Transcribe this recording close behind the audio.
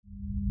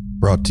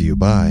Brought to you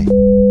by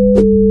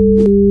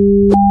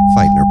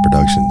Feitner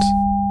Productions.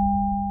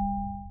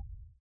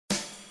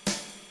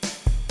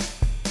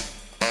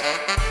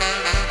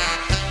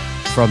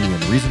 From the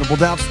Unreasonable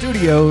Doubt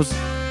Studios,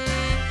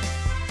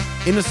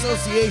 in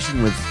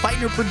association with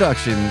Feitner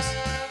Productions,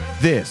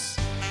 this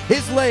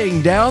is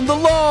Laying Down the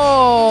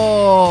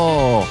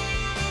Law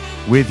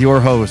with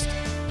your host,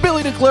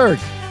 Billy DeClerc,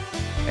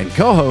 and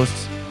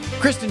co-hosts,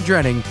 Kristen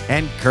Drenning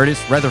and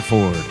Curtis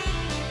Rutherford.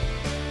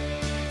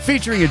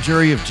 Featuring a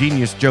jury of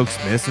genius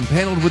jokesmiths and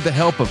paneled with the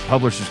help of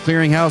Publishers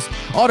Clearinghouse,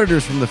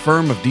 auditors from the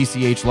firm of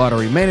DCH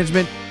Lottery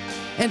Management,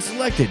 and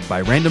selected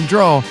by random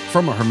draw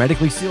from a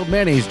hermetically sealed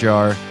mayonnaise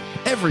jar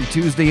every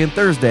Tuesday and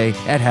Thursday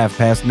at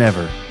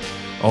never.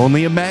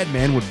 Only a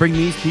madman would bring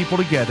these people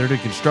together to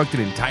construct an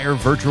entire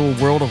virtual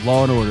world of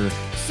law and order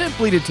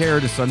simply to tear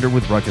it asunder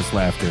with ruckus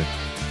laughter.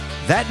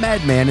 That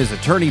madman is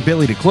attorney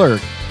Billy DeClerc.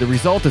 The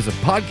result is a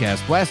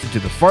podcast blasted to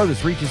the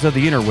farthest reaches of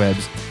the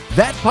interwebs.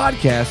 That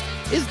podcast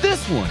is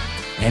this one,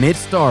 and it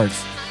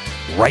starts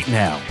right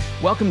now.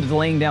 Welcome to the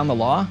Laying Down the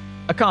Law,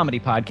 a comedy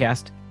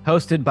podcast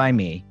hosted by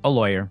me, a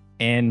lawyer,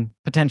 and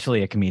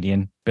potentially a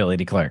comedian, Billy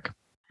DeClerc.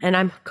 And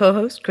I'm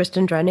co-host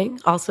Kristen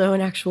Drenning, also an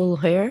actual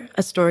lawyer,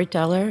 a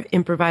storyteller,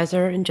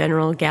 improviser, and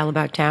general gal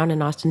about town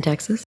in Austin,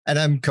 Texas. And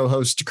I'm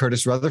co-host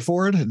Curtis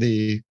Rutherford,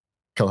 the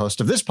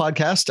co-host of this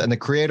podcast and the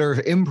creator of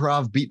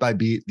Improv Beat by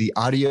Beat, the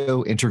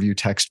audio interview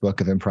textbook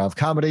of improv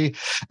comedy,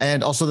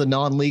 and also the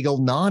non-legal,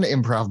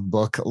 non-improv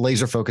book,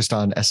 laser focused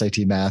on SAT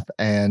math.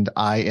 And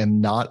I am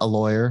not a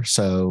lawyer,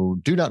 so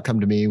do not come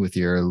to me with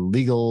your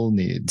legal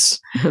needs.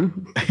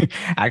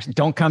 Actually,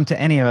 don't come to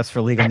any of us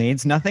for legal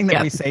needs. Nothing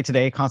that we say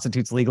today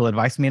constitutes legal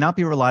advice, may not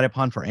be relied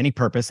upon for any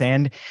purpose.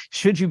 And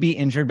should you be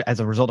injured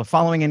as a result of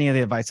following any of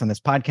the advice on this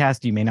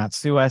podcast, you may not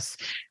sue us.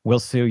 We'll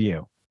sue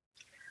you.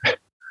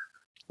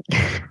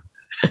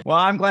 Well,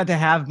 I'm glad to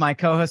have my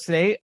co-host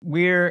today.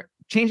 We're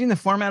changing the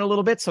format a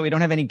little bit, so we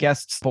don't have any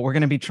guests, but we're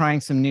going to be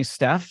trying some new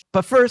stuff.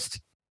 But first,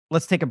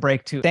 let's take a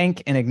break to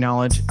thank and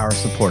acknowledge our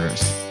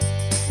supporters.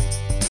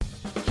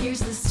 Here's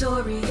the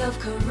story of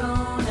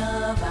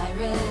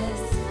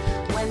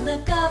coronavirus. When the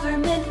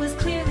government was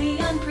clearly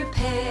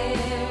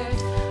unprepared,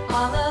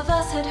 all of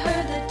us had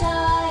heard the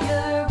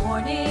dire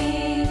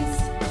warnings,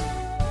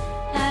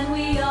 and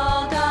we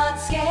all got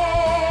scared.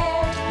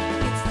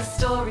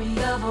 Story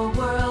of a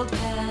world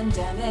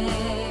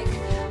pandemic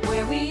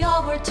where we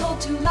all were told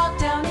to lock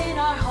down in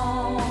our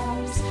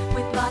homes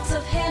with lots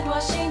of hand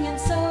washing and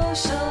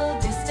social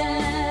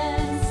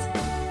distance.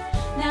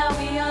 Now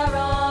we are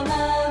all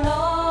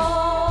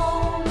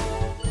alone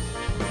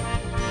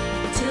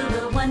till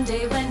the one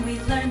day when we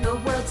learned the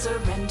world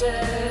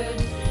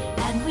surrendered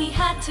and we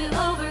had to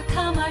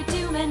overcome our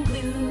doom and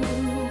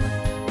gloom.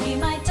 We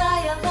might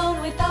die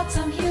alone without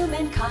some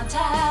human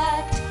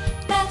contact.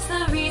 That's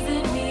the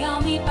reason we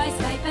all meet by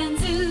Skype and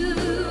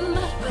Zoom.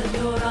 But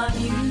you're on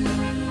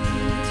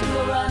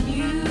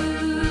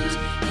mute.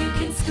 You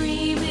can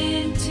scream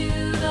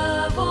into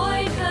the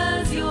void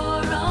 'cause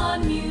you're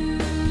on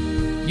mute.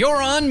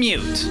 You're on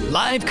mute.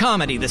 Live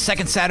comedy the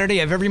second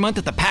Saturday of every month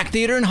at the Pack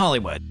Theater in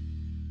Hollywood.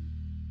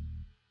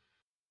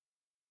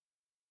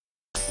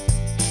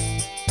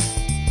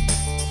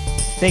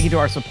 Thank you to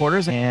our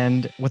supporters.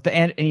 And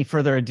without any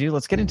further ado,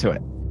 let's get into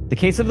it. The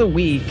case of the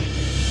week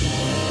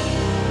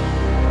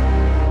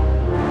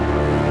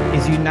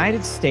is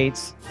United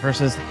States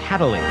versus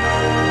Hatahley.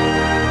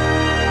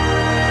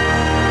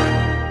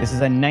 This is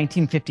a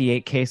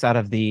 1958 case out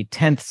of the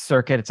 10th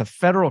Circuit. It's a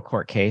federal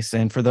court case.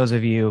 And for those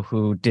of you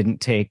who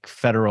didn't take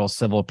federal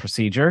civil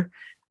procedure,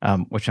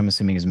 which I'm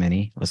assuming is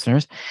many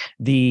listeners,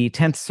 the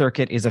 10th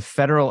Circuit is a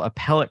federal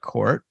appellate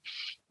court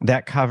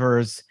that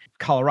covers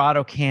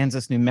Colorado,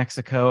 Kansas, New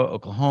Mexico,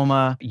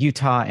 Oklahoma,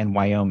 Utah, and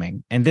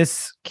Wyoming. And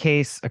this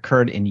case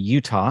occurred in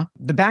Utah.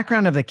 The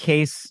background of the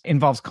case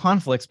involves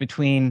conflicts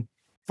between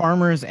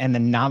farmers and the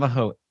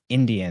Navajo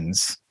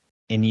Indians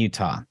in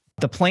Utah.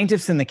 The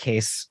plaintiffs in the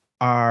case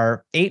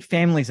are 8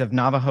 families of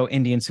Navajo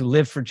Indians who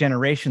lived for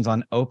generations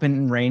on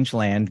open range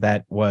land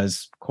that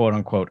was, quote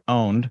unquote,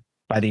 owned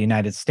by the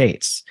United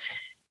States.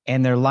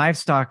 And their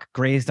livestock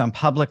grazed on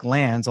public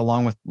lands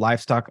along with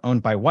livestock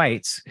owned by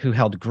whites who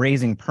held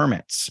grazing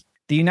permits.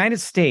 The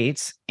United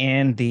States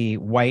and the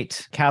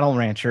white cattle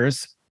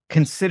ranchers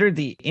considered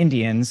the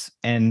Indians,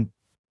 and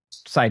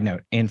side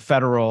note, in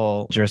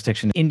federal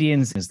jurisdiction,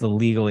 Indians is the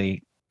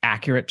legally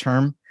accurate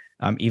term,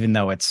 even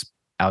though it's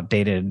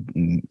outdated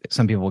and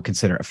some people would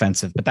consider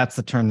offensive, but that's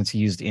the term that's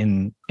used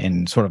in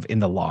sort of in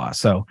the law.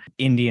 So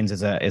Indians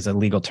is a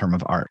legal term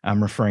of art.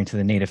 I'm referring to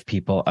the native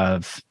people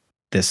of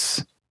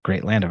this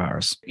great land of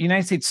ours. The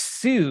United States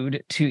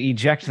sued to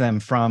eject them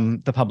from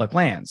the public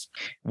lands.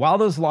 While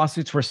those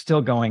lawsuits were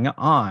still going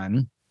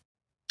on,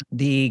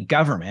 the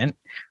government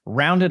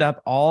rounded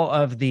up all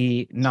of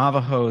the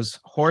Navajos'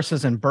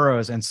 horses and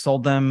burros and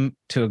sold them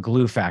to a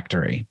glue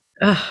factory.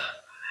 Ugh.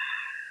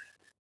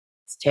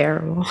 It's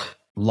terrible.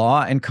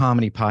 Law and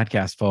comedy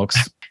podcast, folks.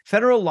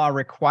 Federal law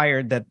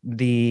required that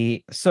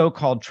the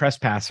so-called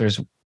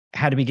trespassers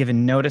had to be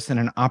given notice and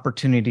an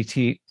opportunity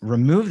to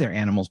remove their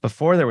animals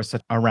before there was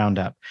such a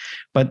roundup,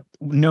 but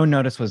no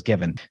notice was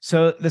given.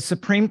 So the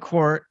Supreme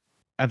Court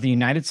of the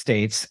United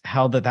States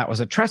held that that was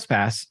a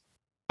trespass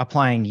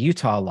applying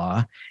Utah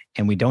law.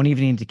 And we don't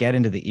even need to get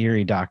into the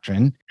Erie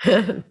doctrine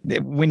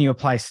when you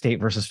apply state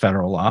versus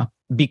federal law.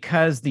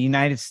 Because the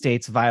United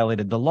States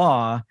violated the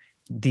law,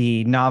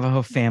 the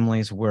Navajo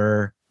families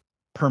were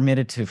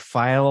permitted to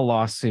file a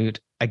lawsuit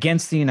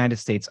against the United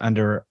States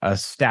under a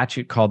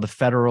statute called the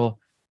Federal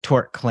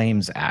Tort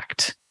Claims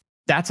Act.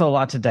 That's a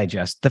lot to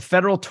digest. The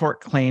Federal Tort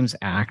Claims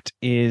Act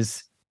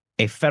is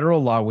a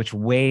federal law which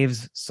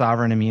waives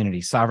sovereign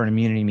immunity. Sovereign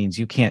immunity means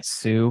you can't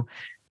sue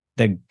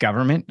the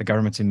government. The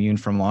government's immune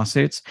from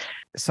lawsuits.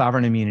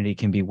 Sovereign immunity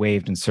can be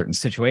waived in certain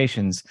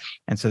situations.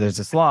 And so there's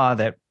this law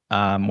that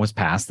was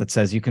passed that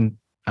says you can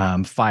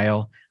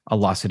file a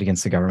lawsuit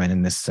against the government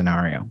in this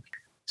scenario.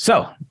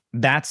 So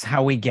that's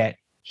how we get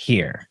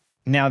here.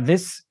 Now,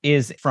 this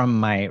is from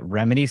my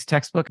Remedies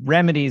textbook.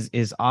 Remedies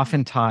is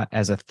often taught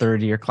as a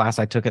third-year class.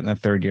 I took it in the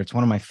third year. It's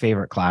one of my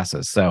favorite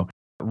classes. So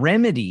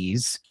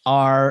remedies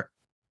are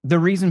the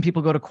reason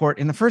people go to court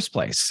in the first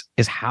place,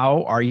 is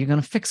how are you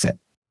going to fix it?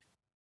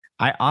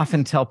 I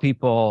often tell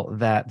people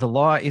that the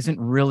law isn't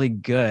really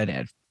good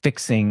at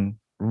fixing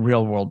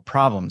real-world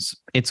problems.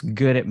 It's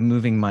good at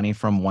moving money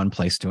from one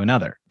place to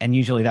another. And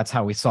usually that's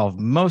how we solve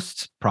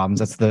most problems.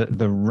 That's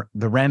the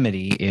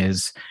remedy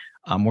is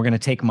we're going to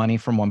take money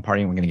from one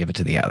party and we're going to give it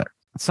to the other.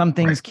 Some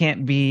things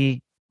can't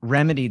be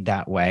remedied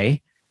that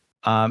way.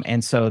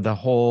 And so the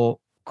whole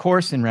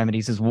course in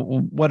remedies is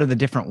what are the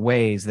different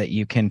ways that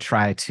you can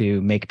try to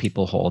make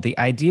people whole? The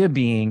idea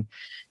being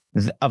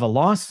of a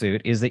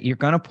lawsuit is that you're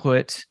going to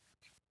put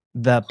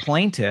the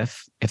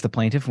plaintiff, if the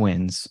plaintiff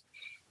wins,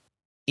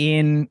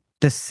 in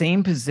the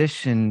same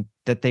position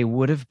that they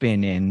would have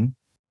been in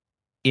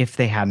if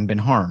they hadn't been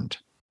harmed.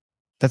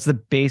 That's the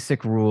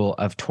basic rule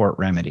of tort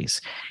remedies,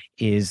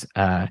 is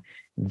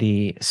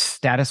the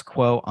status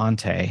quo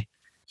ante,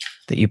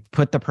 that you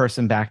put the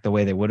person back the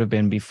way they would have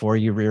been before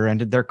you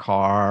rear-ended their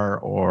car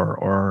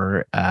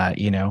or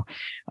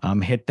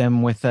hit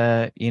them with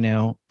a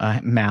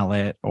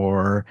mallet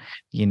or,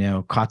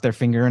 caught their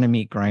finger in a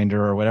meat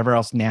grinder or whatever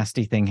else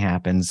nasty thing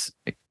happens.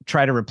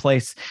 Try to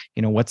replace,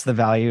 what's the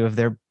value of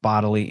their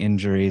bodily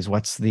injuries?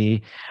 What's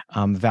the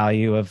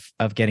value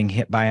of getting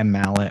hit by a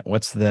mallet?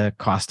 What's the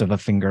cost of a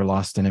finger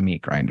lost in a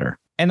meat grinder?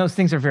 And those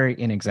things are very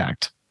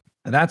inexact.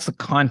 That's the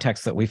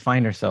context that we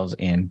find ourselves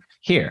in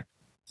here.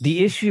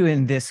 The issue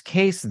in this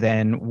case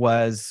then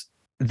was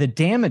the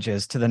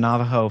damages to the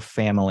Navajo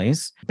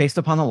families based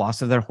upon the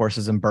loss of their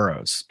horses and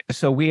burros.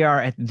 So we are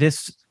at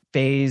this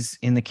phase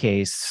in the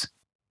case,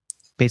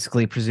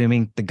 basically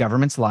presuming the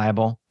government's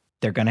liable.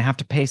 They're going to have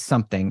to pay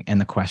something.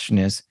 And the question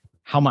is,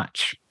 how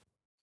much?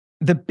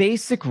 The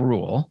basic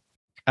rule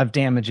of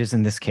damages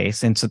in this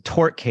case, and it's a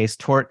tort case.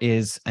 Tort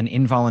is an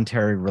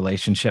involuntary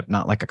relationship,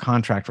 not like a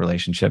contract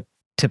relationship,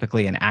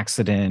 typically an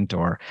accident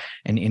or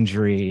an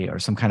injury or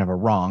some kind of a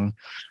wrong,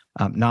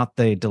 not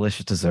the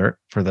delicious dessert.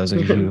 For those of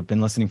you who have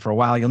been listening for a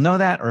while, you'll know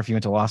that, or if you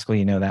went to law school,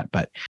 you know that.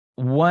 But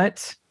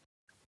what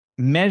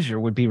measure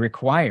would be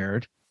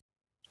required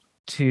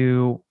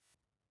to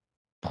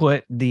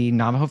put the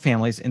Navajo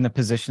families in the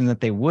position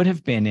that they would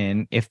have been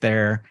in if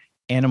their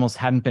animals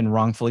hadn't been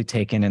wrongfully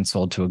taken and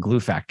sold to a glue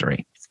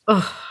factory?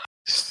 Ugh.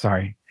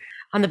 Sorry.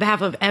 On the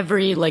behalf of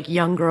every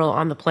young girl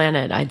on the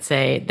planet, I'd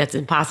say that's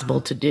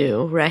impossible to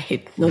do,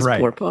 right? Those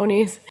poor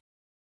ponies.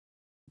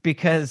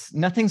 Because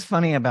nothing's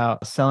funny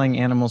about selling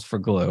animals for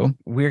glue.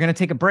 We're going to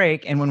take a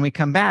break. And when we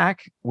come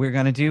back, we're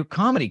going to do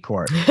Comedy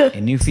Court,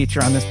 a new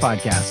feature on this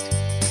podcast.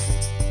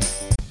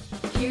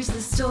 Here's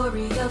the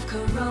story of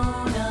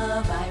coronavirus.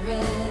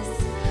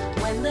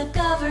 When the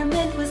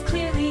government was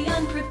clearly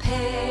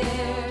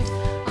unprepared,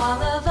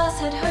 all of us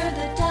had heard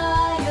the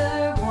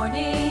dire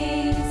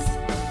warnings,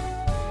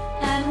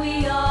 and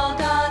we all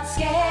got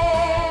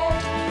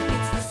scared.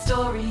 It's the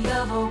story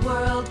of a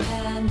world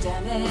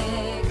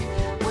pandemic,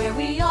 where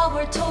we all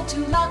were told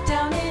to lock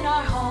down in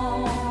our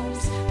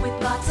homes, with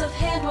lots of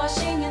hand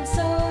washing and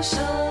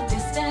social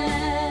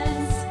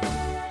distance.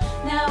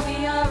 Now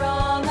we are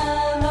all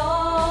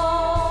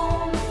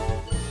alone,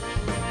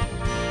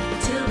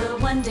 till the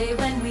one day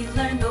when we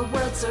learned the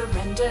world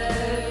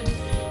surrendered,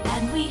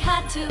 and we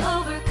had to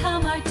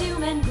overcome our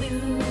doom and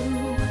gloom.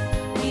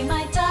 We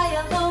might die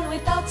alone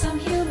without some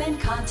human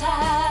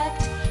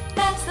contact.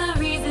 That's the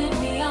reason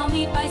we all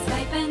meet by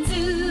Skype and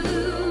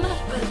Zoom.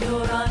 But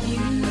you're on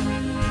mute,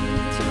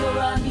 you're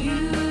on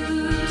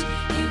mute.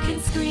 You can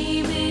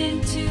scream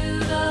into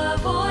the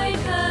void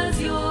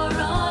 'cause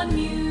you're on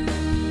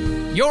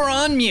mute. You're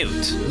on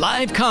Mute.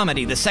 Live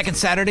comedy the second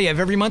Saturday of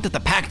every month at the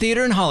Pack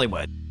Theater in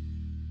Hollywood.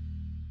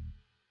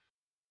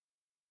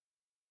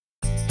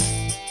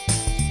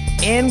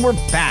 And we're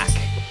back.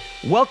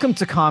 Welcome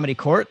to Comedy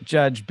Court.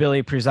 Judge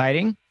Billy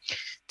presiding.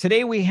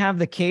 Today we have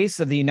the case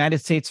of the United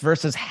States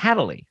versus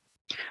Hatahley.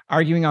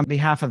 Arguing on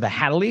behalf of the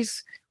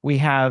Hatahleys, we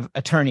have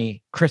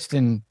attorney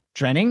Kristen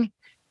Drenning.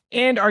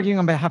 And arguing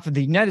on behalf of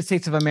the United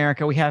States of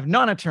America, we have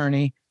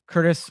non-attorney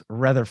Curtis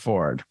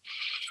Rutherford.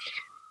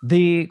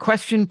 The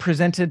question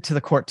presented to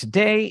the court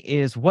today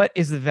is, what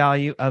is the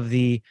value of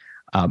the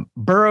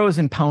burros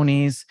and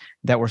ponies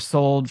that were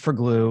sold for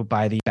glue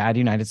by the bad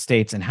United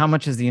States, and how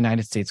much is the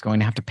United States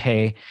going to have to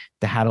pay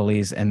the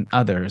Hathaleys and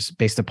others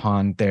based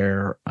upon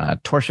their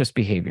tortious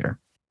behavior?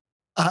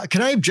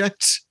 Can I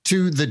object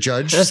to the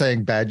judge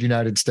saying bad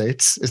United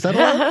States? Is that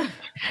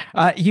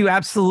allowed? You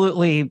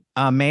absolutely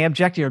may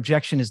object. Your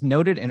objection is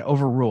noted and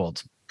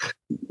overruled.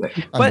 But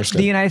Understood.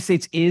 the United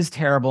States is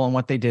terrible, and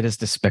what they did is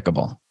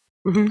despicable.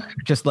 Mhm.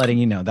 Just letting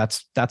you know,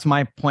 that's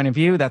my point of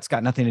view. That's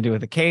got nothing to do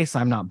with the case.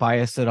 I'm not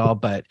biased at all,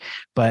 but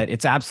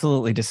it's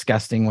absolutely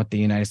disgusting what the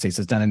United States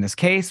has done in this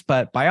case.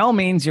 But by all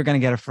means, you're going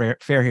to get a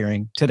fair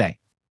hearing today.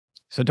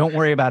 So don't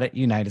worry about it,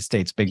 United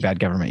States, big bad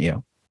government,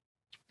 you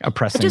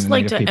oppressing I'd just the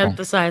like native to people.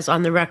 emphasize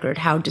on the record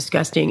how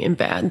disgusting and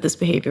bad this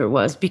behavior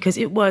was, because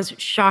it was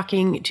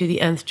shocking to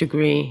the nth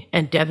degree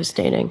and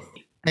devastating.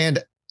 And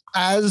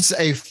as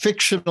a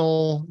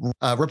fictional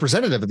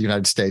representative of the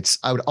United States,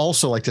 I would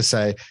also like to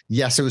say,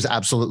 yes, it was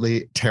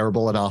absolutely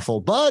terrible and awful,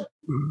 but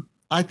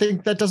I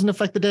think that doesn't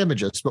affect the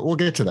damages, but we'll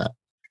get to that.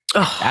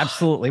 Oh,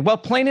 Absolutely. Well,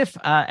 plaintiff,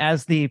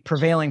 as the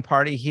prevailing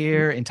party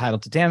here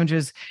entitled to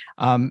damages,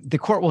 the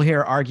court will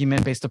hear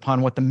argument based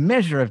upon what the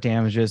measure of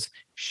damages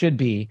should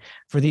be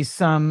for these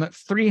some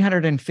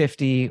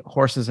 350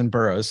 horses and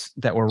burros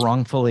that were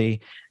wrongfully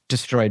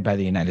destroyed by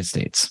the United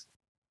States.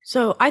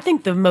 So I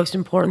think the most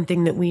important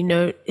thing that we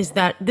note is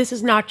that this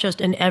is not just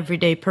an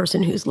everyday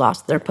person who's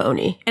lost their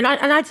pony. And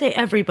I'd say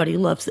everybody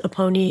loves a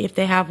pony if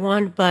they have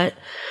one, but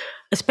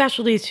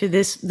especially to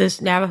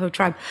this Navajo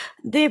tribe,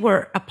 they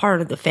were a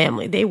part of the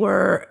family. They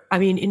were,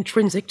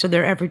 intrinsic to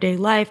their everyday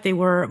life. They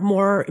were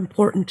more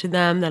important to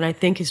them than I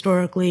think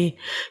historically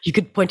you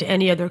could point to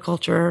any other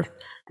culture.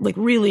 Like,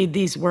 really,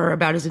 these were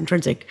about as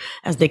intrinsic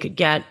as they could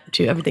get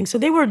to everything. So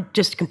they were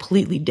just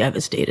completely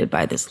devastated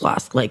by this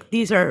loss. Like,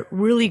 these are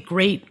really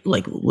great,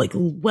 like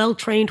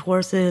well-trained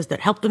horses that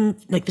helped them,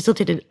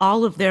 facilitated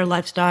all of their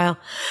lifestyle.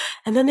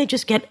 And then they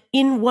just get,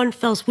 in one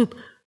fell swoop,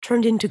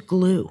 turned into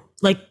glue.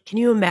 Like, can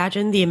you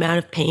imagine the amount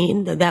of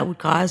pain that would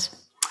cause?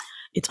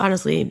 It's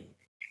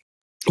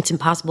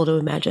impossible to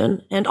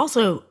imagine. And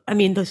also,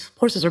 those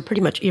horses are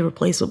pretty much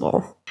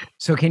irreplaceable.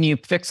 So can you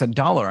fix a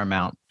dollar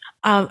amount?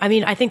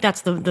 I think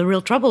that's the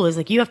real trouble is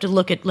you have to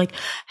look at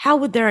how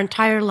would their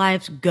entire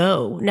lives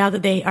go now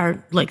that they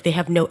are they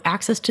have no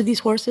access to these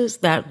horses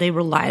that they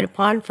relied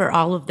upon for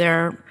all of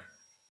their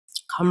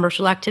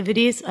commercial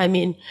activities.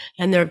 And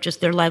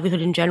their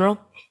livelihood in general.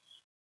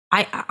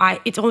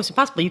 It's almost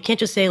impossible. You can't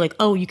just say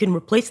you can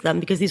replace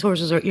them because these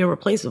horses are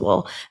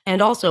irreplaceable.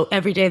 And also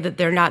every day that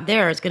they're not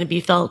there is going to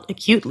be felt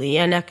acutely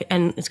and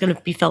it's going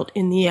to be felt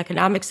in the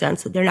economic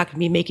sense that they're not going to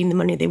be making the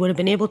money they would have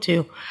been able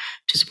to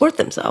support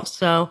themselves.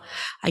 So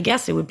I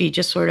guess it would be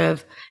just sort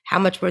of how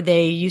much were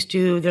they used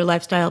to their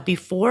lifestyle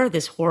before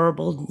this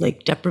horrible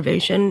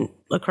deprivation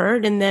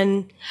occurred, and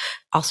then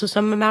also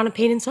some amount of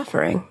pain and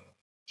suffering.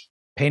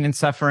 Pain and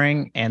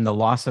suffering and the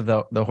loss of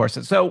the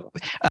horses. So,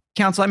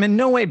 counsel, I'm in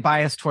no way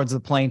biased towards the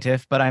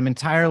plaintiff, but I'm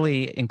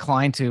entirely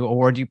inclined to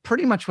award you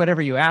pretty much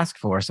whatever you ask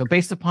for. So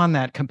based upon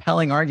that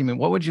compelling argument,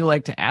 what would you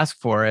like to ask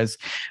for as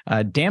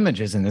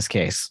damages in this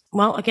case?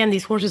 Well, again,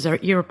 these horses are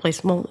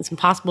irreplaceable. It's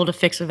impossible to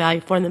fix a value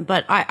for them.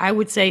 But I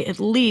would say at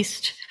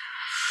least,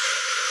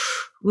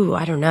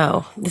 I don't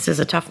know. This is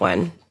a tough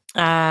one.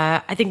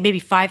 I think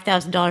maybe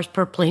 $5,000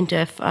 per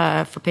plaintiff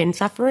for pain and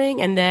suffering,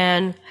 and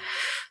then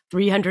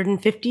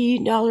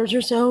 $350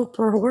 or so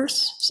per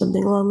horse,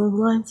 something along those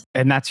lines.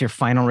 And that's your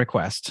final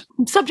request.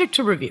 Subject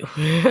to review.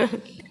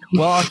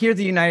 Well, I'll hear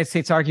the United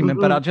States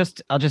argument, but I'll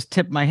just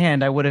tip my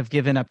hand. I would have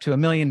given up to $1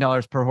 million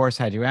per horse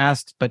had you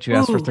asked, but you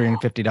asked for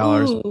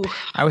 $350.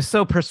 I was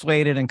so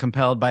persuaded and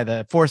compelled by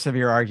the force of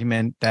your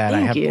argument that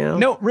I have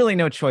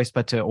no choice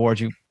but to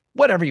award you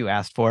whatever you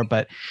asked for.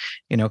 But,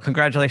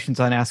 congratulations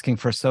on asking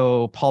for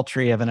so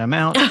paltry of an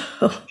amount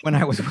when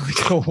I was willing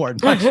to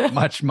award much,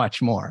 much,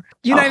 much more.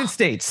 United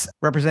States,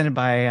 represented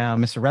by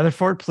Mr.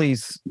 Rutherford,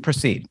 please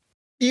proceed.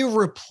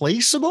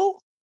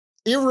 Irreplaceable?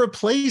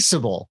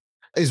 Irreplaceable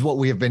is what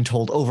we have been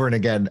told over and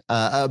again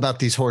about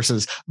these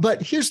horses.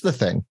 But here's the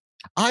thing.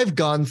 I've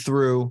gone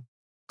through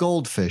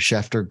goldfish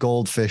after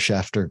goldfish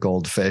after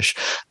goldfish.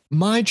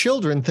 My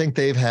children think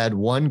they've had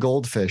one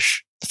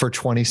goldfish for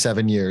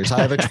 27 years. I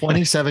have a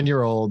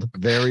 27-year-old,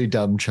 very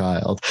dumb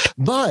child.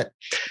 But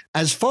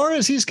as far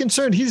as he's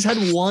concerned, he's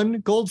had one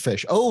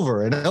goldfish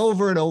over and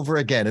over and over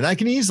again, and I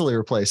can easily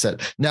replace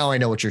it. Now I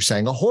know what you're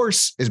saying. A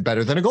horse is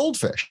better than a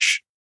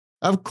goldfish.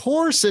 Of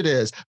course it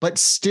is. But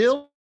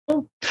still,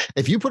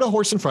 if you put a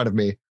horse in front of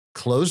me,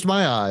 closed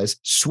my eyes,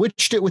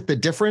 switched it with the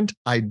different,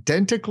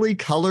 identically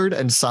colored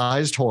and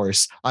sized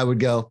horse, I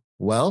would go,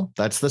 well,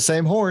 that's the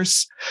same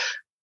horse.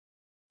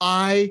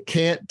 I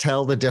can't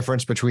tell the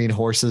difference between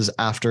horses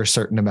after a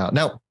certain amount.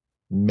 Now,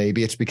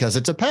 maybe it's because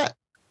it's a pet.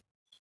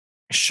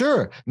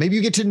 Sure, maybe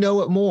you get to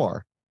know it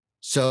more.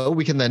 So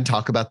we can then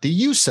talk about the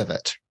use of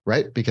it,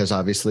 right? Because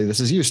obviously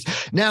this is used.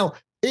 Now,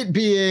 it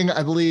being,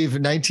 I believe,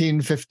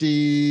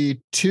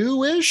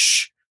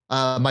 1952-ish,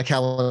 My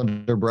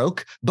calendar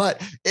broke,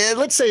 but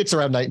let's say it's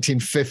around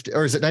 1950,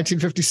 or is it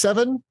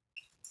 1957?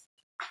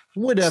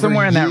 Whatever.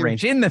 Somewhere in that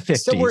range, in the 50s.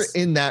 Somewhere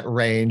in that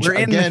range. We're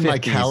Again, in the 50s. my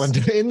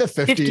calendar in the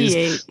 50s.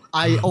 58.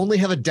 I only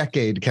have a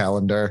decade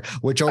calendar,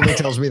 which only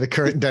tells me the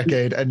current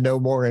decade and no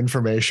more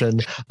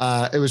information.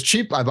 It was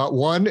cheap. I bought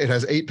one. It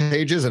has 8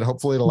 pages and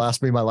hopefully it'll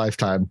last me my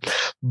lifetime.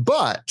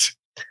 But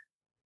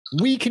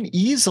we can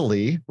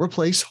easily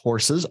replace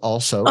horses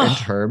also in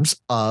terms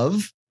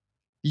of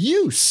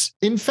use.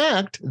 In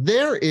fact,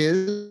 there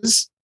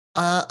is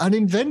an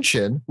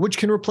invention which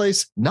can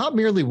replace not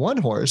merely one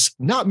horse,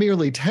 not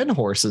merely 10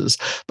 horses,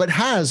 but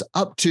has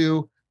up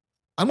to,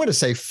 I'm going to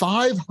say,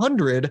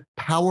 500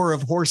 power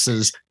of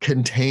horses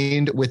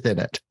contained within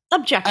it.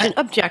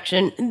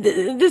 Objection.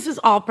 This is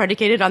all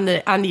predicated on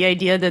the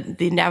idea that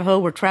the Navajo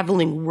were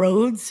traveling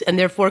roads and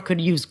therefore could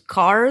use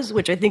cars,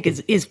 which I think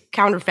is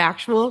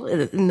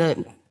counterfactual in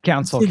the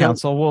Counsel,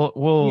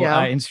 we'll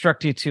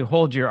instruct you to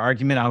hold your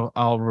argument.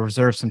 I'll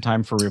reserve some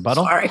time for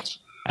rebuttal. Sorry.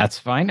 That's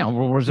fine.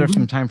 We'll reserve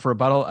some time for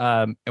rebuttal,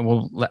 and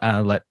we'll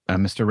let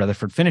Mr.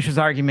 Rutherford finish his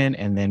argument,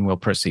 and then we'll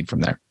proceed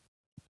from there.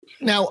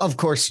 Now, of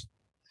course,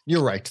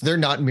 you're right. They're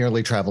not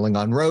merely traveling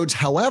on roads.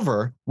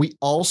 However, we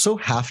also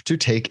have to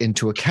take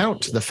into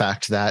account the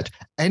fact that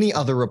any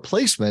other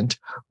replacement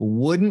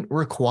wouldn't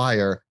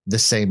require the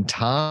same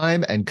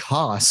time and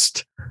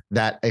cost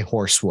that a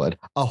horse would.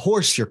 A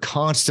horse, you're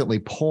constantly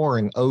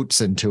pouring oats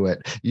into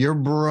it. You're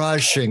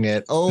brushing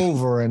it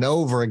over and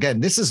over again.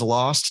 This is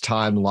lost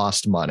time,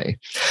 lost money.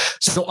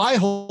 So I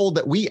hold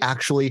that we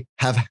actually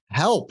have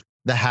helped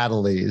the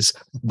Hathaleys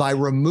by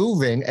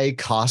removing a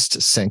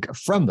cost sink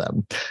from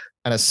them.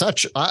 And as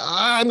such,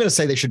 I'm going to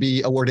say they should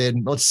be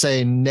awarded, let's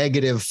say,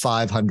 negative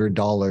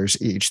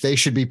 $500 each. They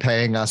should be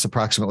paying us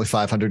approximately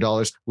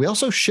 $500. We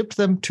also shipped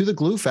them to the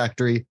glue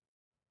factory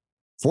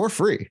for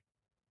free.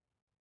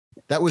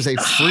 That was a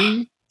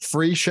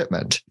free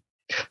shipment.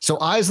 So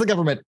I, as the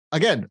government,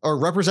 again, or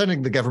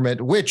representing the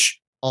government, which,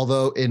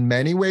 although in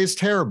many ways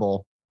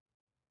terrible,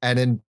 and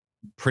in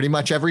pretty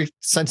much every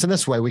sense in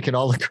this way, we can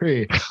all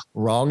agree,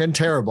 wrong and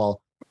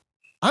terrible,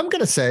 I'm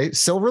going to say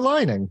silver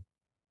lining.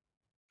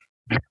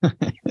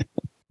 I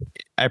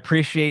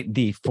appreciate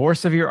the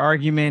force of your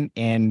argument,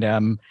 and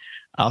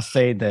I'll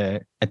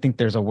say I think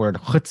there's a word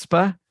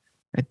chutzpah.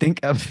 I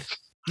think of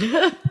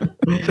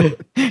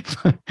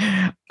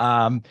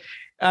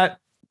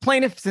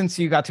plaintiff, since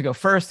you got to go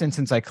first, and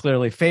since I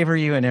clearly favor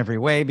you in every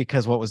way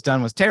because what was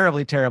done was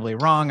terribly, terribly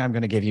wrong, I'm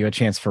going to give you a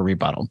chance for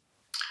rebuttal.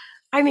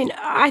 I mean,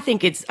 I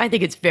think it's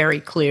very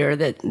clear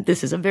that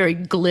this is a very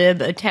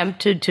glib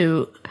attempt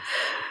to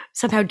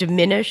somehow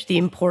diminish the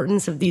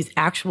importance of these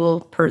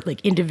actual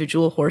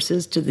individual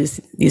horses to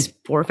these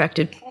poor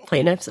affected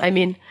plaintiffs. I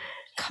mean,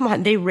 come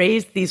on, they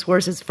raised these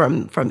horses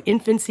from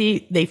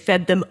infancy. They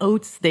fed them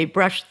oats. They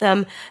brushed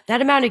them.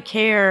 That amount of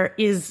care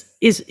is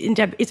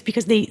it's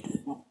because they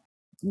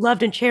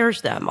loved and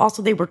cherished them.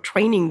 Also, they were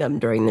training them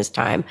during this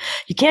time.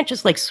 You can't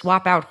just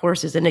swap out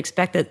horses and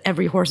expect that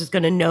every horse is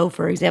going to know,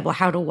 for example,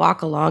 how to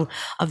walk along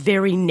a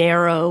very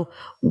narrow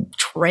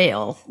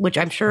trail, which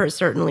I'm sure is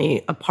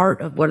certainly a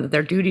part of what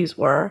their duties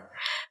were.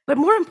 But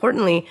more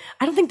importantly,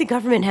 I don't think the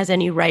government has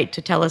any right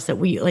to tell us that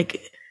we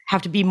have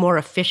to be more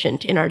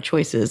efficient in our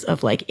choices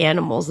of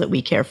animals that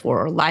we care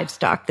for or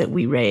livestock that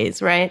we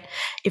raise, right?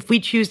 If we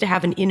choose to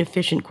have an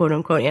inefficient quote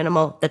unquote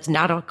animal that's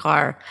not a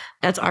car,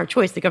 that's our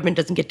choice. The government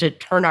doesn't get to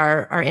turn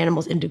our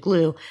animals into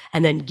glue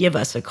and then give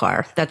us a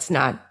car. That's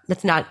not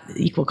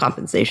equal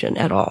compensation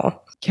at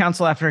all.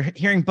 Counsel, after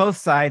hearing both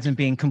sides and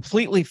being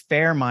completely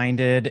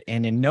fair-minded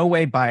and in no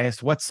way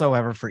biased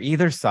whatsoever for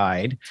either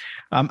side,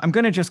 I'm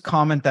going to just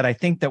comment that I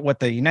think that what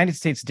the United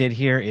States did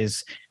here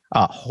is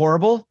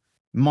horrible,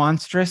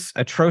 monstrous,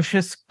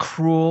 atrocious,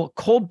 cruel,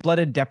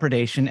 cold-blooded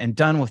depredation and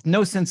done with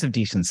no sense of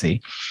decency.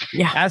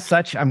 Yeah. As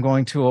such, I'm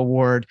going to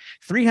award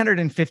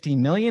 $350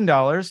 million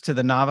to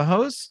the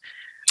Navajos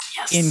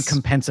in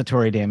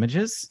compensatory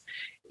damages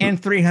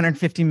and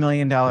 $350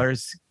 million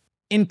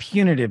in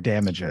punitive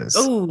damages.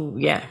 Oh,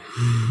 yeah.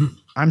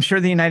 I'm sure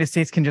the United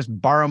States can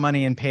just borrow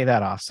money and pay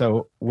that off.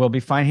 So we'll be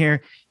fine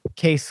here.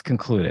 Case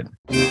concluded.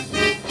 First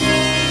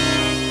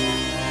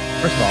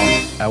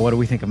of all, what do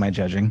we think of my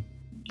judging?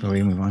 Before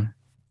we move on.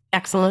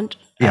 Excellent.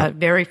 Yeah.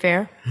 Very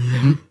fair.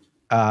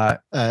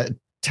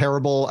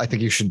 Terrible. I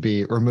think you should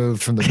be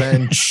removed from the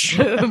bench.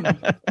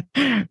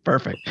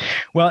 Perfect.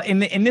 Well,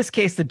 in this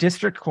case, the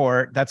district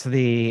court, that's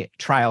the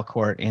trial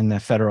court in the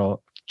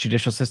federal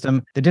judicial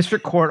system, the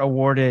district court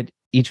awarded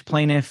each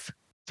plaintiff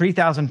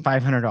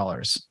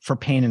 $3,500 for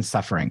pain and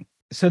suffering.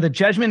 So the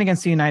judgment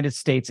against the United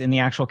States in the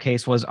actual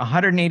case was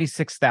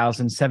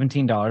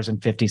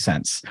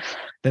 $186,017.50.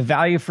 The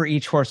value for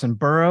each horse and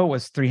burro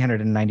was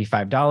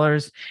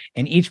 $395,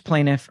 and each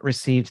plaintiff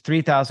received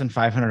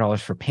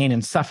 $3,500 for pain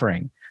and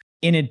suffering.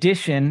 In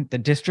addition, the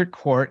district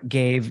court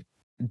gave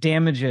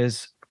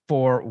damages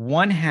for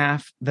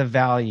 1/2 the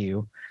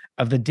value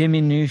of the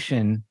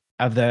diminution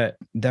of the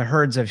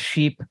herds of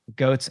sheep,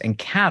 goats, and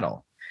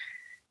cattle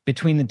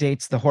between the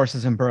dates the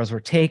horses and burros were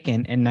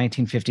taken in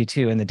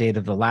 1952 and the date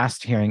of the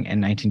last hearing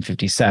in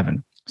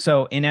 1957.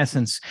 So in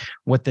essence,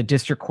 what the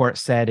district court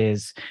said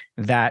is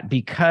that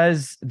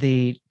because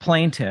the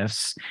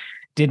plaintiffs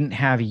didn't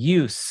have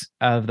use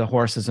of the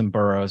horses and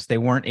burros, they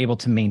weren't able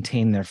to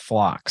maintain their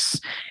flocks.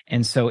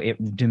 And so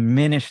it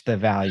diminished the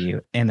value.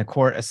 And the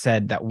court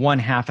said that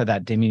 1/2 of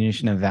that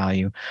diminution of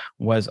value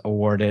was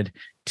awarded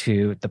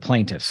to the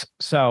plaintiffs.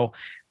 So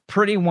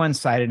pretty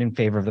one-sided in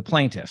favor of the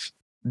plaintiff.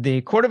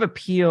 The Court of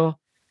Appeal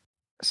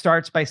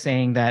starts by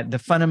saying that the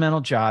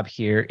fundamental job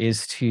here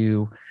is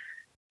to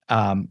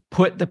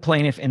put the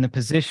plaintiff in the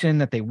position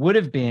that they would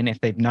have been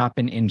if they've not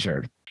been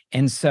injured.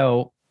 And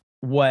so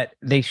what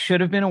they should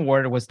have been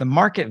awarded was the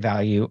market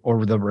value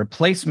or the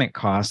replacement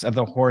cost of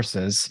the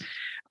horses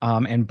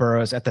and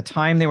burros at the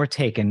time they were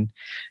taken,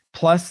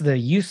 plus the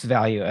use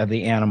value of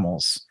the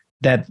animals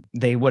that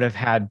they would have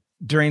had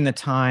during the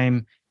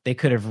time they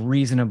could have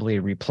reasonably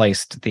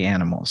replaced the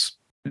animals.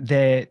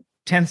 The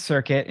 10th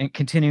Circuit, and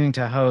continuing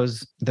to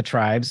hose the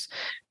tribes,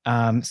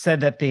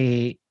 said that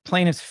the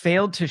plaintiffs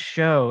failed to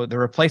show the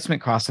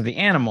replacement cost of the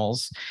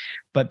animals,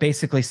 but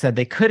basically said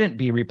they couldn't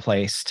be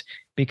replaced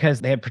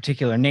because they had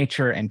particular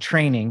nature and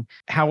training.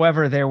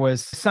 However, there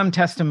was some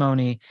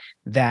testimony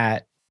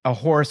that a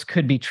horse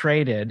could be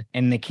traded,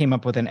 and they came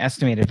up with an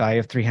estimated value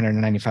of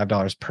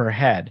 $395 per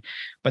head.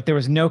 But there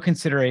was no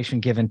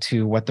consideration given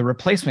to what the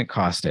replacement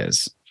cost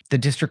is. The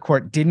district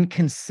court didn't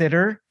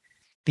consider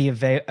the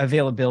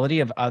availability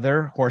of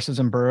other horses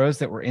and burros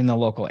that were in the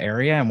local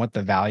area and what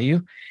the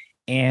value.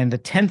 And the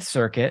 10th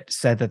Circuit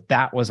said that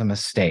that was a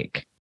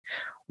mistake.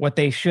 What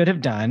they should have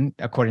done,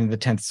 according to the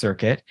 10th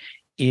Circuit,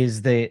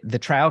 is the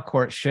trial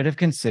court should have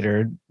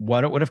considered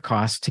what it would have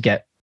cost to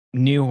get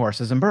new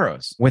horses and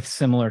burros with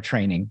similar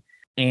training.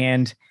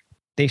 And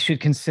they should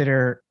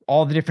consider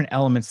all the different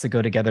elements that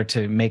go together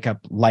to make up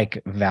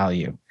like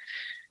value.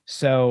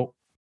 So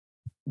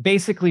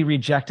basically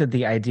rejected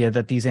the idea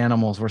that these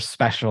animals were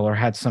special or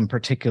had some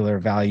particular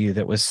value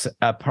that was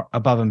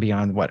above and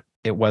beyond what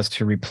it was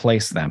to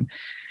replace them.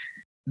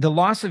 The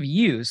loss of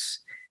use,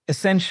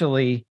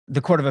 essentially,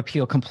 the Court of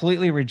Appeal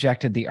completely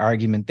rejected the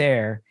argument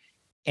there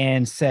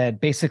and said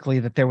basically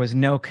that there was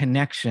no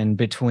connection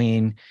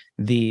between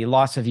the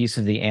loss of use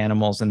of the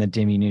animals and the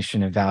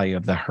diminution of value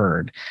of the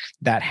herd.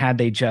 That had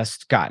they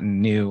just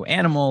gotten new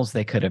animals,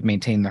 they could have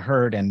maintained the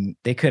herd and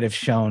they could have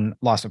shown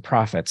loss of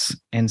profits.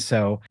 And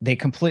so they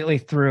completely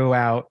threw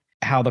out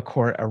how the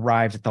court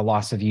arrived at the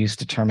loss of use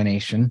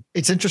determination.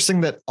 It's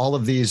interesting that all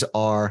of these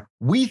are,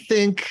 we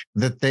think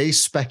that they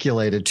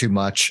speculated too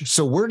much,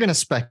 so we're going to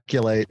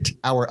speculate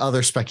our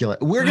other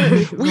speculate. We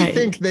Right.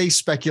 think they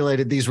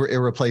speculated these were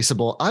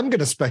irreplaceable. I'm going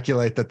to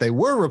speculate that they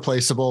were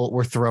replaceable.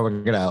 We're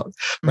throwing it out,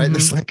 right? Mhm.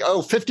 It's like,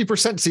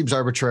 50% seems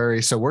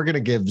arbitrary, so we're going to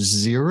give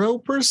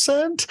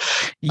 0%.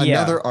 Yeah.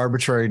 Another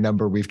arbitrary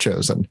number we've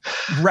chosen.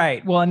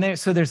 Right. Well, and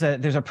there's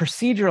a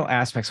procedural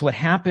aspect. So what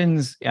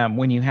happens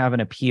when you have an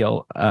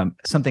appeal,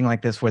 something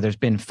like this, where there's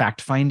been fact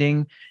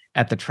finding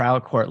at the trial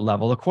court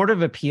level, the Court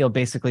of Appeal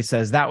basically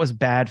says that was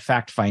bad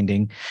fact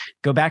finding.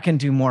 Go back and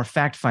do more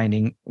fact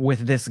finding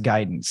with this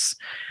guidance.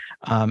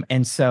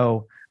 And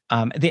so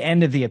at the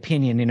end of the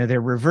opinion,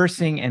 they're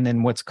reversing, and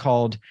then what's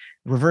called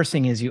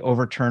reversing is you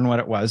overturn what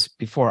it was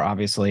before,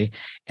 obviously,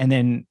 and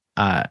then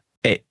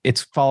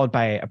it's followed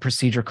by a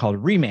procedure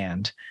called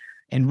remand.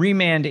 And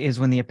remand is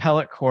when the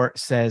appellate court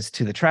says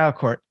to the trial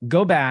court,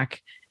 go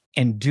back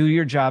and do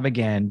your job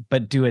again,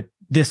 but do it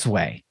this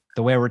way,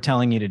 the way we're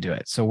telling you to do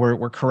it. So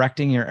we're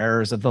correcting your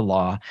errors of the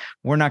law.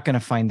 We're not going to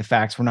find the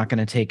facts. We're not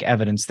going to take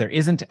evidence. There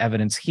isn't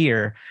evidence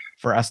here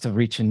for us to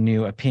reach a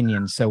new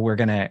opinion. So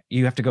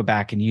you have to go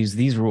back and use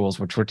these rules,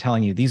 which we're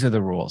telling you, these are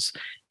the rules,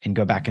 and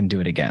go back and do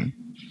it again.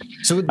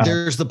 So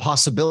there's the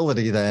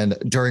possibility then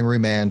during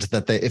remand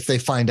that if they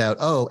find out,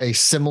 a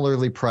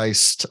similarly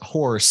priced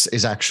horse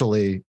is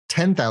actually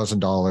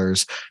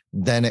 $10,000,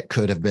 then it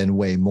could have been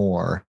way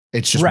more.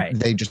 It's just, right.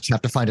 They just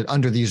have to find it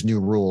under these new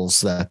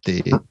rules that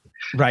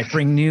right.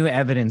 Bring new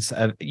evidence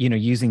of,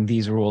 using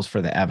these rules for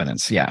the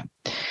evidence. Yeah.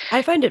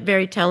 I find it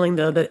very telling,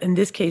 though, that in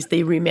this case,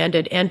 they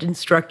remanded and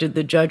instructed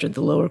the judge of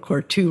the lower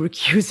court to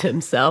recuse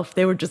himself.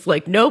 They were just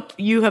like, nope,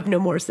 you have no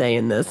more say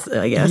in this,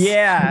 I guess.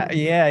 Yeah.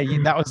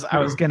 I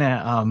was going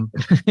to,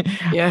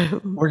 yeah,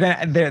 we're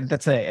going to,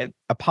 that's a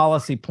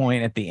policy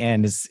point at the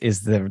end is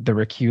the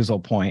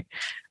recusal point.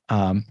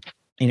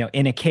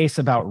 In a case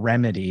about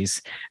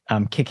remedies,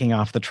 kicking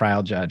off the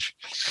trial judge.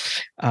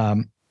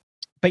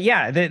 But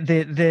yeah,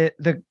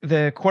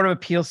 the Court of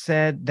Appeal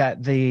said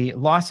that the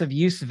loss of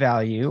use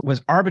value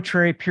was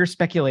arbitrary, pure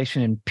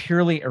speculation, and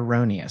purely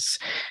erroneous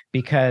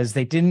because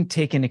they didn't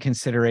take into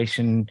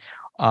consideration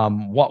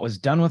what was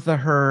done with the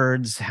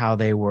herds, how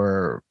they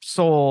were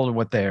sold,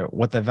 what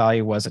the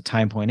value was at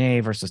time point A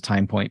versus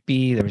time point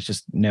B. There was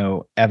just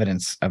no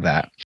evidence of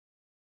that.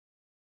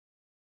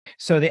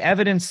 So the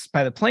evidence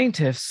by the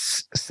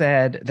plaintiffs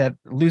said that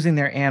losing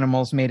their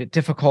animals made it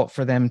difficult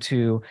for them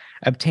to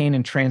obtain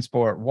and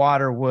transport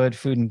water, wood,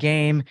 food, and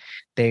game.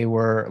 They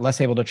were less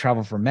able to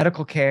travel for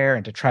medical care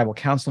and to tribal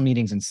council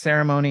meetings and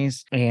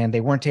ceremonies, and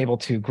they weren't able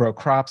to grow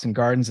crops and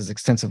gardens as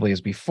extensively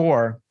as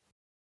before.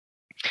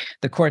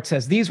 The court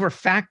says these were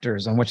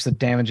factors on which the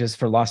damages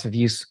for loss of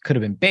use could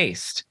have been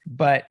based,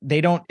 but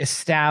they don't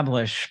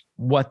establish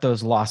what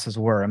those losses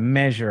were, a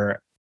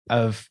measure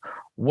of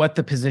what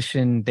the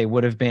position they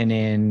would have been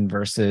in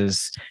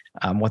versus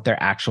what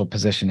their actual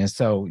position is.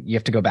 So you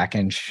have to go back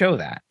and show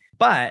that.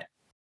 But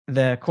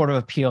the Court of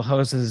Appeal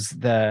hoses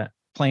the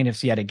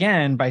plaintiffs yet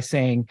again by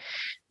saying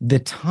the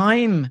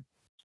time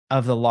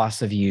of the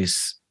loss of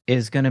use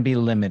is going to be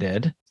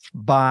limited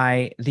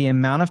by the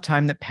amount of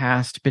time that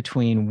passed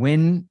between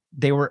when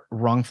they were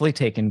wrongfully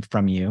taken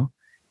from you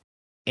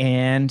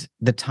and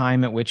the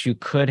time at which you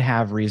could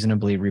have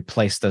reasonably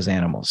replaced those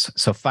animals.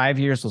 So 5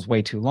 years was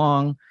way too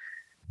long.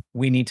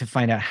 We need to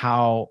find out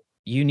how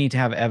you need to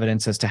have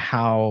evidence as to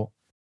how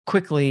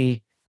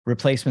quickly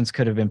replacements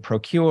could have been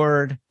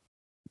procured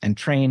and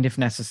trained if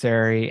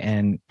necessary,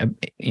 and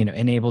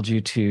enabled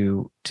you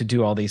to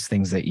do all these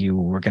things that you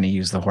were going to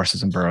use the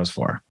horses and burros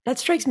for. That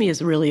strikes me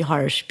as really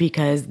harsh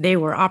because they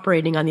were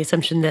operating on the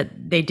assumption that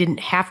they didn't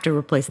have to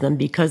replace them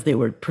because they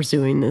were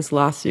pursuing this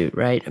lawsuit,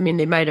 right? I mean,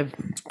 they might have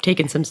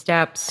taken some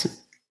steps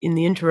in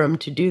the interim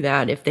to do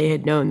that if they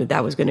had known that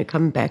that was going to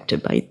come back to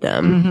bite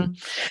them. Mm-hmm.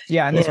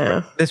 Yeah,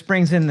 and this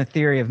brings in the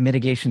theory of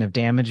mitigation of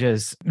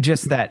damages,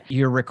 just that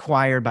you're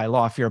required by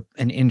law, if you're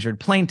an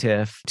injured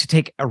plaintiff, to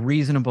take a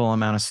reasonable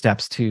amount of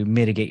steps to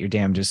mitigate your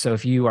damages. So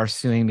if you are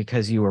suing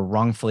because you were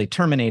wrongfully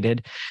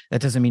terminated, that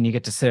doesn't mean you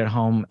get to sit at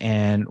home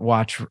and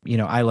watch,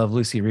 I Love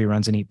Lucy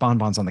reruns and eat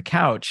bonbons on the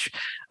couch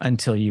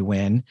until you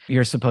win.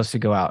 You're supposed to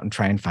go out and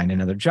try and find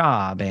another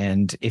job.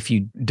 And if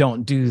you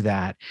don't do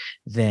that,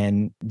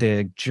 then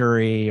the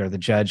jury or the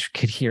judge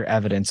could hear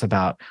evidence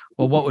about,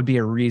 well, what would be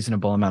a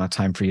reasonable amount of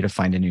time for you to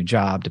find a new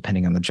job,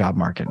 depending on the job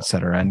market, et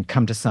cetera, and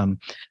come to some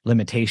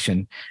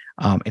limitation.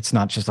 It's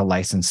not just a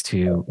license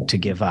to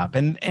give up.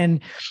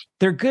 And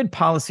there are good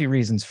policy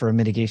reasons for a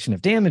mitigation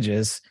of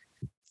damages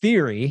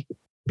theory,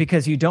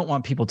 because you don't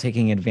want people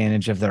taking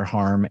advantage of their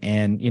harm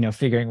and,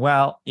 figuring,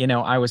 well,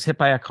 I was hit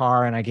by a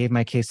car and I gave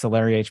my case to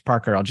Larry H.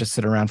 Parker. I'll just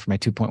sit around for my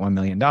 $2.1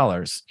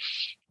 million,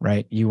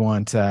 right? You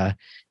want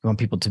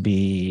people to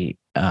be,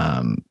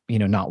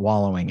 not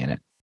wallowing in it.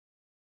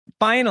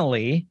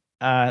 Finally,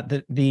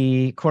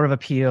 the Court of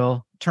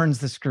Appeal turns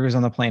the screws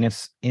on the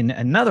plaintiffs in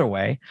another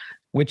way,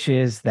 which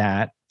is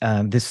that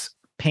this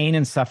pain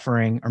and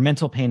suffering, or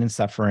mental pain and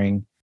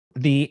suffering,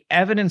 the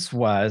evidence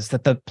was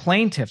that the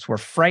plaintiffs were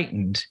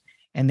frightened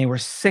and they were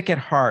sick at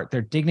heart.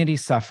 Their dignity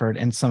suffered,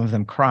 and some of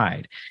them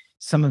cried.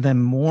 Some of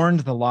them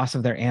mourned the loss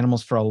of their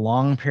animals for a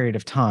long period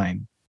of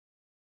time.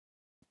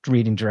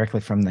 Reading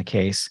directly from the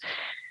case,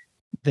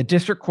 the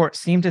district court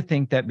seemed to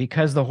think that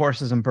because the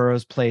horses and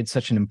burros played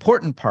such an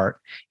important part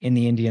in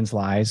the Indians'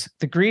 lives,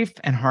 the grief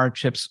and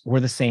hardships were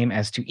the same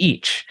as to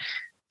each.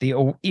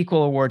 The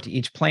equal award to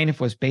each plaintiff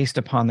was based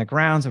upon the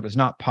grounds it was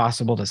not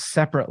possible to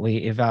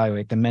separately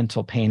evaluate the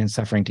mental pain and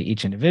suffering to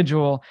each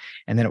individual,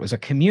 and that it was a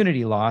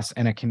community loss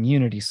and a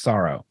community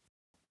sorrow.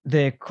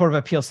 The Court of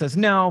Appeal says,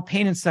 no,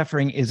 pain and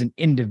suffering is an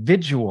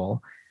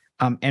individual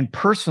and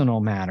personal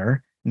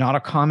matter, not a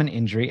common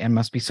injury, and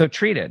must be so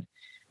treated.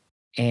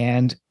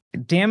 And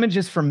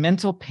damages for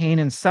mental pain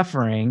and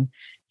suffering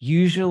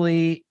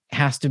usually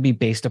has to be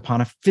based upon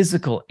a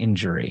physical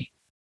injury.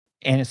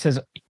 And it says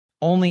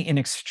only in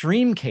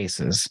extreme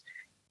cases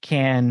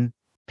can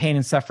pain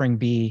and suffering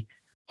be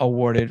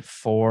awarded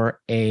for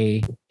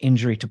a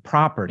injury to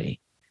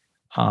property.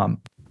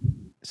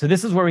 So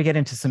this is where we get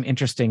into some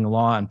interesting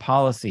law and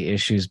policy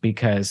issues,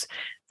 because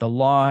the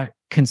law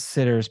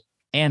considers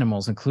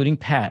animals, including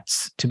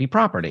pets, to be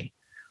property.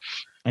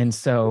 And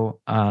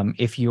so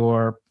if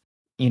you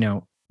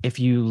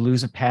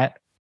lose a pet,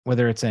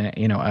 whether it's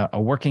a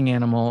working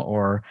animal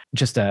or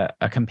just a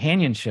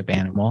companionship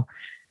animal,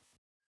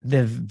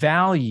 the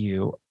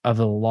value of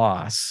the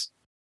loss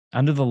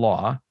under the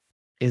law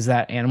is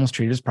that animal's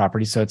treated as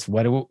property. So it's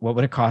what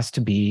would it cost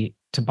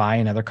to buy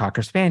another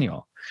Cocker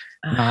Spaniel,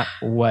 not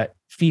what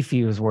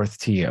Fifi was worth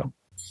to you.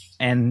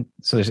 And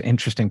so there's an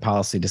interesting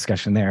policy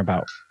discussion there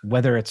about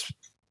whether it's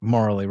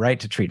morally right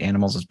to treat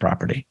animals as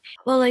property.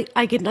 Well,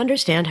 I can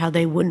understand how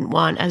they wouldn't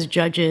want, as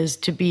judges,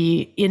 to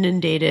be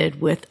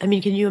inundated with, can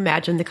you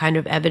imagine the kind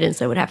of evidence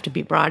that would have to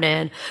be brought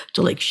in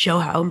to show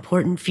how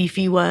important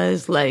Fifi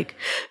was, like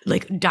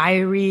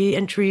diary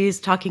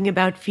entries talking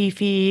about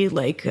Fifi,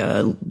 like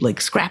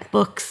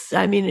scrapbooks.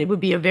 It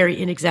would be a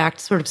very inexact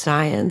sort of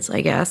science,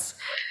 I guess.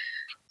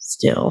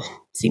 Still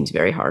seems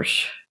very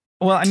harsh.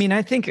 Well,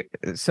 I think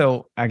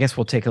so. I guess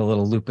we'll take a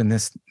little loop in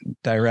this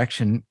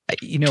direction.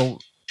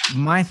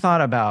 My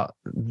thought about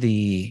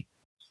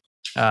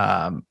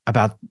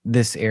about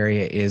this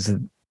area is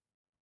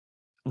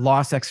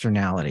loss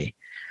externality,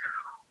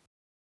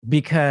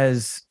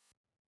 because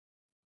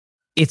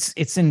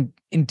it's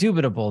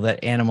indubitable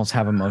that animals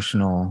have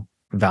emotional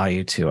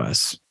value to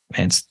us,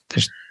 and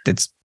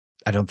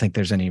I don't think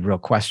there's any real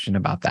question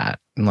about that,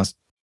 unless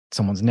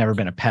someone's never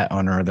been a pet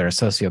owner or they're a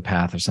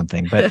sociopath or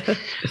something. But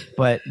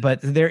but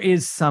there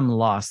is some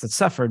loss that's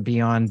suffered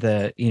beyond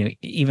the,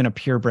 even a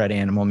purebred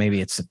animal.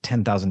 Maybe it's a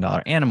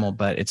 $10,000 animal,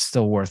 but it's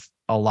still worth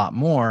a lot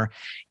more,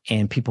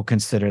 and people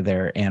consider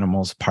their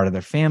animals part of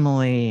their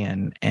family,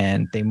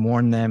 and they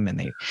mourn them, and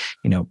they,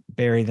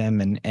 bury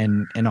them,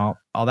 and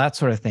all that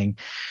sort of thing.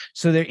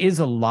 So there is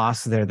a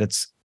loss there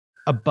that's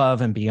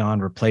above and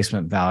beyond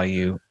replacement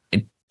value.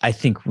 I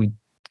think we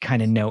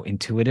kind of know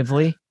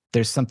intuitively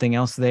there's something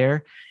else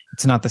there.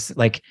 It's not this,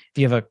 like if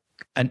you have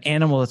an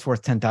animal that's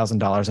worth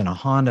 $10,000 and a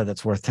Honda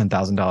that's worth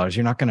 $10,000,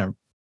 you're not going to,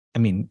 I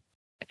mean,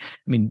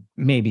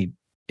 maybe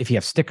if you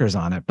have stickers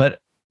on it, but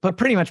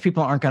pretty much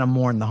people aren't going to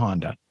mourn the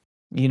Honda.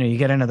 You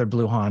get another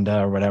blue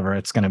Honda or whatever,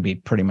 it's going to be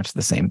pretty much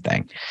the same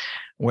thing.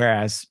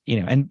 Whereas,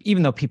 and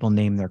even though people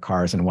name their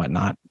cars and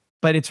whatnot,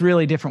 but it's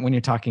really different when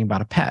you're talking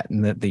about a pet,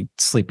 and that they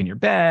sleep in your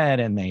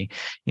bed, and they,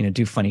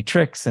 do funny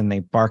tricks, and they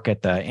bark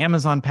at the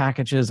Amazon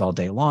packages all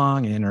day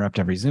long and interrupt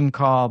every Zoom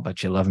call,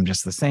 but you love them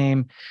just the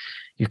same.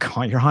 Your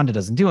Honda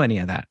doesn't do any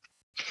of that.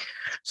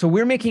 So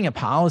we're making a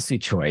policy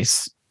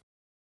choice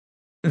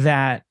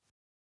that,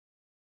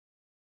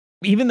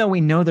 even though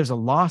we know there's a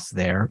loss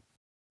there,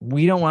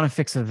 we don't want to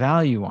fix a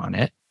value on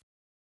it.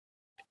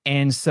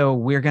 And so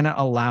we're going to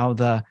allow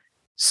the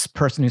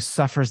person who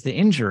suffers the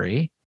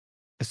injury,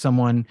 if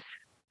someone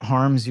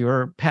harms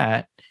your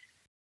pet,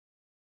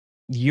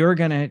 you're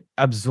going to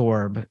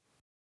absorb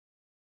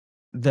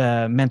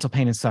the mental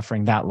pain and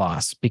suffering, that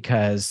loss,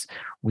 because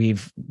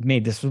we've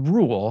made this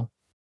rule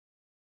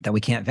that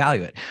we can't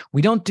value it.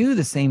 We don't do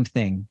the same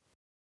thing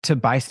to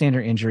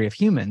bystander injury of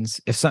humans.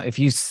 If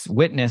you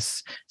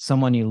witness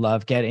someone you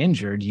love get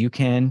injured, you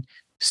can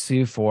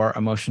sue for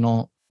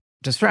emotional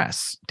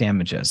distress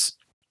damages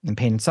and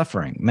pain and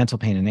suffering, mental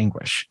pain and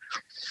anguish.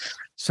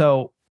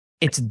 So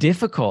it's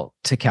difficult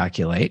to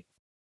calculate.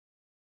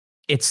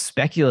 It's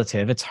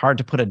speculative. It's hard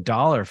to put a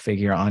dollar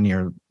figure on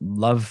your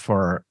love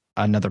for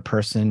another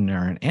person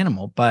or an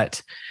animal,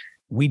 but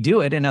we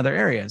do it in other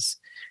areas.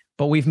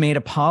 But we've made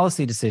a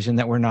policy decision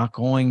that we're not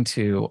going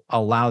to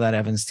allow that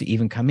evidence to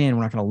even come in.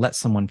 We're not going to let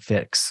someone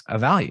fix a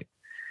value.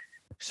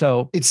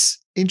 So it's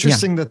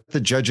interesting that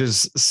the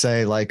judges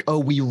say, like, oh,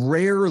 we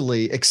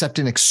rarely, except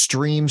in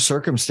extreme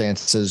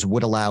circumstances,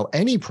 would allow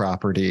any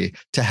property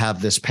to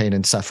have this pain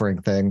and suffering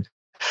thing.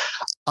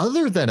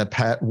 Other than a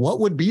pet, what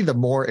would be the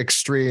more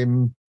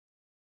extreme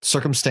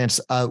circumstance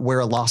where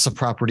a loss of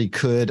property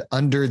could,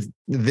 under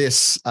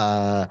this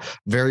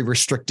very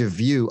restrictive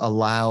view,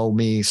 allow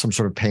me some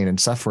sort of pain and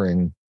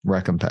suffering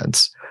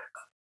recompense?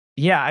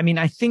 Yeah, I mean,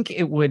 I think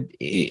it would.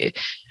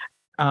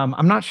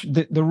 I'm not sure.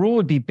 The rule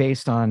would be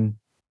based on,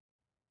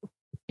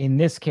 in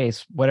this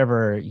case,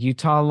 whatever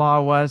Utah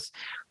law was,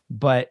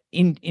 but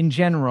in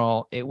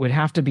general, it would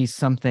have to be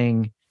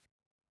something.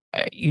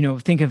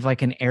 Think of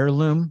like an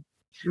heirloom,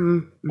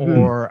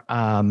 or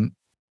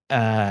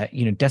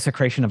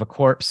desecration of a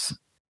corpse.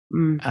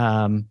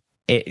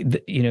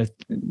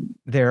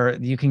 There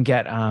you can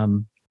get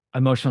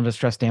emotional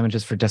distress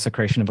damages for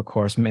desecration of a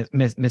corpse,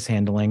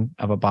 mishandling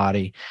of a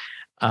body.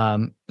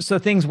 So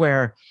things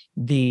where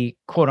the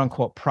quote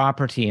unquote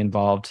property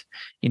involved,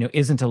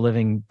 isn't a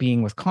living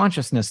being with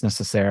consciousness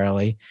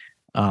necessarily.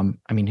 I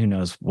mean, who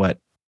knows what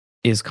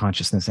is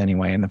consciousness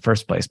anyway in the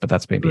first place, but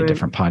that's maybe a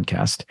different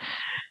podcast.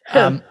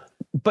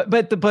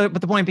 But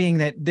the point being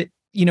that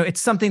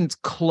it's something that's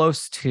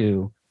close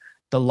to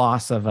the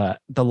loss of a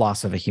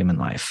human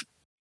life.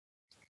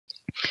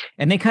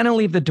 And they kind of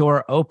leave the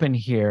door open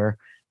here.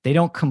 They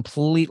don't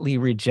completely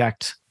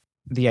reject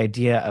the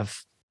idea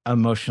of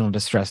emotional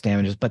distress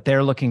damages, but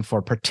they're looking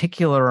for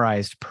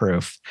particularized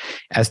proof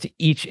as to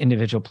each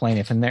individual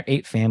plaintiff. And there are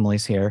 8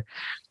 families here.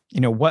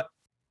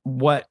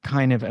 What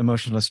kind of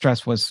emotional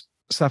distress was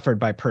suffered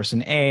by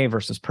person A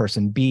versus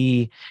person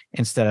B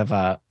instead of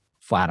a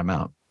flat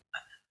amount.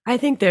 I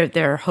think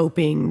they're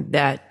hoping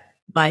that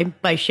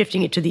by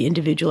shifting it to the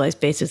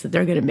individualized basis, that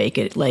they're going to make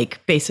it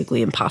like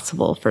basically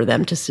impossible for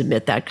them to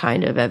submit that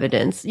kind of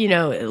evidence.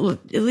 At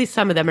least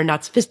some of them are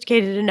not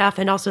sophisticated enough.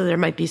 And also there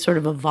might be sort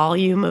of a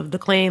volume of the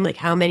claim, like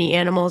how many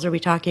animals are we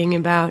talking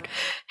about?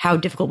 How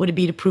difficult would it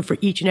be to prove for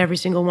each and every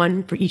single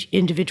one, for each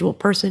individual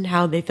person,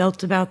 how they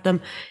felt about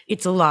them?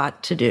 It's a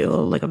lot to do,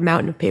 like a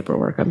mountain of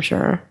paperwork, I'm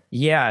sure.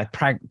 Yeah,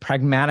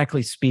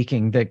 pragmatically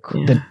speaking, the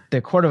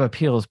Court of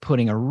Appeal is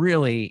putting a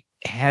really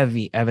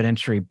heavy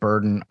evidentiary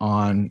burden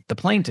on the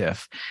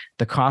plaintiff,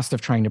 the cost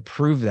of trying to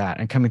prove that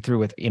and coming through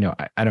with,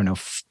 I don't know,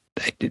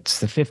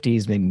 it's the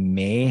 50s. They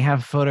may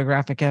have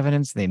photographic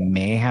evidence. They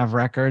may have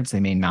records.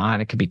 They may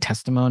not. It could be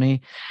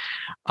testimony.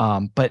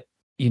 But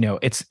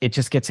it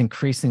just gets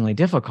increasingly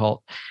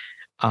difficult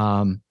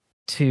how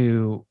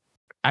do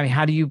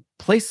you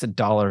place a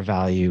dollar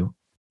value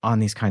on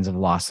these kinds of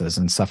losses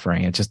and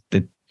suffering? It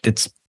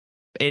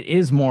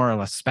is more or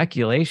less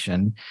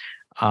speculation.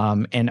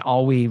 And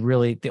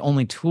the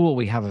only tool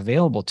we have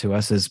available to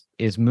us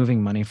is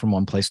moving money from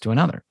one place to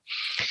another.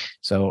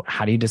 So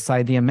how do you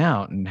decide the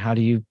amount, and how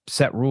do you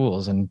set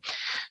rules? And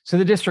so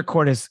the district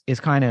court is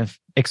kind of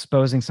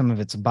exposing some of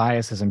its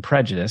biases and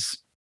prejudice,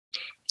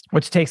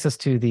 which takes us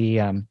to the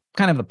kind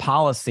of the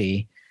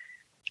policy.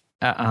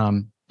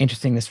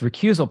 Interesting, this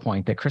recusal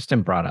point that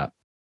Kristen brought up.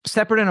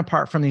 Separate and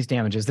apart from these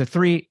damages, there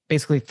are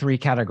basically three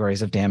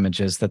categories of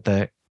damages that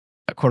the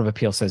a court of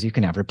appeal says you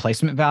can have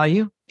replacement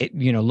value.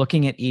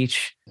 Looking at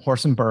each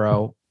horse and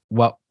burro,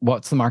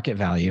 what's the market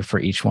value for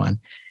each one,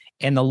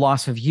 and the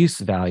loss of use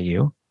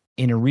value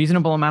in a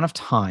reasonable amount of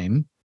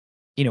time.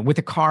 With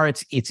a car,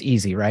 it's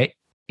easy, right?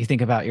 You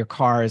think about your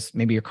cars,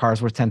 maybe your car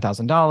is worth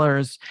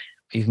 $10,000.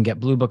 You can get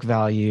Blue Book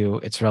value.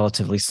 It's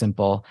relatively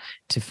simple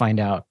to find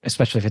out,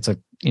 especially if it's a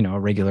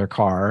regular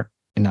car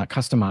and not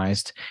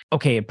customized.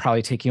 Okay, it'd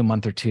probably take you a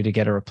month or two to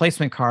get a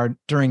replacement car.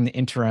 During the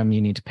interim,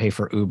 you need to pay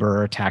for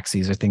Uber or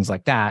taxis or things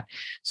like that.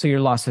 So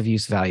your loss of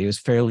use value is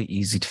fairly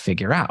easy to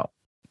figure out.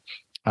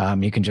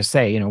 You can just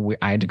say,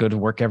 I had to go to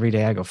work every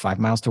day. I go 5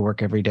 miles to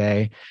work every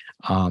day.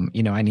 I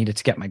needed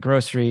to get my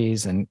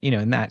groceries, and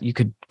and that you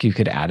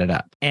could add it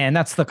up. And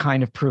that's the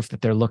kind of proof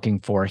that they're looking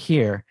for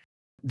here.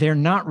 They're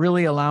not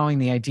really allowing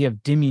the idea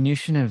of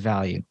diminution of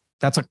value.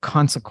 That's a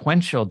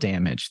consequential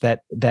damage,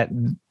 that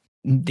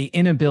the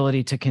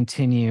inability to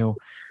continue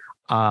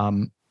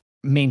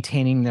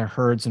maintaining their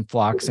herds and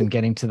flocks and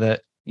getting to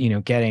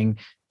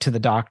the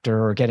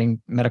doctor or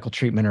getting medical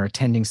treatment or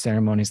attending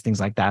ceremonies, things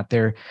like that.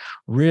 They're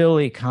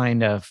really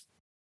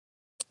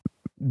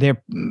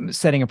they're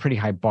setting a pretty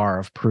high bar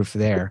of proof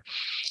there.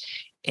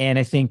 And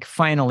I think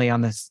finally on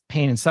this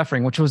pain and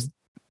suffering, which was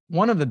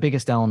one of the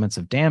biggest elements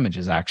of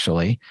damages,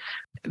 actually,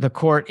 the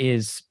court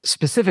is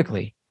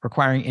specifically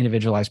requiring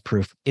individualized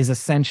proof, is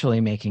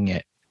essentially making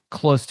it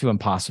close to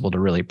impossible to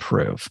really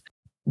prove.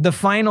 The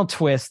final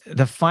twist,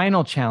 the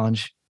final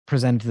challenge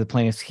presented to the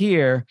plaintiffs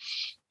here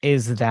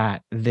is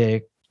that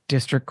the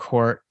district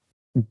court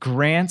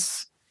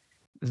grants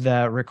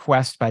the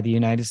request by the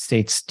United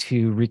States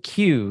to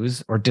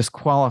recuse or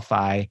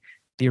disqualify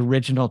the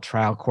original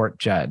trial court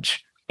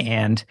judge.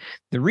 And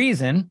the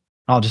reason,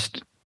 I'll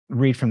just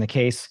read from the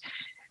case,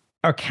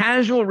 a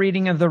casual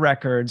reading of the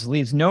records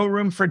leaves no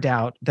room for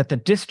doubt that the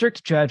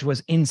district judge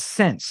was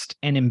incensed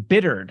and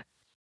embittered,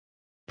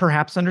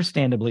 perhaps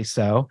understandably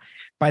so,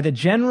 by the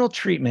general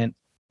treatment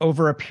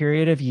over a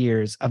period of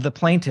years of the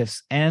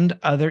plaintiffs and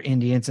other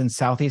Indians in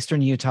southeastern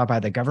Utah by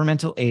the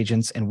governmental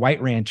agents and white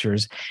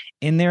ranchers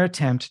in their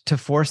attempt to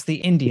force the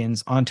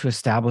Indians onto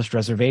established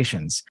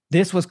reservations.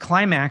 This was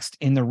climaxed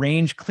in the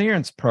range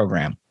clearance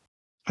program.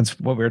 That's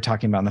what we were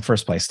talking about in the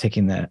first place,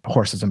 taking the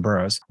horses and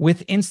burros,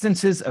 with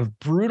instances of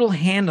brutal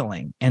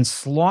handling and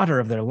slaughter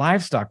of their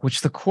livestock, which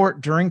the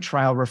court during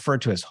trial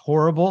referred to as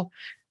horrible,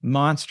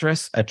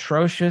 monstrous,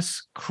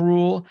 atrocious,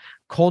 cruel,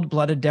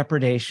 cold-blooded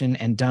depredation,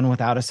 and done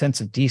without a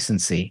sense of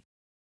decency.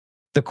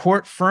 The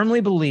court firmly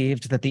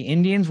believed that the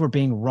Indians were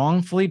being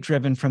wrongfully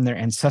driven from their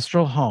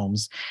ancestral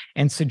homes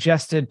and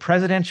suggested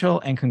presidential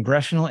and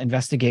congressional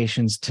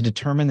investigations to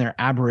determine their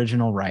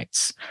Aboriginal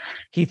rights.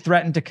 He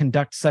threatened to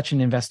conduct such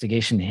an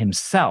investigation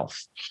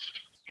himself.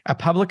 A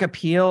public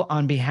appeal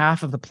on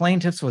behalf of the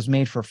plaintiffs was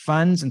made for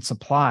funds and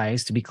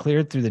supplies to be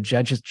cleared through the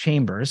judge's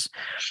chambers.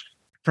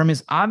 From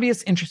his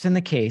obvious interest in the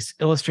case,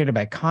 illustrated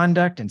by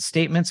conduct and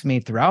statements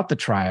made throughout the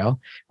trial,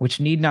 which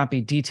need not be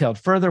detailed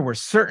further, were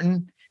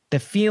certain the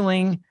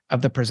feeling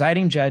of the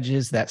presiding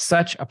judges that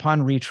such,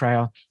 upon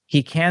retrial,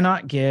 he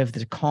cannot give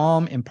the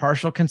calm,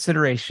 impartial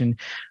consideration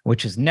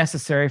which is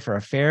necessary for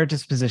a fair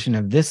disposition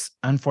of this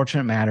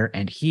unfortunate matter,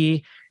 and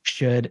he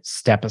should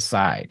step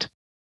aside.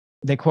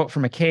 They quote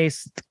from a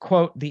case,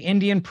 quote, "The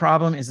Indian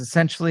problem is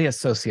essentially a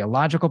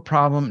sociological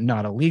problem,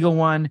 not a legal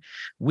one.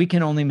 We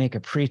can only make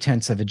a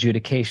pretense of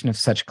adjudication of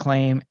such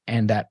claim,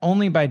 and that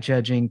only by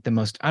judging the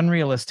most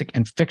unrealistic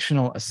and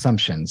fictional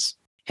assumptions.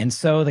 And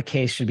so the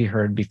case should be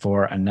heard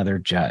before another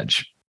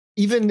judge."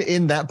 Even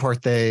in that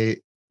part, they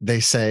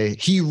say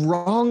he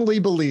wrongly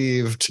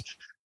believed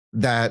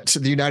that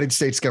the United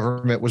States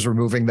government was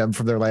removing them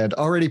from their land,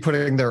 already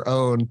putting their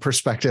own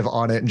perspective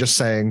on it and just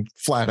saying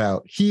flat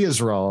out, he is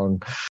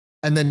wrong.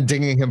 And then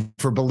dinging him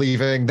for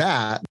believing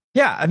that.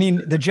 Yeah, I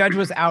mean, the judge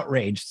was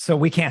outraged, so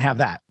we can't have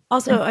that.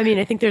 Also, I mean,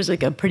 I think there's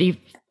like a pretty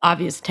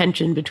obvious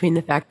tension between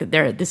the fact that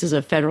this is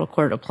a federal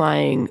court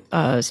applying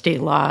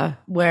state law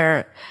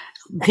where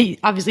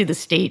obviously the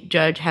state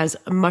judge has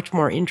much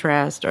more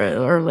interest,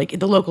 or like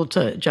the local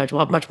judge will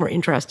have much more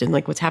interest in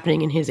like what's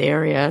happening in his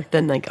area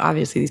than like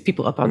obviously these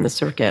people up on the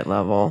circuit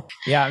level.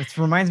 Yeah, it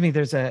reminds me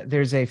there's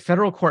a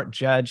federal court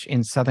judge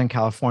in Southern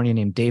California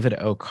named David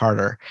O.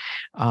 Carter.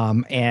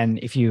 And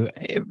if you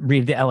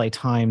read the LA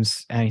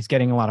Times, he's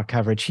getting a lot of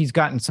coverage. He's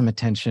gotten some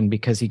attention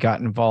because he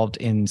got involved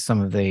in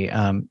some of the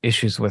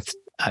issues with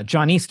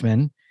John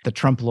Eastman, the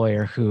Trump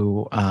lawyer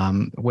who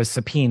was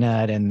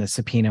subpoenaed, and the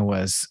subpoena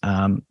was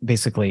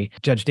basically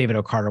Judge David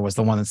O. Carter was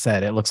the one that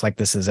said, it looks like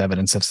this is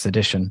evidence of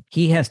sedition.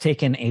 He has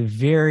taken a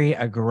very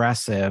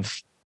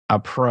aggressive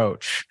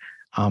approach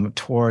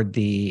toward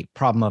the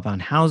problem of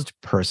unhoused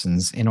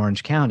persons in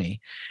Orange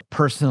County,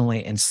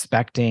 personally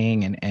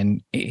inspecting,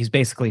 and he's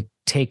basically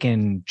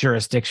taken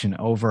jurisdiction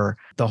over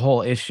the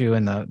whole issue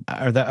and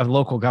of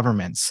local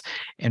governments,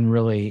 and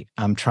really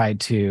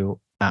tried to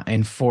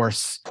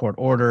enforce court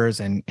orders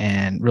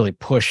and really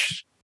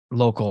push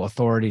local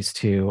authorities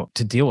to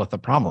deal with the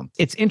problem.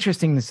 It's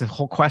interesting, this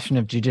whole question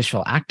of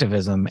judicial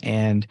activism,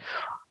 and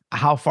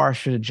how far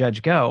should a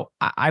judge go?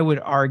 I would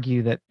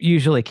argue that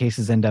usually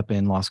cases end up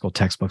in law school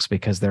textbooks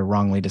because they're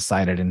wrongly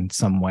decided in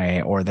some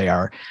way, or they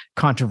are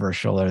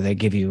controversial, or they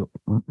give you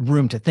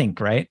room to think,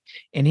 right?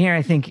 And here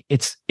I think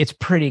it's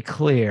pretty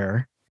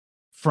clear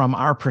from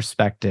our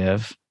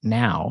perspective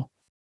now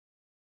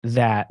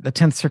that the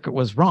 10th Circuit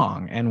was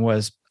wrong and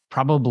was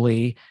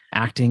probably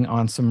acting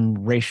on some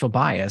racial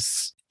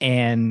bias,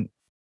 and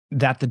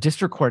that the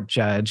district court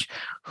judge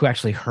who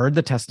actually heard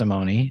the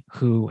testimony,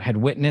 who had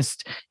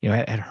witnessed,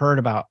 had heard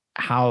about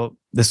how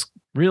this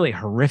really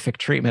horrific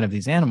treatment of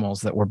these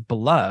animals that were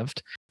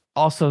beloved.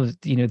 Also,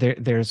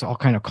 there's all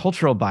kind of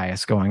cultural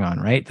bias going on,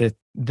 right?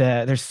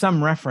 There's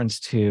some reference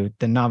to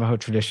the Navajo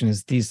tradition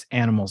as these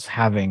animals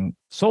having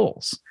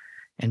souls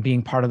and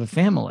being part of the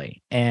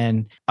family,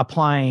 and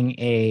applying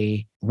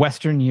a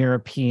Western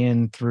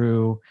European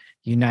through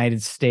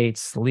United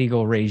States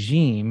legal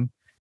regime,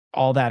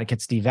 all that it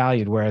gets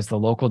devalued, whereas the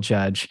local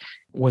judge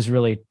was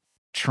really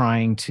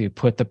trying to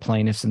put the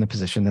plaintiffs in the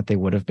position that they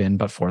would have been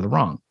but for the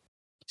wrong.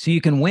 So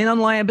you can win on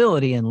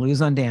liability and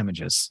lose on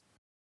damages.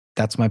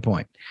 That's my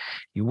point.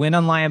 You win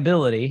on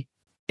liability.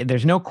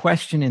 There's no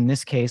question in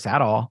this case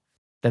at all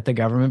that the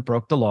government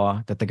broke the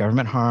law, that the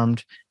government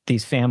harmed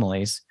these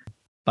families.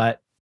 But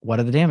what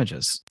are the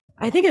damages?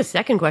 I think a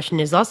second question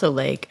is also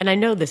and I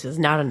know this is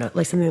not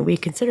something that we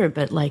consider,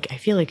 but I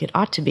feel like it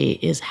ought to be,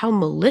 is how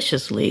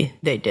maliciously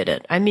they did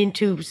it. I mean,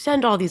 to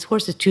send all these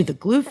horses to the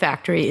glue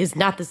factory is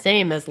not the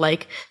same as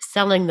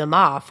selling them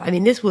off. I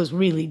mean, this was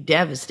really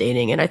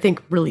devastating, and I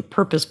think really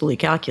purposefully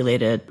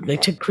calculated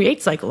to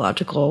create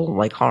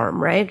psychological harm,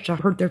 right? To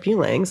hurt their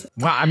feelings.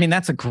 Well, I mean,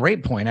 that's a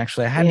great point,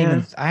 actually. I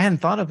hadn't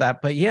thought of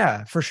that, but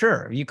yeah, for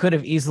sure. You could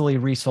have easily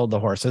resold the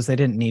horses. They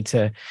didn't need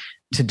to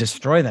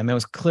destroy them. It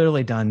was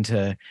clearly done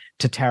to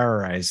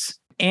terrorize.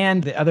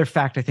 And the other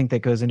fact I think that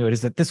goes into it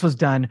is that this was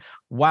done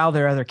while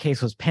their other case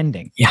was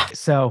pending. Yeah.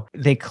 So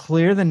they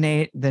clear the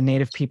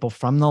native people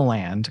from the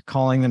land,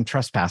 calling them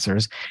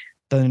trespassers.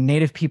 The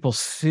native people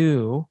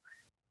sue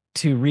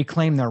to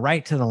reclaim their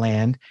right to the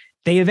land.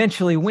 They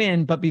eventually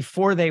win, but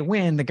before they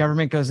win, the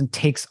government goes and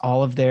takes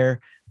all of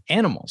their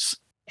animals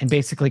and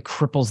basically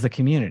cripples the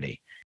community.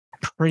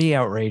 Pretty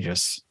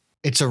outrageous.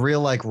 It's a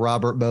real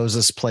Robert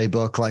Moses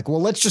playbook.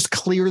 Let's just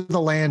clear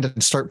the land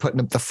and start putting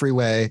up the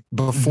freeway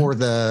before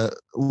the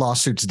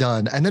lawsuit's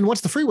done. And then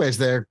once the freeway's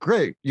there,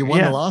 great. You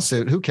won the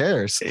lawsuit. Who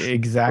cares?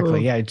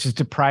 Exactly. Yeah. It's just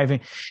depriving.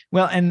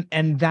 Well,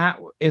 and that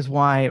is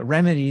why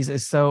remedies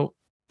is so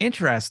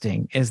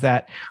interesting, is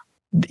that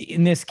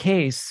in this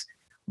case,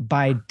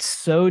 by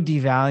so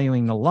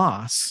devaluing the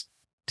loss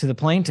to the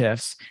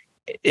plaintiffs,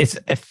 it's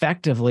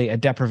effectively a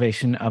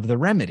deprivation of the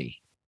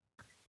remedy.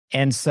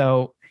 And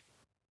so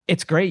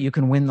it's great. You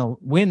can win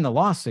the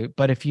lawsuit,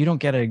 but if you don't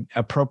get an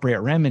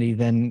appropriate remedy,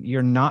 then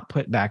you're not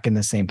put back in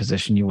the same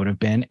position you would have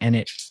been. And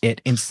it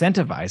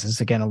incentivizes,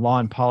 again, a law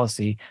and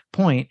policy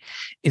point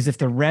is if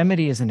the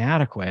remedy is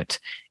inadequate,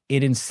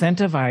 it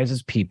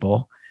incentivizes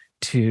people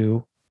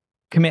to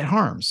commit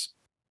harms.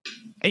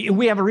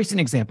 We have a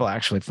recent example,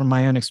 actually, from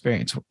my own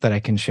experience that I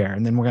can share.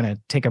 And then we're going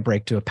to take a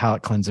break to a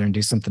palate cleanser and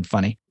do something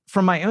funny.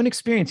 From my own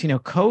experience,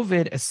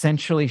 COVID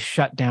essentially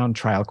shut down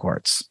trial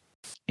courts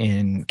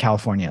in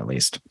California, at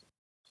least.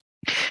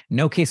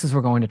 No cases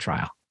were going to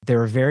trial. There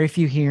were very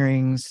few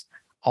hearings.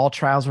 All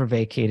trials were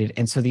vacated.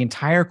 And so the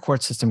entire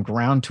court system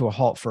ground to a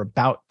halt for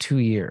about 2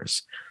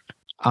 years.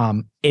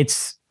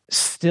 It's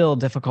still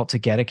difficult to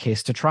get a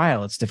case to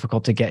trial. It's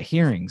difficult to get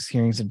hearings.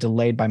 Hearings are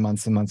delayed by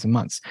months and months and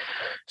months.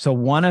 So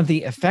one of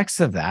the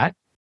effects of that,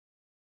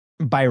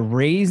 by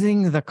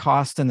raising the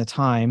cost and the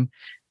time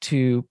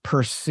to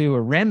pursue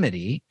a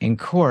remedy in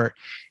court,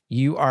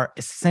 you are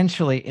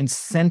essentially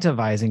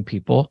incentivizing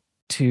people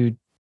to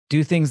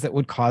do things that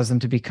would cause them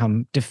to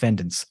become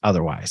defendants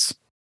otherwise.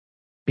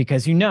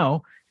 Because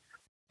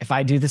if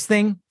I do this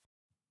thing,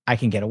 I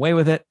can get away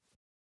with it.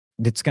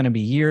 It's going to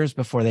be years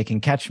before they can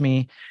catch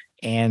me,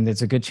 and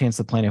there's a good chance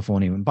the plaintiff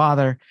won't even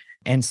bother.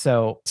 And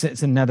so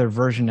it's another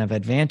version of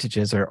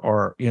advantages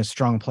or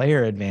strong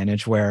player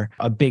advantage, where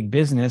a big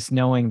business,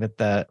 knowing that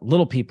the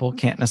little people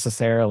can't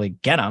necessarily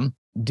get them,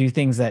 do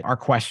things that are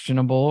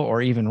questionable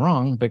or even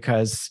wrong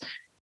because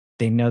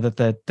they know that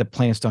the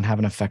plaintiffs don't have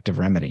an effective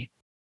remedy.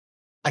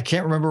 I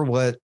can't remember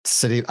what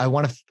city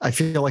I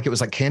feel like it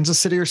was Kansas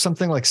City or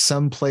something,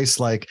 some place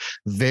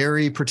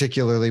very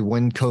particularly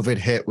when COVID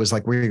hit was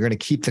we're going to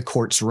keep the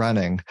courts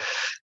running.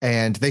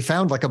 And they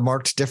found a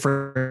marked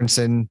difference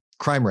in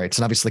crime rates.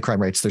 And obviously crime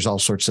rates, there's all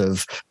sorts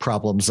of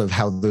problems of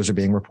how those are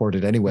being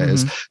reported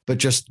anyways, but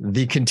just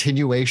the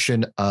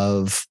continuation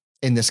of,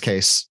 in this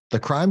case, the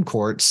crime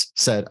courts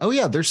said, oh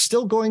yeah, there's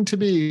still going to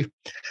be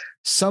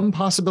some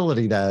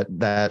possibility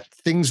that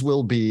things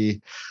will be,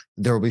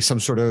 there will be some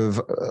sort of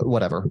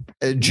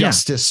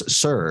justice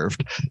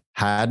served,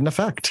 had an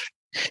effect.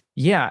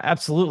 Yeah,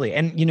 absolutely.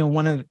 And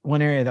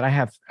one area that I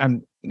have,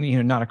 I'm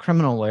not a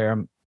criminal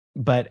lawyer,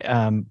 but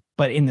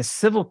in the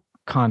civil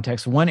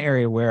context, one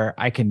area where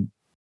I can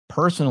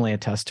personally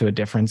attest to a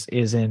difference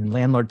is in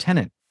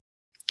landlord-tenant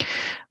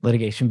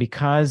litigation,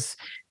 because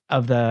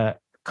of the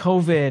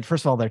COVID,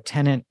 first of all, there are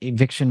tenant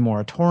eviction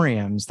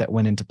moratoriums that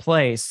went into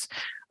place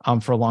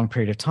for a long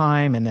period of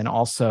time. And then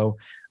also,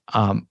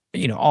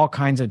 all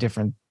kinds of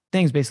different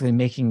things, basically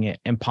making it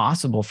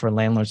impossible for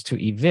landlords to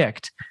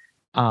evict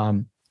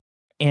and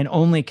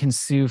only can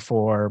sue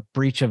for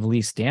breach of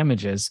lease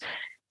damages.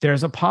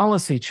 There's a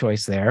policy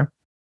choice there.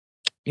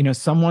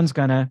 Someone's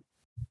going to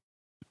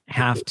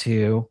have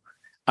to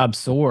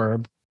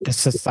absorb the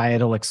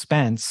societal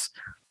expense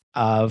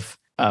of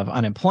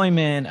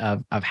unemployment,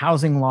 of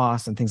housing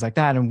loss and things like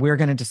that. And we're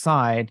going to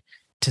decide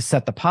to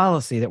set the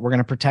policy that we're going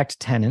to protect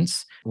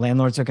tenants.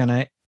 Landlords are going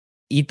to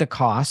eat the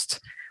cost.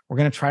 We're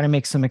going to try to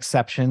make some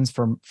exceptions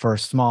for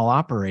small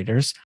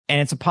operators.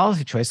 And it's a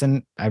policy choice.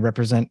 And I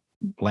represent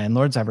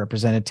landlords. I've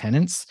represented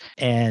tenants.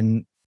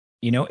 And,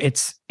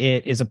 it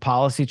is a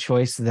policy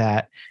choice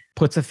that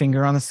puts a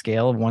finger on the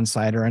scale of one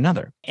side or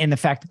another. And the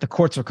fact that the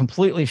courts are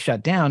completely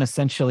shut down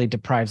essentially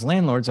deprives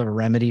landlords of a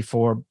remedy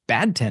for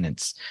bad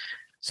tenants.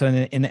 So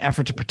in the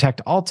effort to protect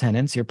all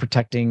tenants, you're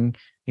protecting,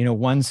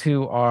 ones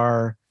who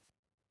are,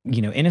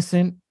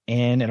 innocent.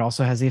 And it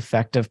also has the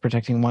effect of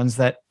protecting ones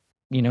that,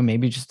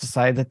 maybe just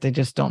decide that they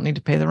just don't need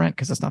to pay the rent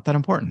because it's not that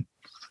important.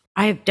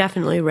 I have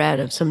definitely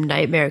read of some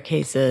nightmare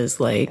cases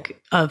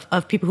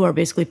of people who are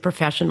basically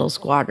professional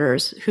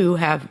squatters who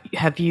have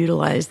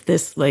utilized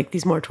these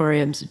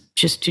moratoriums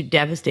just to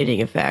devastating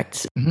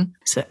effects. Mm-hmm.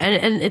 So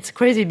and it's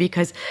crazy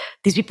because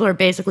these people are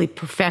basically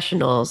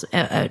professionals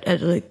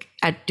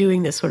at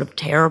doing this sort of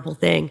terrible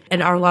thing,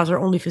 and our laws are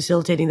only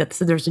facilitating that.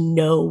 So there's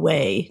no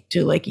way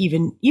to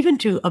even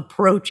to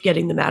approach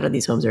getting them out of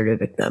these homes or to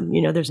evict them.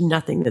 There's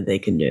nothing that they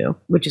can do,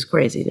 which is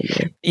crazy to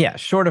me. Yeah,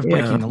 short of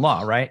breaking the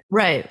law, right?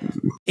 Right.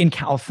 In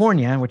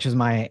California, which is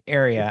my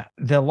area,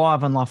 the law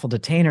of unlawful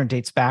detainer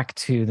dates back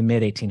to the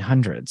mid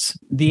 1800s.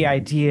 The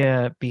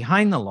idea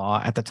behind the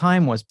law at the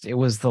time was it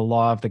was the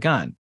law of the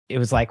gun. It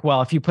was like,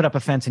 well, if you put up a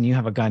fence and you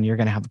have a gun, you're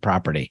going to have the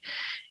property.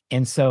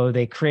 And so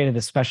they created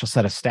a special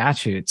set of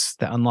statutes,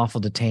 the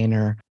unlawful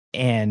detainer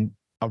and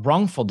a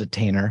wrongful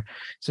detainer.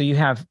 So you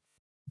have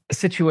a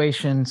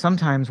situation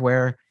sometimes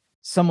where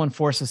someone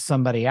forces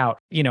somebody out,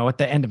 at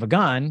the end of a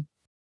gun.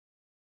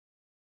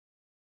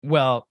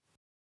 Well,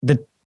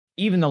 the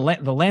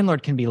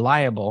landlord can be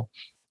liable,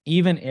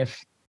 even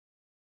if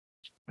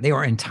they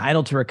were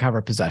entitled to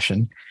recover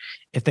possession.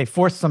 If they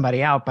force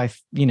somebody out by,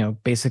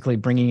 basically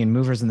bringing in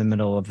movers in the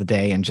middle of the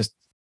day and just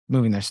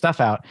moving their stuff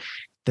out,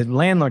 the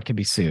landlord could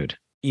be sued,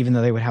 even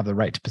though they would have the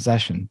right to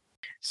possession.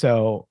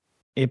 So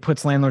it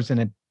puts landlords in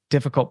a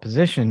difficult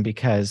position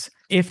because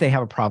if they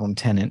have a problem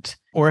tenant,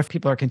 or if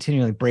people are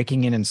continually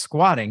breaking in and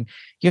squatting,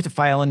 you have to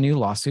file a new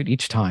lawsuit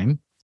each time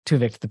to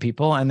evict the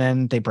people, and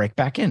then they break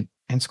back in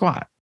and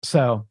squat.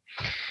 So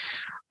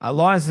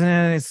law is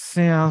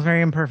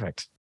very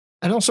imperfect.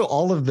 And also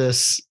all of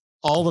this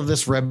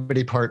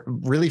remedy part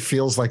really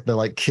feels like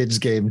the kids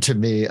game to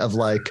me of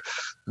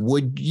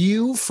would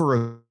you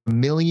for $1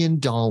 million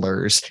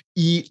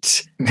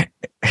eat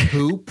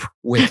poop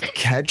with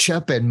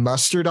ketchup and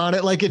mustard on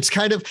it? It's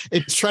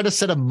trying to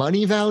set a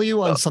money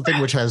value on something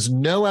which has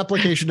no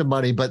application to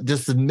money, but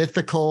just the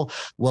mythical,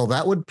 well,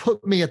 that would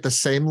put me at the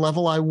same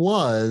level I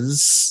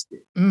was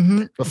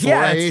before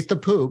I ate the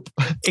poop.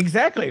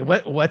 Exactly.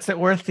 What's it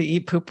worth to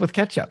eat poop with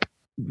ketchup?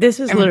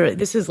 This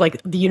is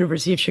like the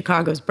University of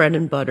Chicago's bread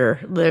and butter.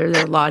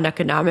 Their law and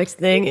economics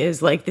thing is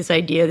this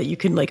idea that you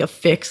can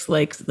affix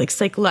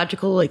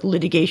psychological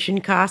litigation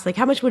costs.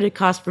 How much would it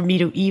cost for me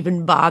to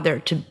even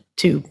bother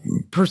to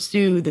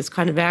pursue this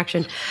kind of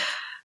action?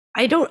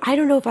 I don't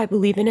know if I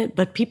believe in it,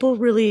 but people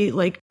really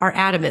are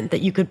adamant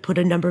that you could put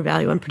a number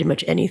value on pretty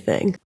much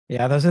anything.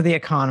 Yeah, those are the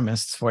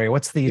economists for you.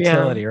 What's the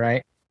utility,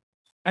 right?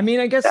 I mean,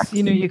 I guess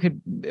you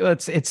could.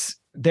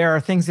 There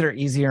are things that are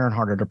easier and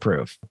harder to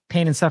prove.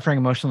 Pain and suffering,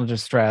 emotional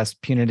distress,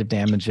 punitive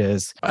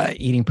damages,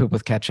 eating poop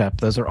with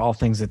ketchup. Those are all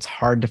things that's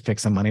hard to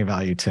fix a money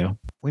value to.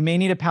 We may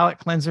need a palate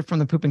cleanser from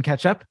the poop and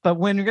ketchup, but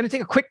we're going to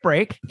take a quick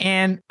break.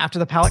 And after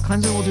the palate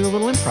cleanser, we'll do a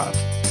little improv.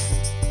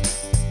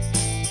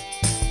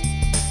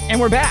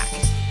 And we're back.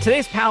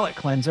 Today's palate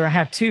cleanser, I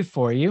have two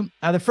for you.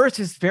 The first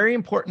is very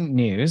important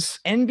news.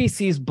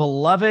 NBC's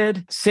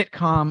beloved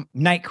sitcom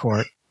Night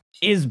Court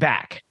is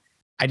back.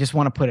 I just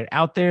want to put it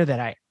out there that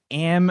I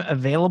am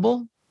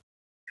available.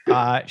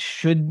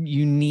 Should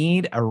you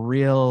need a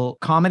real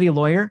comedy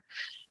lawyer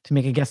to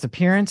make a guest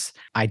appearance?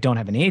 I don't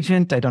have an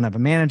agent. I don't have a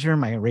manager.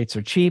 My rates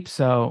are cheap.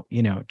 So,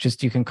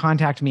 you can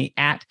contact me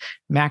at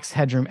Max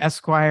Headroom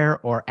Esquire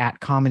or at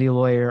Comedy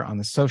Lawyer on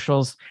the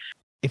socials.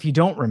 If you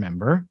don't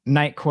remember,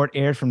 Night Court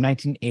aired from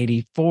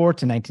 1984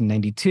 to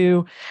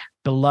 1992.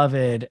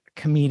 Beloved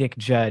comedic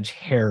judge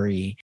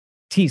Harry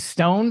T.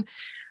 Stone.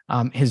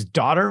 His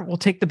daughter will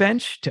take the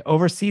bench to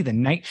oversee the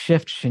night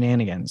shift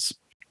shenanigans.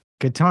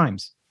 Good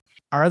times.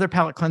 Our other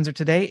palate cleanser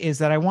today is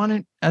that I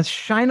want to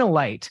shine a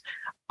light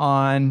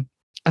on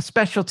a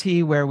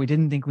specialty where we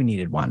didn't think we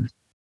needed one.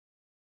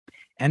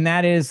 And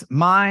that is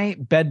my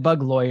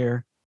bedbug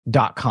lawyer,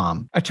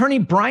 bedbug.com. Attorney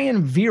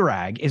Brian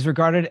Virag is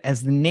regarded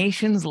as the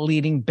nation's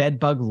leading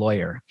bedbug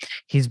lawyer.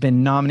 He's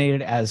been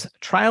nominated as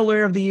Trial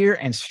Lawyer of the Year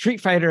and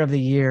Street Fighter of the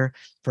Year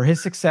for his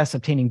success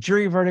obtaining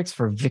jury verdicts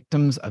for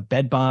victims of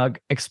bedbug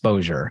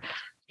exposure.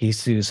 He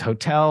sues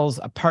hotels,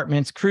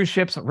 apartments, cruise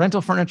ships,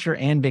 rental furniture,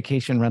 and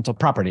vacation rental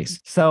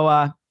properties.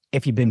 So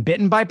if you've been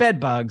bitten by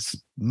bedbugs,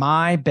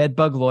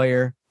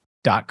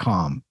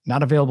 mybedbuglawyer.com.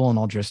 Not available in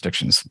all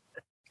jurisdictions.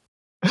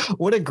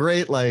 What a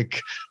great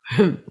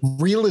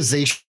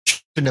realization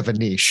of a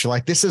niche.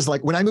 Like, this is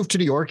like when I moved to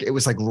New York, it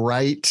was like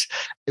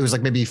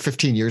maybe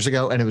 15 years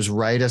ago. And it was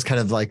right as kind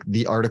of like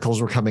the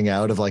articles were coming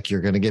out of like, you're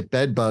going to get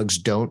bed bugs,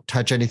 don't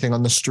touch anything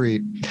on the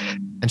street.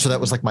 And so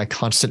that was like my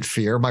constant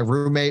fear. My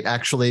roommate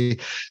actually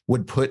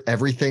would put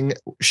everything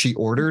she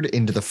ordered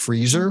into the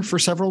freezer for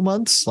several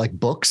months, like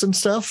books and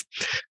stuff.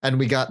 And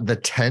we got the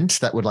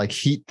tent that would like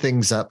heat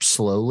things up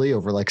slowly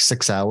over like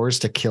 6 hours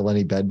to kill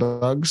any bed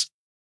bugs.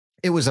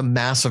 It was a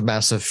massive,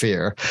 massive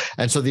fear.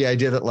 And so the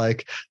idea that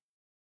like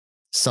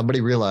somebody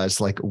realized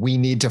like we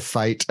need to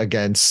fight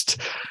against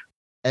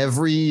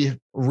every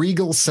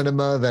Regal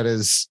Cinema that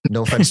is,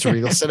 no offense to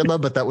Regal Cinema,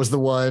 but that was the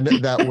one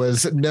that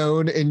was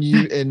known in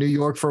New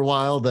York for a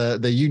while.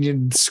 The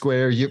Union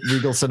Square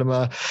Regal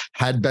Cinema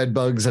had bed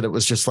bugs, and it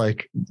was just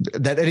like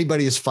that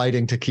anybody is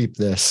fighting to keep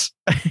this.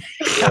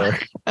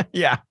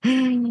 Yeah.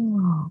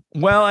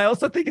 Well, I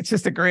also think it's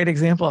just a great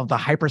example of the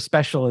hyper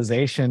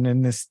specialization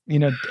in this,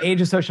 age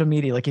of social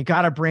media. Like, you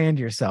got to brand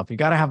yourself. You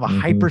got to have a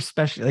hyper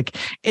special. Like,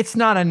 it's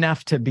not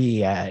enough to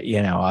be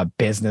a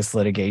business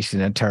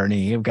litigation attorney.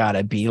 You've got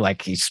to be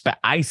like,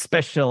 I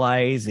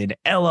specialize in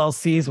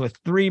LLCs with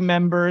 3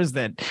 members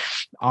that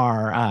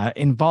are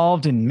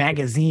involved in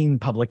magazine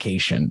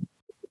publication.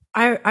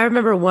 I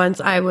remember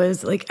once I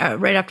was like,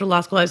 right after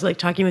law school, I was like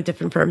talking with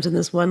different firms, and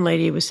this one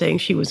lady was saying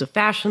she was a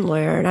fashion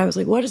lawyer. And I was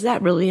like, what does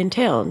that really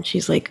entail? And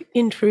she's like,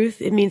 in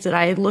truth, it means that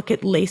I look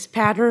at lace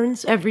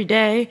patterns every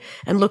day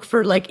and look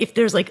for like, if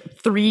there's like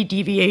 3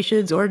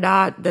 deviations or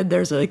not, then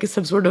there's like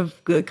some sort of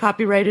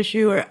copyright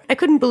issue. Or I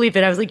couldn't believe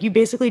it. I was like, you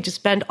basically just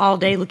spend all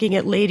day looking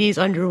at ladies'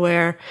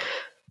 underwear.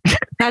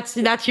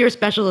 That's your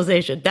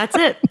specialization. That's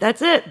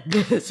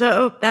it.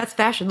 So that's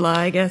fashion law,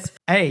 I guess.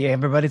 Hey,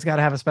 everybody's got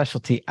to have a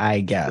specialty, I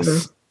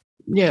guess.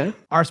 Yeah.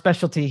 Our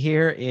specialty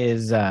here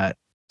is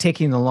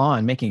taking the law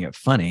and making it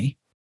funny.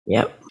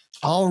 Yep.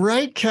 All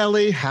right,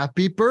 Kelly,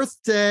 happy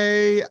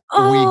birthday.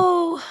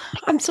 Oh,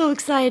 I'm so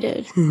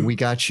excited. We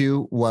got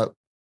you what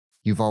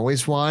you've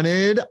always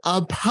wanted,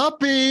 a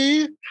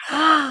puppy.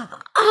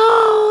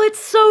 Oh, it's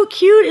so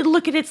cute. And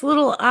look at its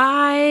little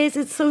eyes.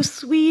 It's so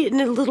sweet,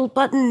 and a little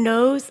button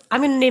nose.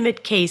 I'm going to name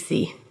it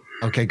Casey.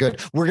 Okay,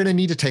 good. We're going to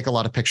need to take a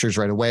lot of pictures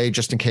right away,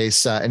 just in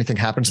case anything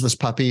happens to this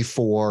puppy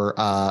for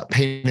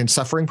pain and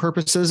suffering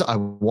purposes. I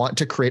want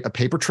to create a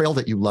paper trail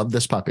that you love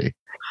this puppy.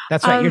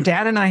 That's right. Your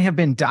dad and I have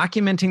been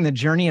documenting the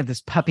journey of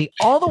this puppy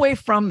all the way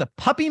from the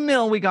puppy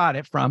mill we got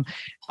it from.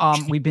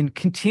 We've been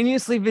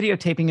continuously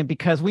videotaping it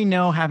because we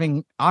know,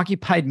 having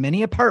occupied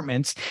many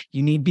apartments,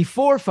 you need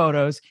before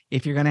photos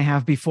if you're going to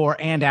have before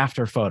and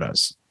after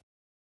photos.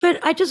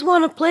 But I just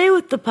want to play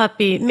with the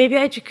puppy. Maybe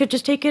I could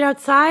just take it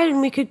outside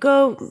and we could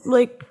go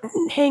like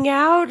hang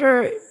out,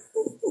 or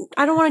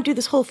I don't want to do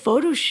this whole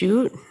photo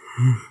shoot.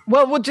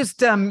 Well, we'll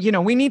just,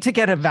 we need to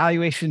get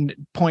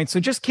evaluation points.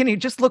 So can you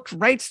just look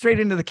right straight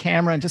into the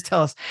camera and just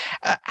tell us,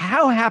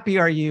 how happy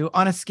are you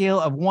on a scale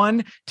of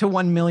 1 to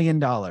 $1 million?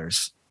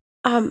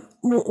 $1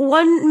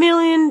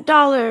 million.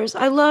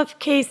 I love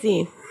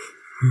Casey.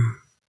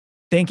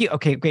 Thank you.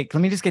 Okay, great.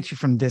 Let me just get you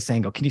from this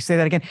angle. Can you say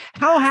that again?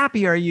 How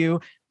happy are you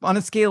on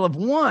a scale of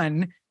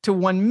 1 to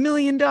 $1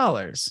 million?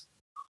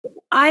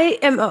 I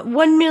am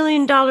 $1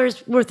 million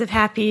worth of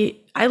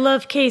happy. I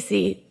love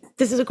Casey.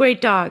 This is a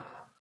great dog.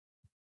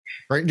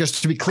 Right.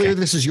 Just to be clear,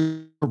 This is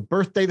your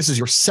birthday. This is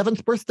your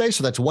 7th birthday.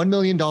 So that's $1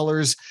 million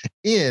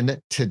in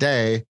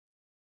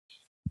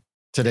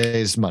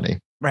today's money.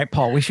 Right,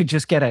 Paul. We should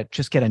just get a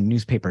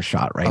newspaper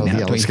shot now.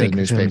 Yeah, let's get a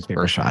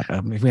newspaper shot.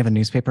 If we have a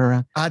newspaper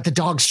around. The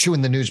dog's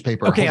chewing the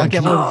newspaper. Okay, I'll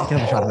get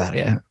a shot of that.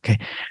 Yeah.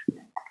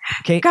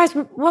 Okay. Guys,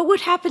 what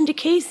would happen to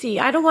Casey?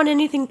 I don't want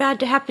anything bad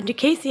to happen to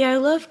Casey. I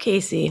love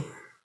Casey.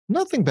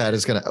 Nothing bad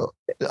is going to,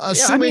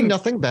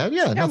 nothing bad.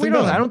 Yeah, nothing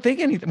bad. I don't think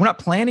anything. We're not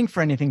planning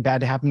for anything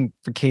bad to happen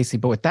for Casey,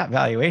 but with that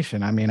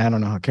valuation, I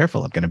don't know how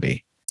careful I'm going to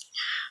be.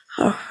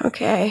 Oh,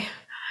 okay.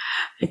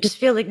 I just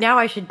feel like now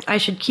I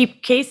should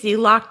keep Casey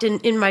locked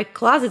in my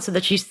closet so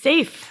that she's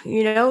safe.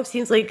 It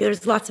seems like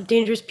there's lots of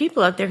dangerous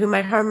people out there who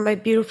might harm my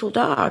beautiful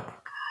dog.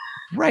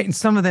 Right, and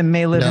some of them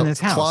may live in this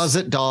house.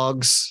 Closet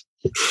dogs.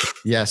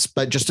 Yes,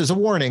 but just as a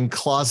warning,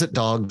 closet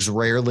dogs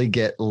rarely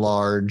get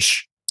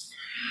large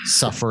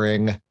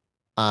suffering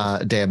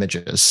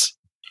damages.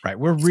 Right.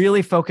 We're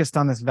really focused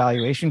on this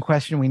valuation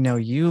question. We know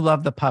you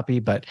love the puppy,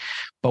 but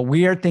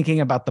we are thinking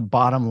about the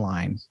bottom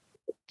line.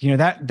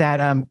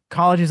 That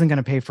college isn't going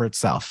to pay for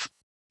itself,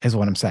 is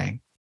what I'm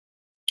saying.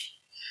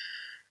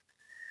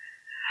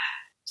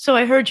 So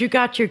I heard you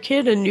got your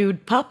kid a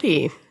nude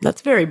puppy.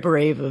 That's very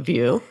brave of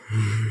you.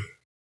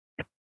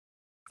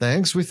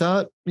 thanks. We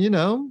thought,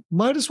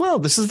 might as well.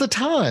 This is the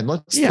time.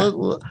 Let's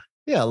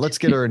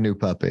get her a new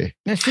puppy.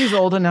 Now, she's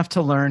old enough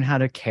to learn how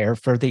to care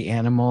for the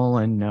animal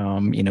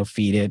and,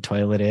 feed it,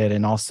 toilet it,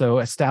 and also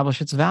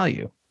establish its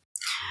value.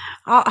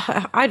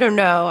 I don't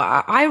know.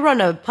 I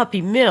run a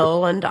puppy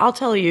mill, and I'll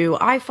tell you,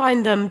 I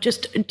find them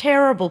just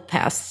terrible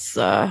pests.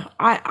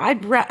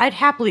 I'd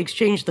happily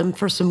exchange them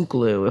for some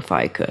glue if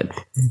I could.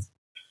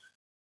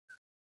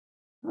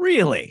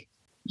 Really?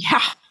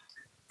 Yeah.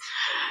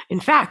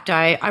 In fact,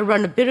 I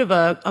run a bit of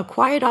a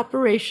quiet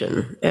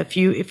operation. If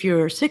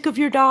you're sick of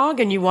your dog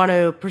and you want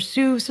to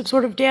pursue some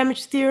sort of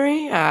damage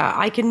theory,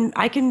 I can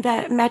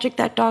magic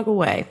that dog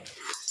away.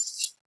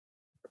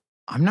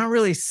 I'm not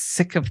really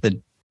sick of the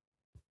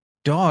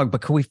dog,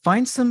 but could we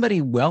find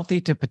somebody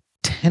wealthy to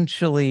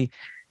potentially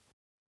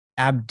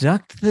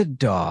abduct the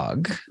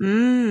dog,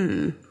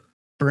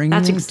 bring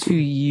him to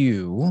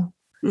you,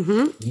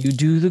 you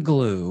do the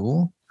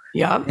glue,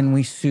 and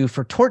we sue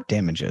for tort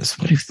damages?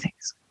 What do you think?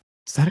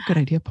 Is that a good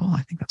idea, Paul?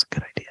 I think that's a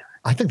good idea.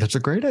 I think that's a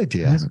great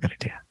idea. That's a good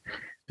idea.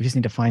 We just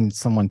need to find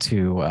someone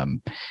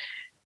to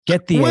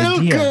get the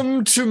idea.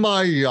 Welcome to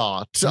my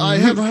yacht. I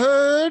have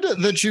heard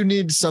that you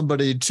need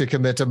somebody to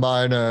commit a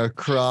minor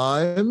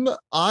crime.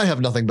 I have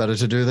nothing better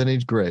to do than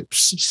eat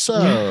grapes.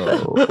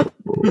 So.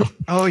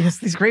 Oh, yes,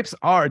 these grapes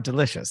are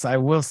delicious. I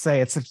will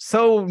say it's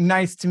so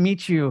nice to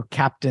meet you,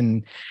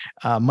 Captain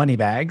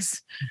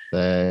Moneybags.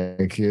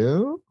 Thank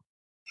you.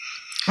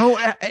 Oh,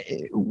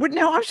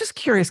 now I was just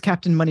curious,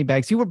 Captain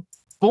Moneybags. You were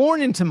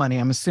born into money,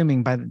 I'm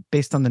assuming,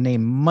 based on the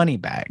name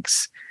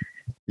Moneybags.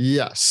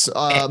 Yes.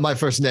 My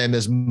first name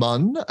is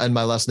Munn, and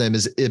my last name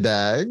is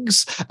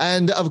Ibags.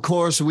 And of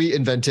course, we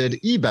invented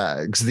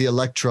e-bags, the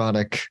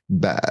electronic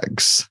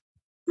bags.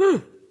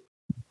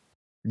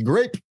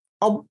 Grape.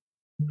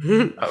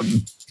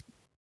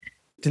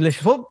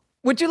 Delicious. Well,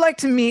 would you like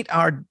to meet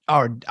our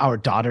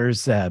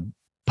daughter's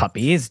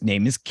puppy? His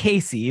name is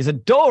Casey. He's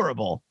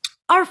adorable.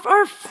 Arf,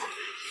 arf.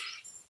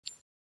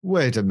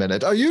 Wait a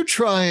minute. Are you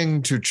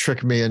trying to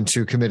trick me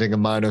into committing a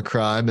minor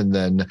crime and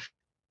then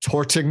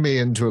torting me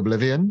into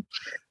oblivion?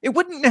 It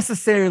wouldn't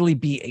necessarily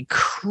be a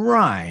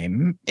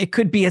crime. It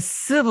could be a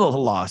civil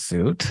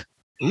lawsuit.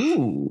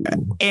 Ooh.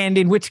 And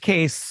in which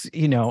case,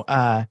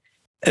 there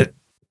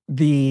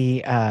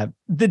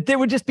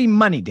would just be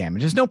money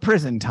damage. There's no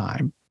prison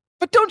time.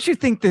 But don't you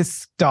think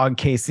this dog,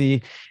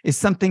 Casey, is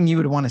something you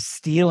would want to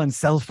steal and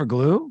sell for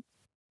glue?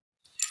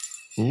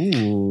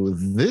 Ooh,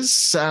 this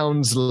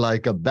sounds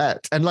like a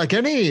bet. And like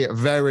any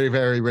very,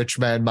 very rich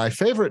man, my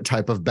favorite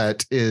type of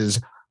bet is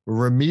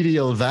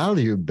remedial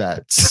value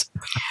bets.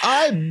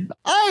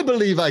 I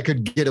believe I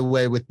could get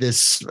away with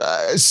this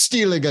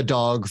stealing a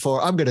dog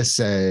for, I'm going to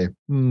say,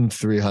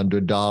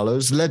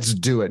 $300. Let's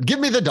do it.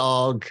 Give me the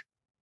dog.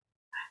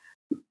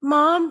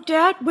 Mom,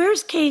 Dad,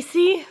 where's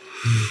Casey?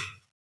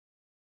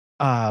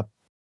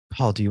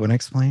 Paul, do you want to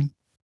explain?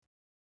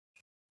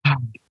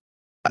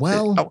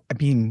 Well,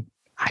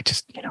 I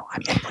just,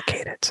 I'm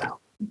implicated, so.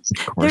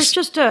 There's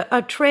just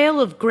a trail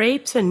of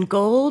grapes and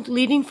gold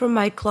leading from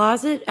my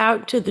closet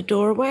out to the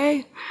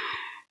doorway.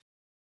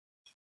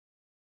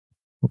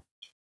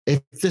 If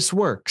this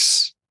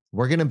works,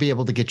 we're going to be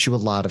able to get you a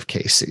lot of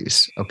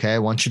Casey's. Okay. I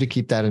want you to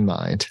keep that in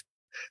mind.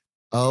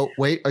 Oh,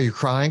 wait. Are you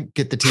crying?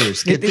 Get the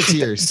tears. Get the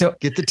tears.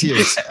 Get the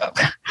tears.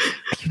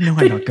 I'm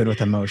not good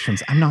with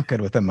emotions. I'm not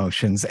good with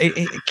emotions.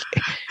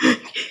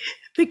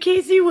 But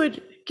Casey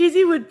would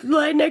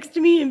lie next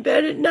to me in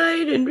bed at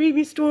night and read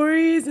me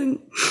stories and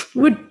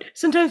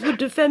sometimes would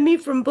defend me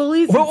from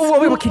bullies.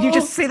 Whoa, can you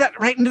just say that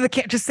right into the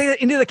camera? Just say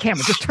that into the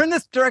camera. Just turn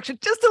this direction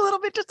just a little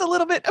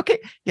bit. Okay.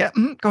 Yeah.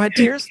 Go ahead.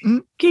 Tears.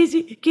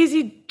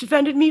 Casey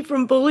defended me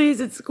from bullies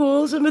at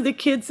school. Some of the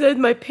kids said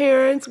my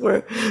parents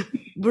were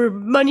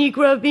money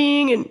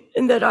grubbing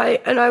and that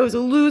I was a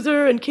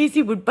loser, and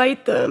Casey would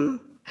bite them.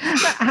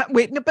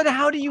 Wait, but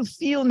how do you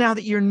feel now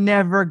that you're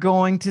never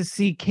going to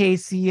see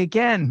Casey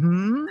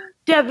again?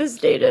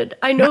 Devastated.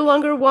 I no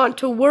longer want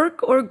to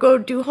work or go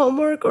do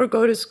homework or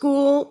go to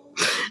school.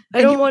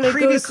 I don't want to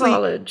go to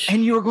college.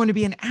 And you were going to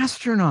be an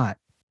astronaut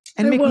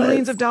and make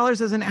millions of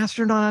dollars as an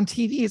astronaut on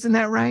TV. Isn't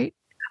that right?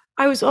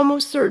 I was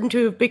almost certain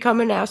to have become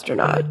an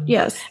astronaut.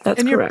 Yes, that's correct.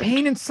 And your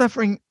pain and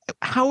suffering,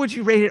 how would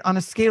you rate it on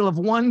a scale of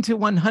 1 to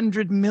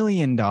 $100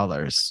 million?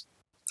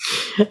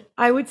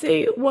 I would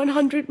say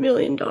 $100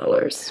 million.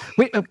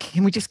 Wait,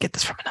 can we just get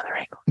this from another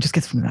angle?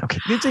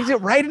 Okay,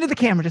 just right into the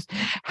camera. Just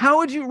how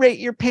would you rate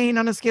your pain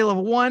on a scale of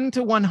 1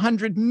 to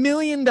 $100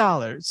 million?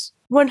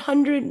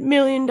 $100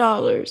 million.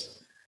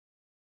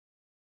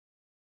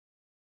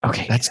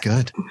 Okay, that's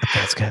good.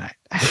 That's good. I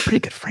had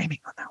pretty good framing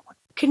on that one.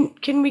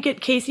 Can we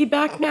get Casey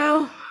back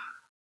now?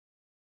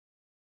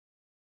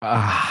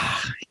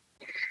 Ask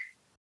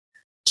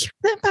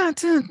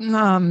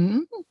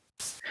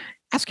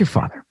your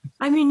father.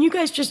 I mean, you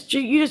just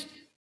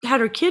had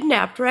her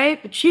kidnapped,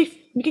 right? But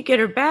we could get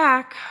her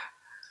back.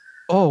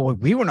 Oh,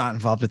 we were not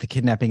involved with the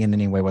kidnapping in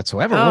any way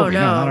whatsoever. Oh, were we?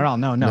 no. No, not at all.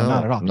 No,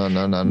 not at all.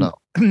 No.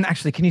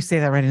 Actually, can you say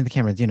that right into the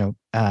camera?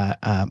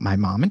 My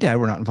mom and dad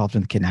were not involved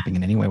in the kidnapping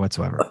in any way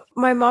whatsoever.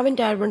 My mom and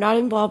dad were not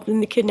involved in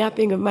the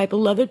kidnapping of my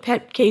beloved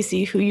pet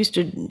Casey, who used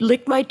to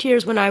lick my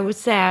tears when I was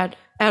sad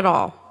at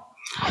all.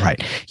 All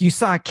right. You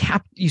saw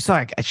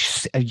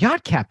a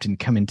yacht captain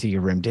come into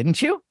your room,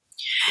 didn't you?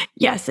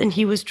 Yes, and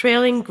he was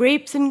trailing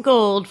grapes and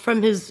gold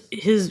from his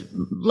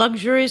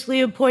luxuriously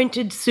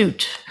appointed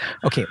suit.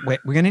 Okay, wait,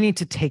 we're going to need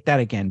to take that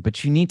again,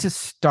 but you need to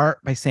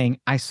start by saying,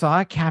 I saw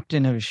a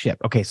captain of a ship.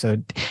 Okay, so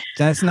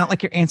that's not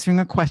like you're answering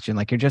a question,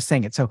 like you're just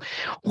saying it. So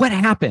what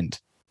happened?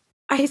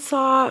 I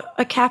saw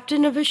a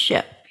captain of a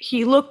ship.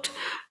 He looked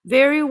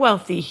very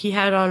wealthy. He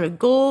had on a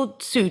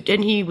gold suit,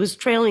 and he was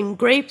trailing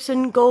grapes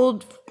and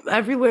gold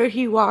everywhere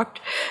he walked,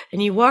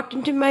 and he walked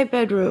into my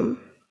bedroom.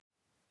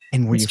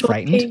 And were you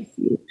frightened?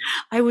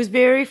 I was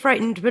very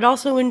frightened, but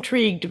also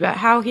intrigued about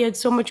how he had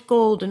so much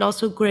gold and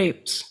also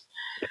grapes.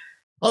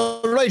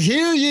 All right,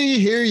 hear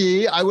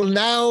ye. I will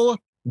now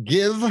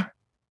give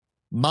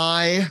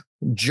my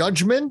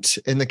judgment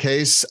in the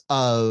case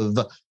of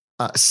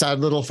Sad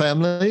Little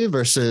Family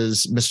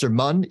versus Mr.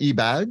 Munn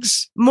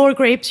E-Bags. More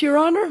grapes, Your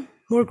Honor?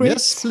 More grapes?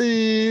 Yes,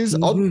 please.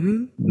 Now,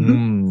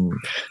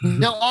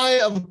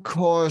 I, of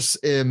course,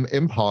 am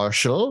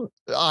impartial.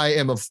 I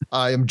am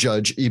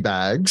Judge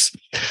E-Bags.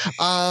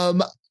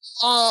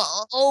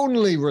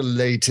 Only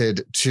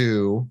related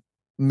to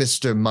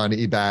Mr. Munn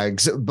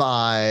E-Bags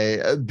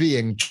by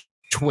being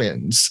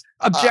twins.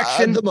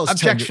 Objection.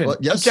 Objection.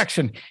 Yes?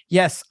 Objection.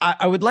 Yes,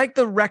 I would like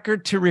the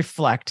record to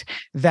reflect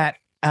that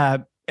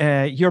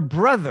your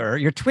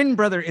twin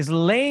brother, is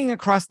laying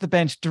across the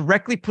bench,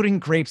 directly putting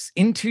grapes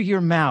into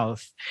your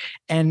mouth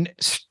and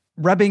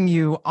rubbing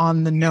you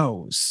on the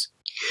nose.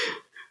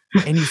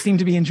 And you seem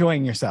to be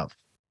enjoying yourself.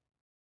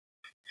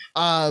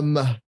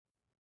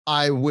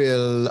 I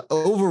will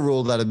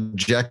overrule that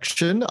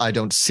objection. I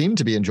don't seem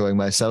to be enjoying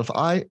myself.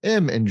 I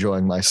am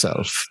enjoying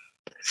myself.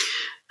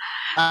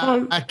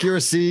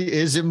 Accuracy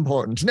is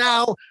important.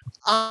 Now,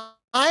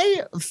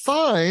 I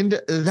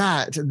find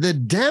that the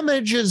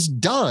damages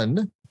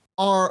done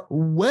are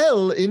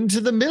well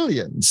into the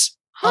millions.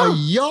 A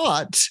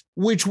yacht,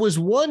 which was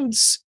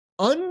once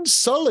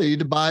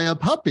unsullied by a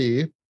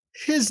puppy,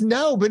 has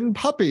now been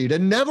puppied,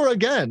 and never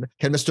again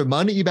can Mr.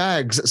 Munn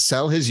E-Bags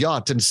sell his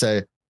yacht and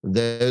say,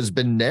 there's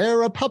been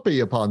ne'er a puppy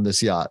upon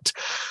this yacht.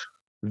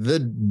 The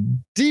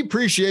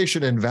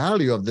depreciation in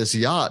value of this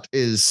yacht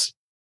is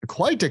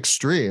quite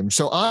extreme.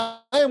 So I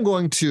am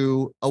going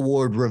to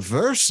award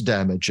reverse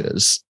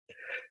damages.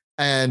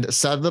 And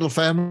Sad Little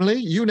Family,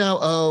 you now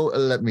owe,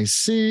 let me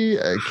see,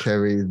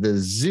 carry the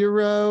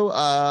zero,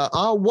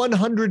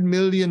 $100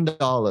 million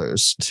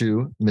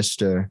to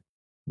Mr.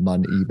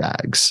 Munn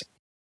E-Bags.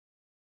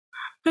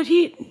 But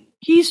he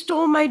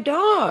stole my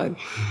dog.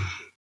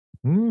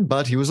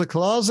 But he was a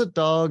closet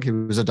dog. He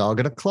was a dog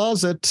in a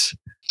closet.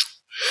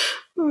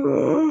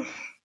 Oh,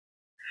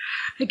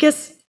 I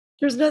guess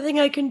there's nothing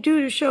I can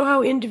do to show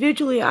how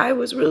individually I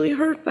was really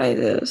hurt by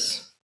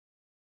this.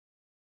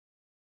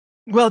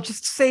 Well,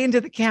 just say into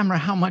the camera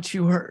how much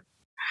you hurt.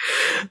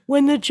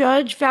 When the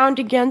judge found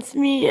against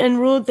me and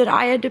ruled that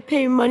I had to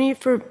pay money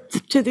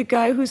to the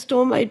guy who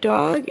stole my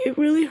dog, it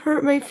really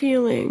hurt my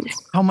feelings.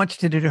 How much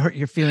did it hurt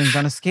your feelings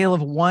on a scale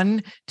of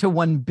 1 to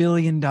 $1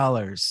 billion?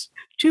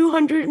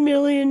 $200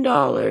 million.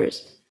 Oh,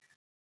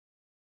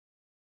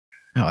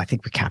 I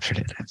think we captured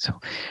it. So,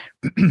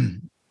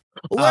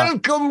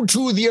 welcome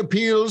to the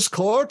appeals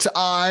court.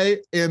 I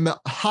am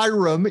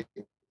Hiram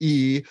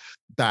E.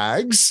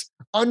 Bags,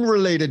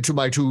 unrelated to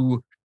my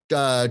two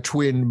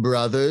twin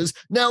brothers.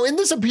 Now, in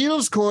this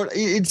appeals court,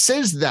 it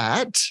says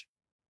that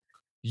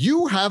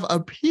you have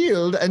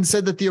appealed and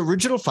said that the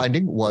original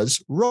finding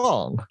was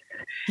wrong.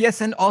 Yes,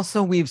 and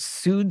also we've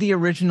sued the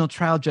original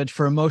trial judge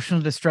for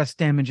emotional distress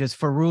damages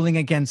for ruling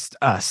against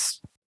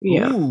us.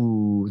 Yeah.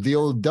 Ooh, the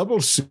old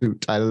double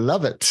suit. I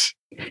love it.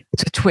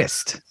 It's a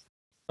twist.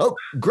 Oh,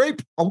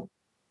 grape. Oh,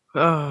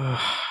 no.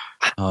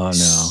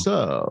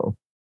 So,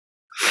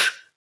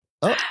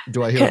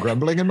 do I hear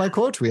grumbling in my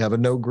court? We have a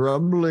no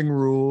grumbling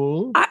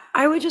rule.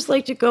 I would just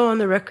like to go on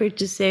the record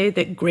to say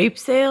that grape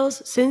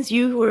sales, since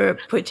you were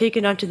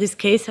taken onto this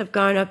case, have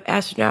gone up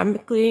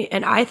astronomically,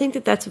 and I think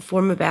that that's a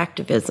form of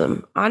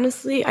activism.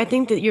 Honestly, I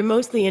think that you're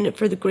mostly in it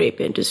for the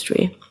grape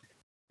industry.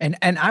 And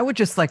I would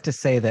just like to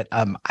say that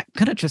I'm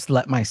going to just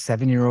let my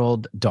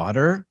 7-year-old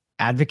daughter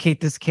advocate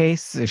this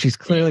case. She's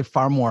clearly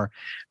far more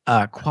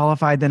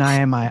qualified than I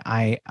am.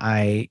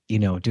 I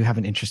do have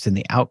an interest in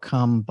the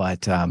outcome,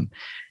 but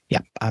yeah,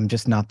 I'm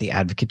just not the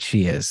advocate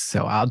she is.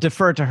 So I'll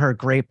defer to her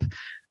grape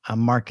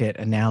market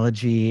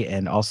analogy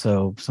and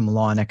also some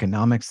law and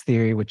economics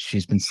theory, which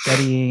she's been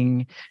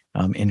studying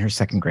in her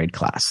second grade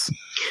class.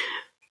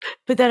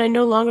 But that I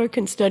no longer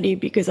can study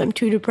because I'm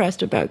too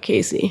depressed about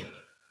Casey.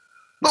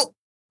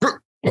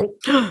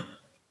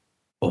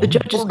 The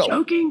judge is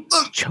joking.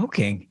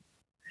 Joking?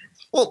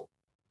 Well,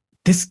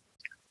 this...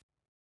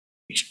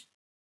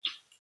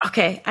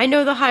 Okay, I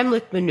know the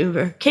Heimlich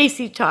maneuver.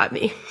 Casey taught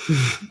me.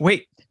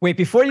 Wait,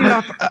 before you go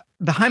off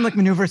the Heimlich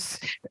maneuvers,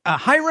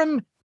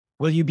 Hiram,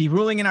 will you be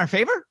ruling in our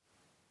favor?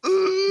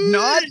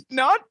 Not.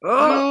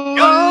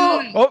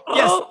 Oh,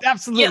 Yes,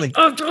 absolutely.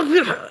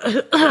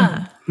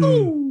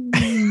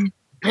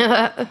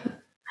 Yes.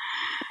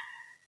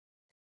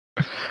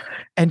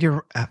 And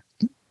you're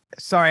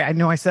sorry. I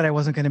know I said I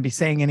wasn't going to be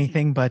saying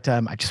anything, but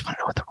I just want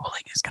to know what the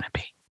ruling is going to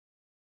be.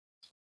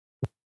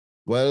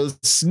 Well,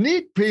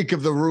 sneak peek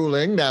of the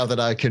ruling, now that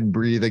I can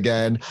breathe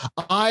again.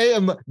 I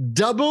am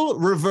double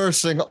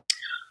reversing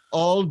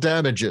all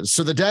damages.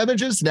 So the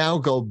damages now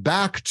go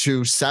back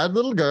to sad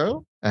little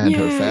girl and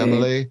her Yay.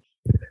 family.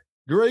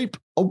 Grape.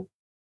 Oh.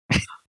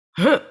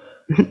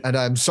 And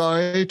I'm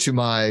sorry to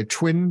my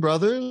twin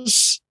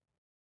brothers,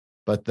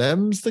 but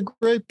them's the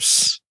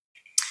grapes.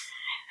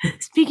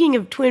 Speaking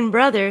of twin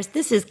brothers,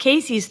 this is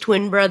Casey's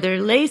twin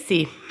brother,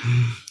 Lacey.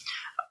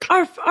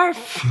 Arf,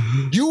 arf.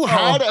 You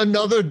had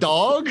another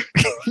dog?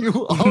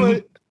 You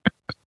always...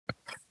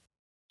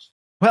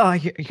 Well,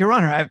 Your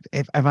Honor,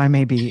 if I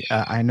may be,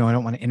 I know I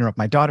don't want to interrupt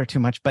my daughter too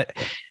much, but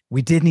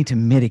we did need to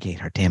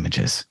mitigate our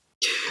damages.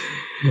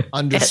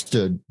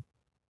 Understood.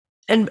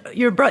 And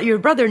your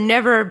brother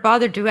never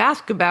bothered to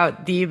ask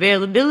about the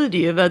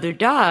availability of other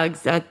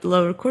dogs at the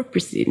lower court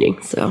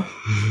proceeding, so...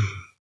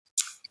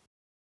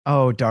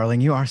 Oh,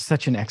 darling, you are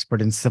such an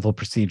expert in civil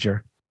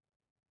procedure.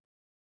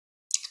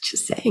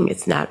 Just saying,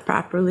 it's not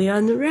properly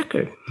on the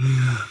record.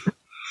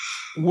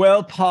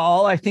 Well,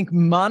 Paul, I think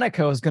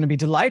Monaco is going to be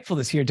delightful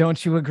this year.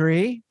 Don't you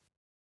agree?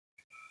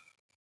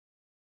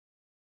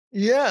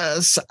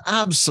 Yes,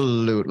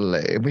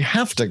 absolutely. We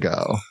have to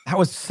go. That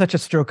was such a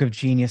stroke of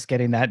genius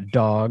getting that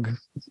dog.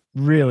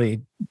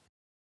 Really,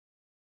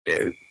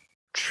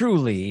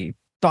 truly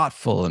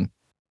thoughtful, and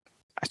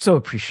I so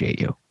appreciate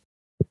you.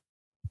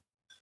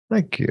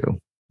 Thank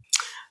you.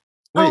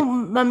 Oh,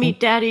 Mummy,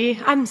 Daddy,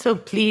 I'm so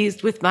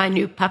pleased with my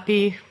new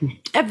puppy.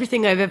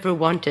 Everything I've ever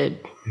wanted.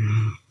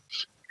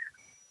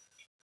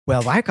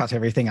 Well, I got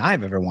everything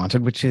I've ever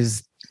wanted, which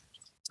is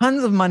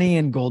tons of money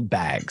and gold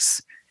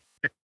bags.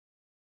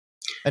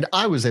 And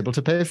I was able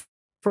to pay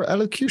for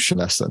elocution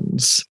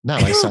lessons. Now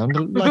I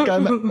sound like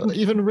I'm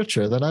even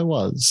richer than I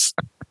was.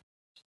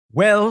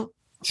 Well,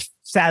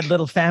 sad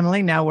little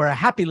family. Now we're a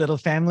happy little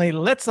family.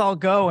 Let's all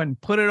go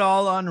and put it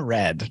all on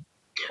red.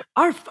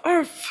 Arf,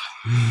 arf.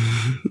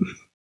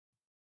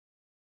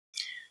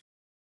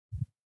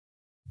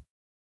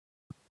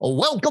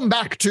 Welcome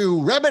back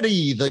to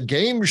Remedy, the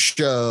game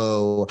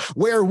show,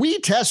 where we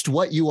test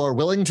what you are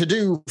willing to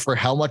do for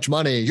how much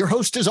money. Your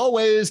host, as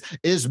always,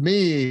 is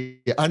me,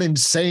 an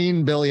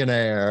insane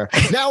billionaire.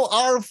 Now,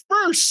 our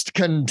first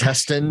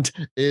contestant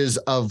is,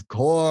 of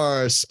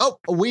course,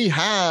 we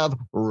have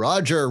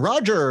Roger.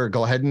 Roger,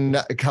 go ahead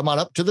and come on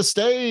up to the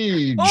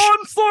stage. Oh,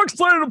 I'm so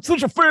excited. I'm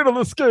such a fan of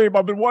this game.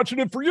 I've been watching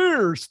it for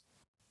years.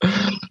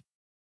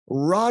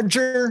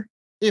 Roger,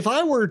 if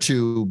I were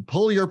to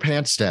pull your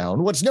pants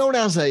down, what's known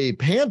as a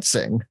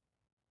pantsing,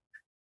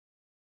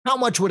 how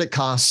much would it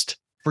cost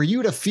for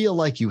you to feel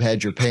like you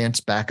had your pants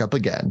back up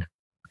again?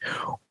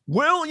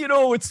 Well, you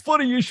know, it's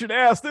funny you should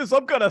ask this.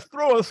 I'm going to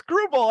throw a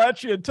screwball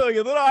at you and tell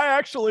you that I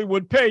actually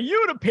would pay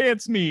you to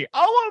pants me.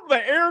 I love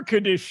the air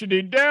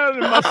conditioning down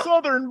in my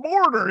southern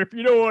border, if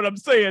you know what I'm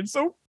saying.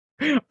 So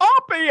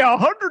I'll pay you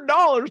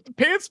 $100 to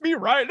pants me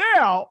right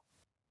now.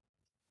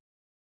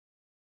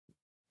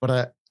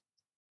 But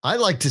I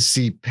like to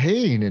see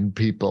pain in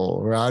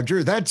people,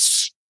 Roger.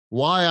 That's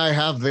why I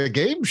have the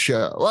game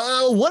show.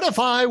 Well, what if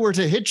I were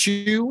to hit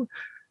you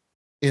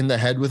in the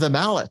head with a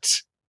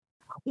mallet?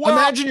 Well,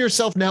 imagine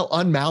yourself now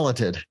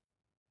unmalleted.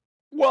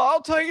 Well,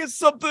 I'll tell you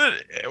something.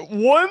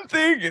 One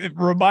thing, it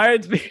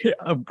reminds me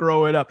of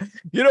growing up.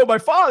 You know, my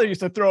father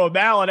used to throw a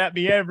mallet at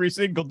me every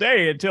single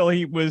day until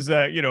he was,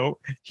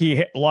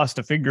 he lost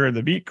a finger in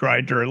the meat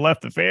grinder and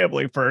left the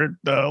family for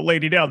the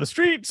lady down the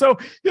street. So,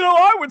 you know,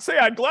 I would say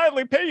I'd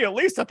gladly pay you at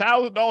least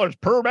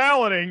 $1,000 per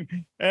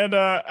malleting. And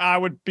I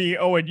would be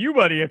owing you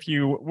money if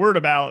you were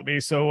to mallet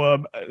me.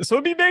 So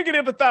it'd be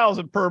negative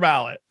 $1,000 per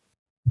mallet.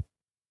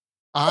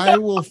 I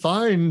will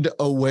find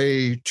a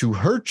way to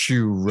hurt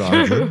you,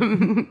 Roger.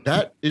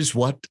 That is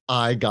what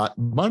I got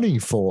money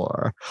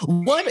for.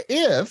 What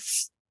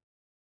if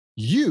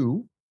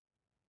you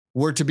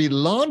were to be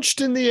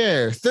launched in the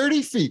air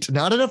 30 feet,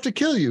 not enough to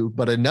kill you,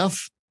 but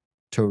enough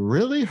to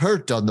really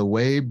hurt on the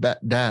way back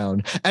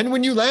down? And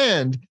when you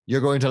land, you're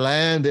going to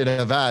land in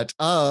a vat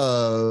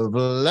of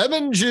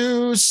lemon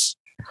juice.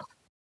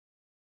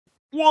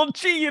 Well,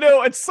 gee, you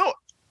know, it's so...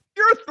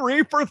 You're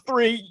 3 for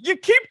 3. You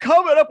keep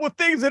coming up with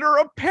things that are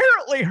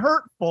apparently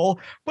hurtful,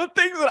 but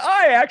things that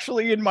I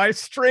actually, in my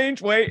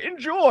strange way,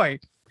 enjoy.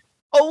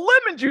 A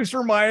lemon juice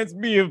reminds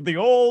me of the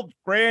old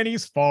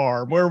granny's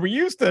farm where we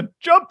used to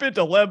jump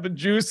into lemon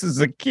juice as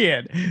a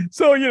kid.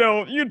 So, you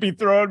know, you'd be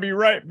throwing me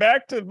right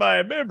back to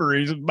my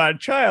memories of my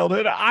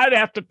childhood. I'd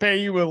have to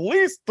pay you at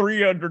least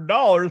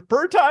 $300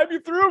 per time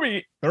you threw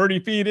me 30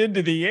 feet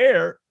into the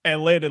air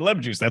and landed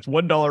lemon juice. That's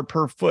 $1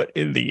 per foot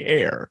in the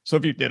air. So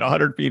if you did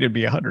 100 feet, it'd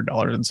be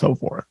 $100 and so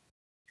forth.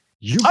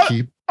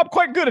 I'm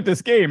quite good at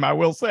this game, I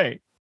will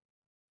say.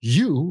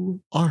 You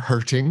are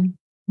hurting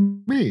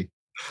me.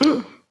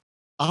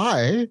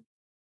 I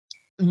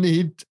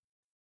need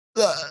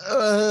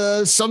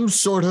some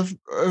sort of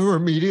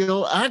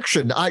remedial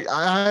action.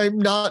 I'm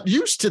not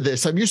used to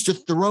this. I'm used to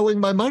throwing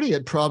my money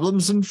at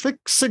problems and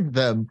fixing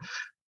them.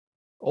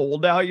 Oh, well,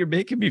 now you're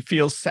making me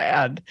feel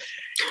sad.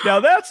 Now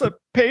that's a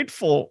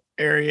painful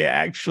area,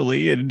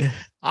 actually, and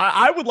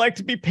I would like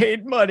to be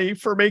paid money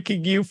for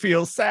making you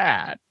feel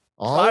sad.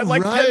 All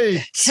like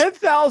right.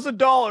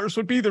 $10,000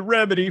 would be the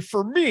remedy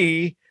for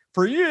me,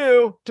 for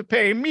you to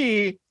pay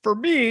me for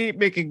me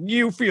making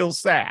you feel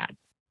sad.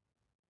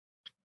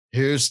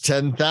 Here's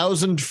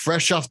 10,000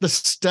 fresh off the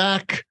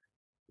stack.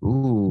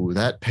 Ooh,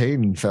 that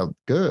pain felt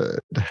good.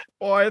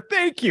 Boy,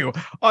 thank you.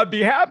 I'd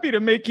be happy to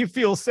make you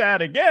feel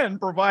sad again,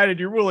 provided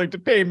you're willing to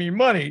pay me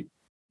money.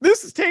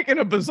 This is taking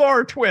a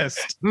bizarre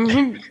twist.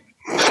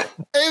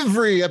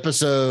 Every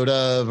episode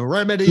of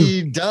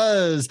Remedy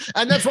does.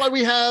 And that's why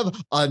we have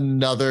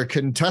another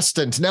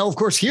contestant. Now, of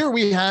course, here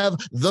we have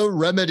the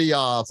Remedy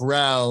Off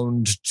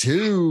round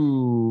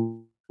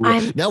 2.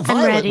 Now,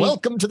 Violet,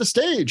 welcome to the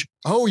stage.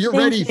 Oh, you're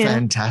ready. You.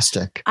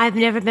 Fantastic. I've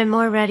never been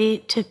more ready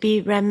to be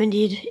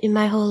remedied in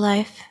my whole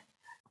life.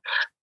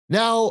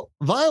 Now,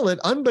 Violet,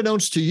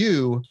 unbeknownst to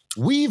you,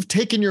 we've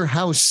taken your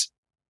house,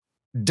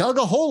 dug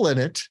a hole in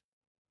it,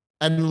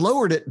 and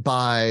lowered it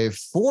by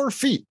 4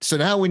 feet. So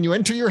now when you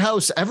enter your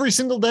house every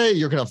single day,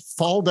 you're going to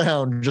fall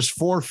down just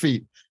 4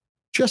 feet,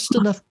 just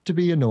enough to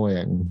be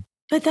annoying.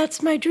 But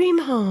that's my dream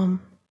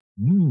home.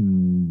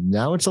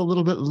 Now it's a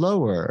little bit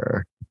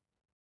lower.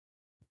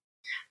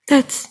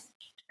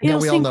 Now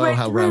we all know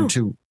how round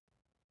 2,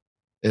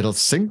 it'll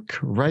sink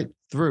right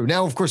through.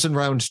 Now, of course, in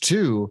round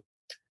 2,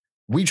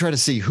 we try to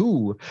see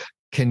who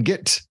can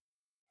get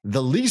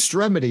the least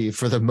remedy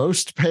for the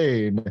most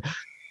pain.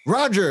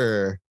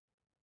 Roger,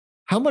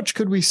 how much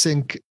could we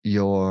sink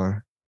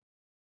your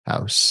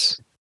house?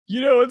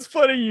 You know, it's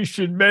funny you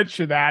should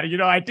mention that. You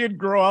know, I did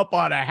grow up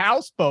on a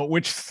houseboat,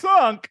 which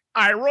sunk,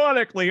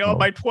 ironically, on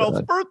my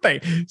 12th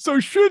birthday. So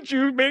should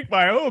you make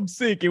my home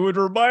sink, it would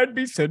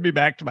send me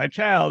back to my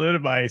childhood.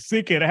 And my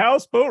sinking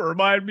houseboat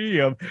remind me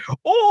of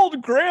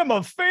old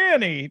Grandma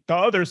Fanny, the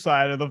other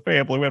side of the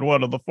family. We had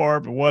one on the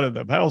farm and one in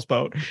the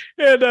houseboat.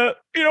 And,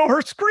 you know,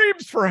 her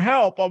screams for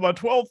help on my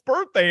 12th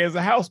birthday as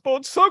a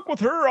houseboat sunk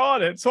with her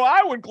on it. So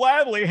I would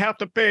gladly have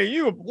to pay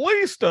you at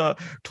least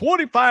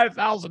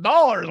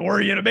 $25,000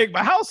 were you to make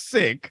my house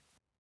sink.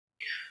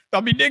 I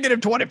mean,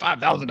 negative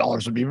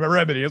 $25,000 would be my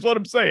remedy, is what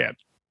I'm saying.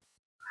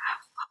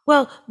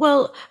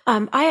 Well,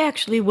 I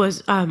actually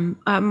was,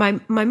 my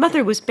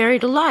mother was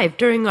buried alive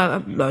during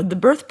the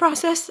birth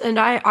process, and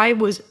I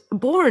was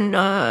born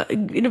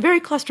in a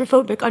very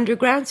claustrophobic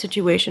underground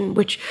situation,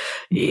 which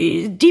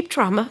deep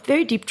trauma,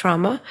 very deep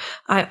trauma.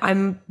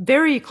 I'm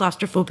very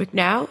claustrophobic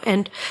now,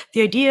 and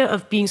the idea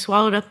of being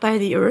swallowed up by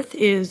the earth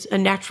is a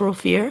natural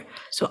fear.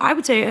 So I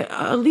would say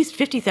at least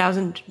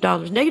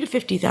 $50,000, negative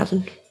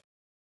 $50,000.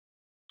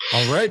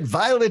 All right,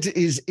 Violet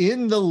is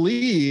in the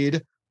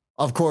lead,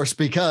 of course,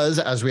 because,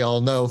 as we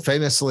all know,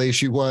 famously,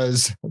 she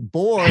was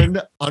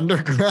born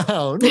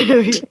underground.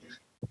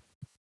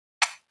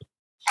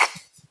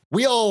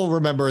 We all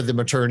remember the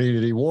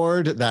maternity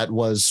ward that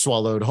was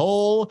swallowed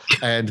whole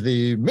and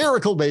the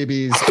miracle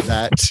babies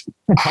that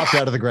popped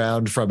out of the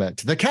ground from it.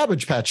 The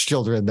Cabbage Patch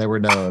Children, they were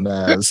known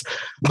as.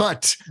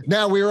 But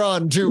now we're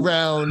on to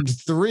round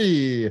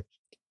 3.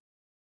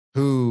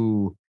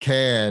 Who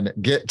can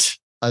get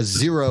a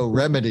 0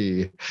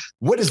 remedy?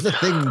 What is the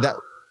thing that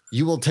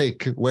you will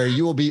take where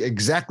you will be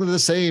exactly the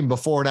same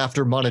before and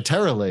after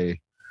monetarily,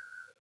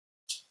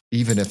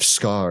 even if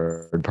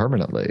scarred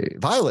permanently?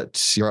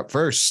 Violet, you're up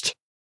first.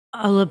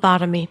 A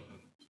lobotomy.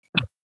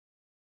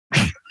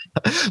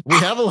 We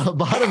have a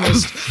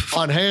lobotomist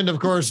on hand, of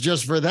course,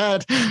 just for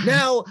that.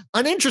 Now,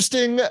 an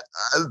interesting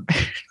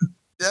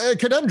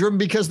conundrum,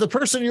 because the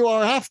person you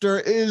are after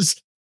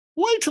is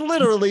quite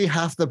literally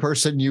half the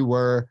person you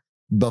were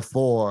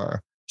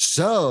before.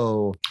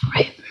 So,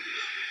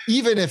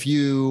 even if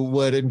you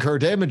would incur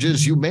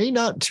damages, you may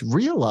not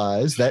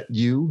realize that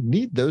you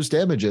need those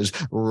damages.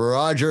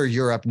 Roger,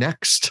 you're up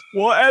next.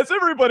 Well, as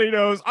everybody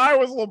knows, I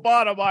was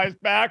lobotomized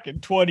back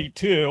in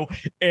 22,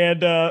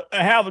 and I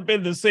haven't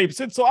been the same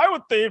since. So I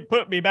would think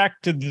put me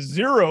back to the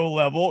 0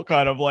 level,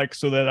 kind of like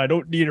so that I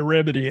don't need a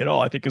remedy at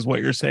all, I think is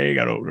what you're saying.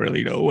 I don't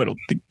really know. I don't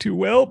think too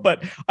well,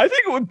 but I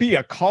think it would be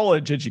a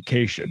college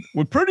education.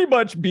 Would pretty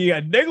much be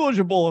a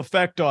negligible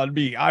effect on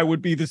me. I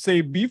would be the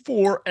same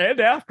before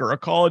and after a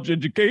college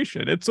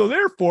education. And so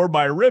therefore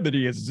my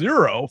remedy is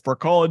 0 for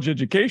college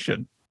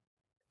education.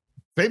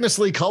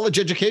 Famously, college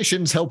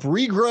educations help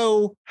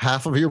regrow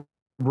half of your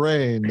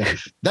brain.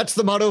 That's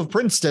the motto of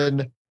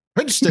Princeton.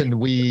 Princeton,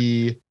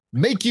 we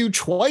make you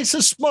twice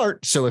as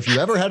smart. So if you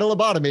ever had a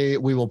lobotomy,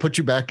 we will put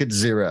you back at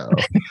 0.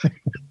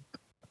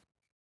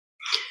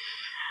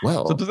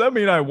 Well, so does that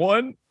mean I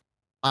won?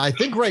 I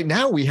think right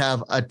now we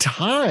have a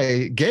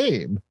tie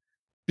game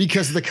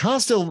because the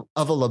cost of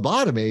a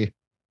lobotomy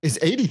is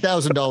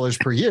 $80,000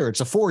 per year. It's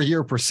a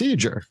 4-year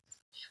procedure.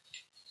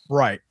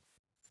 Right.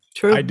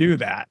 True. I do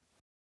that.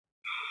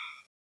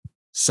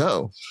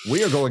 So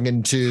we are going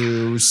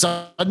into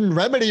sudden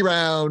remedy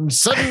round,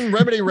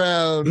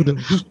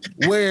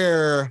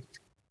 where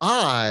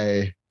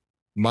I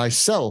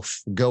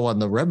myself go on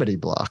the remedy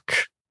block.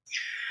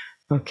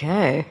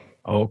 Okay.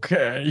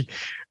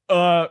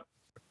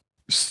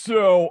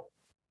 So,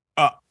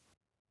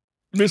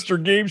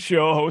 Mr. Game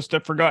Show host, I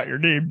forgot your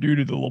name due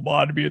to the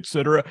lobotomy,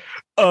 etc.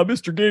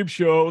 Mr. Game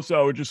Show host,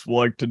 I would just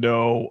like to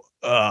know,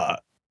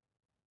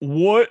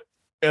 what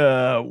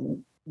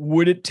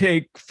would it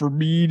take for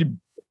me to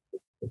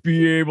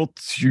be able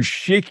to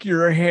shake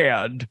your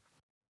hand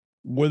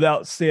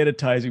without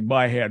sanitizing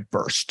my hand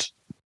first?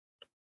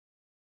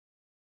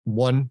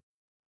 $1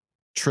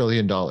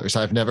 trillion.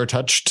 I've never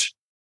touched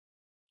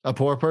a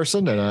poor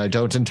person, and I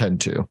don't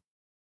intend to.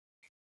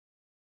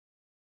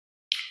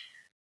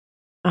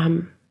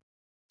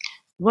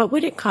 What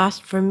would it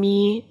cost for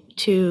me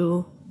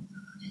to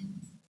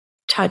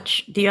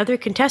touch the other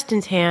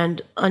contestant's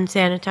hand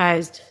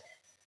unsanitized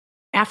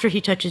after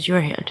he touches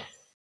your hand?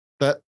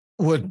 That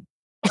would,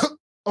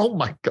 oh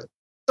my God.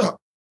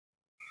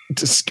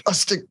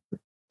 Disgusting.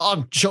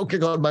 I'm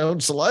choking on my own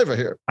saliva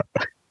here.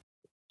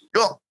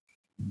 Oh.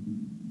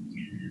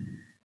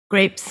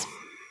 Grapes.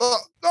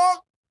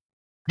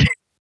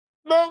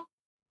 No.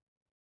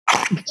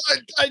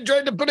 I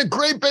tried to put a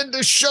grape in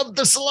to shove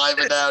the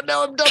saliva down.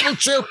 Now I'm double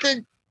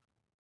choking.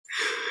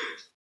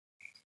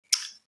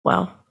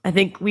 Well, I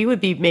think we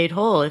would be made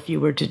whole if you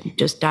were to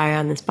just die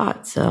on the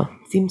spot. So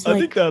seems like I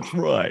think that's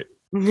right.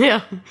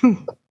 Yeah.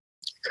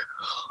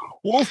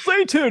 Well,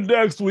 stay tuned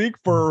next week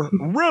for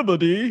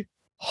Remedy,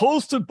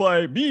 hosted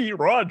by me,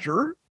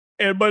 Roger,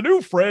 and my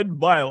new friend,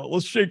 Violet.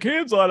 Let's shake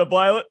hands on it,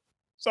 Violet.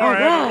 Sorry,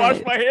 I haven't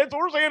washed my hands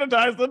or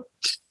sanitized them.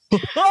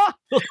 Oh,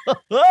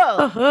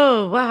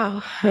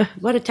 wow.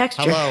 What a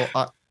texture. Hello.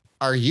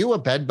 Are you a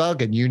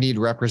bedbug and you need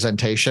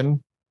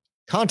representation?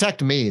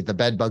 Contact me, the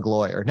bedbug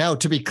lawyer. Now,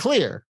 to be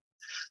clear,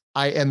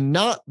 I am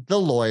not the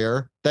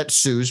lawyer that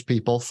sues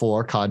people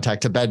for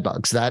contact to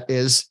bedbugs. That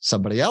is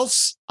somebody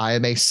else. I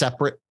am a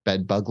separate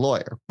bedbug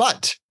lawyer.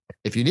 But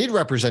if you need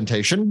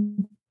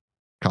representation,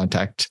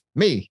 contact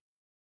me.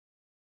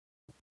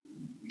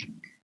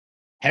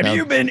 Have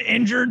you been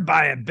injured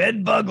by a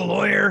bedbug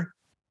lawyer?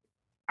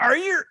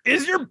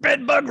 Is your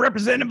bedbug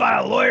represented by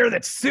a lawyer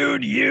that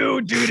sued you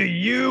due to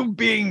you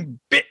being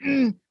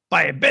bitten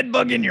by a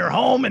bedbug in your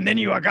home and then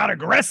you got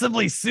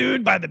aggressively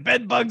sued by the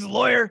bedbug's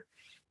lawyer?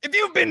 If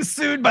you've been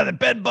sued by the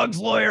bedbug's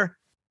lawyer,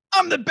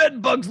 I'm the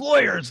bedbug's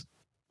lawyer's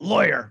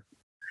lawyer.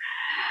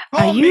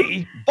 Call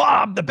me,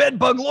 Bob, the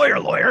bedbug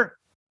lawyer,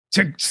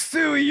 to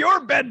sue your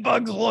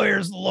bedbug's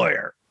lawyer's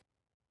lawyer.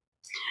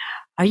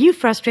 Are you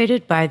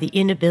frustrated by the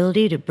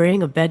inability to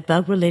bring a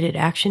bedbug-related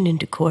action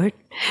into court?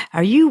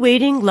 Are you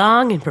waiting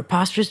long and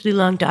preposterously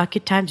long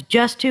docket times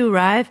just to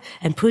arrive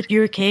and put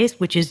your case,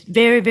 which is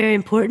very, very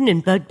important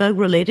and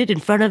bedbug-related,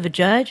 in front of a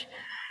judge?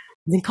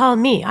 Then call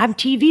me. I'm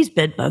TV's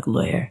bedbug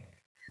lawyer.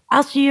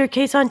 I'll see your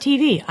case on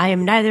TV. I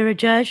am neither a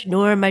judge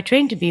nor am I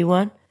trained to be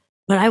one,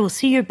 but I will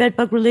see your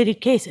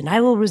bedbug-related case and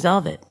I will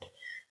resolve it.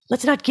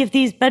 Let's not give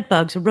these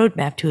bedbugs a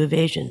roadmap to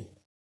evasion.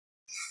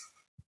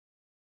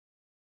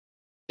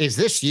 Is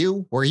this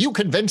you? Were you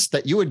convinced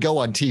that you would go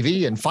on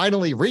TV and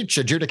finally reach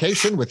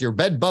adjudication with your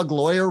bedbug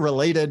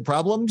lawyer-related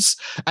problems?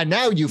 And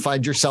now you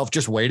find yourself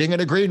just waiting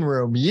in a green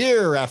room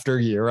year after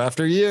year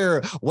after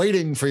year,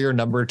 waiting for your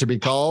number to be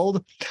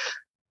called?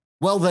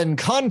 Well, then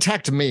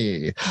contact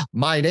me.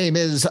 My name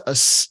is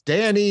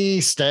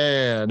Stanny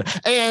Stan,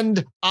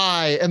 and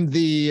I am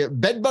the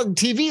bedbug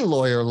TV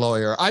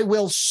lawyer. I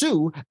will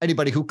sue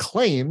anybody who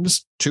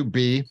claims to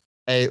be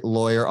a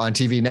lawyer on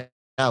TV.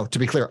 Now, to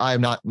be clear, I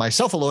am not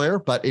myself a lawyer,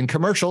 but in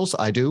commercials,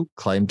 I do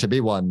claim to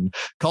be one.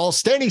 Call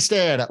Stanny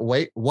Stan at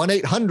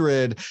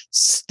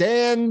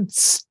 1-800-STAN.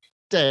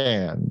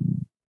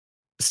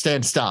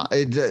 Stand stop.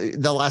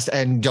 The last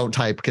and don't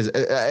type because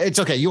it's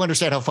okay. You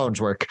understand how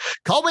phones work.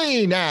 Call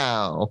me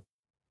now.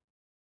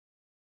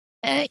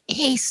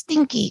 Hey,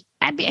 Stinky,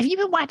 have you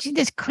been watching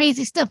this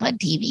crazy stuff on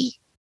TV?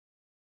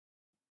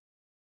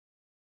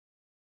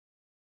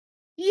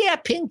 Yeah,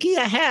 Pinky,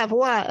 I have.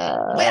 What?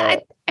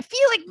 Well, I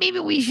feel like maybe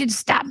we should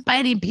stop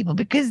biting people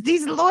because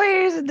these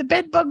lawyers and the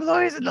bedbug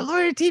lawyers and the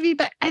lawyer TV,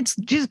 but it's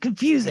just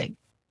confusing.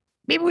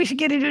 Maybe we should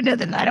get into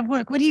another line of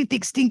work. What do you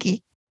think,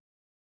 Stinky?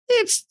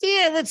 Let's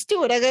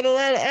do it.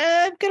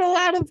 I've got a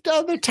lot of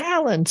other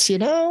talents, you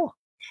know.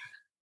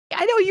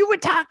 I know you were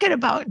talking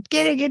about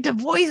getting into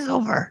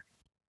voiceover.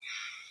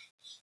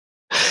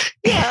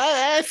 Yeah,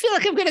 I feel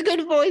like I've got a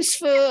good voice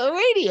for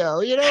radio,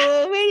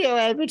 radio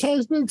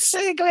advertisements.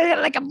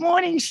 Like a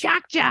morning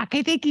shock jock.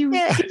 I think you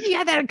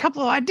had that in a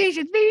couple of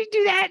auditions. Maybe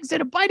do that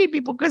instead of biting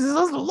people because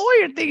this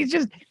lawyer thing is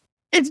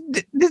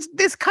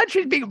this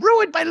country's being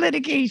ruined by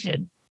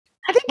litigation.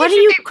 What are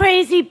you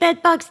crazy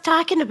bedbugs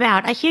talking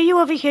about? I hear you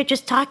over here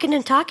just talking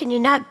and talking. You're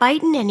not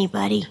biting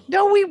anybody.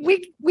 No,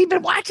 we've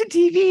been watching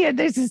TV and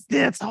there's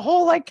a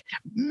whole like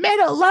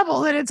meta level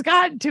that it's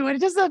gotten to, and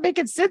it just doesn't make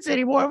sense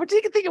anymore. We're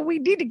thinking we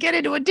need to get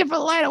into a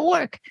different line of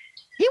work.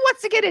 He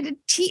wants to get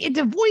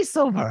into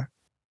voiceover.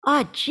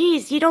 Oh,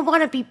 geez, you don't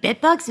want to be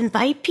bedbugs and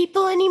bite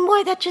people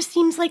anymore? That just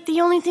seems like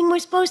the only thing we're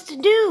supposed to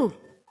do.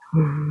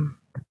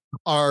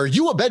 Are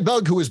you a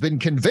bedbug who has been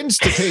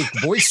convinced to take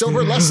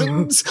voiceover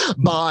lessons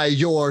by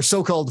your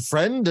so-called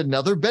friend,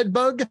 another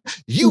bedbug?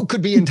 You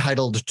could be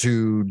entitled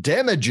to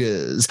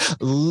damages.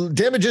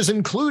 Damages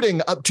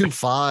including up to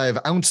 5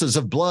 ounces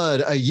of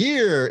blood a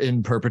year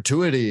in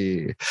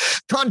perpetuity.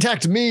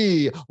 Contact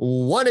me,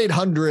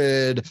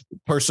 1-800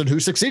 person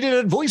who succeeded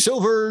at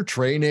voiceover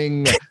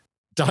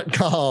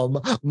training.com.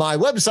 My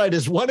website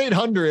is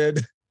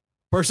 1-800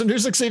 person who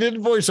succeeded at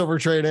voiceover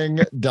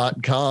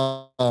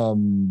training.com.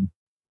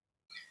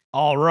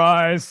 All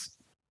rise.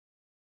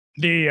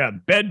 The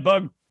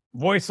Bedbug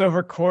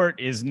voiceover court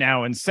is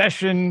now in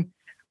session.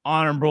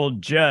 Honorable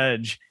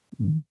Judge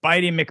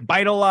Bitey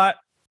McBite-a-lot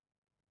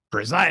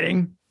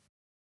presiding.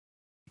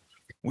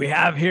 We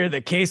have here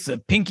the case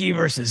of Pinky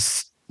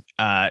versus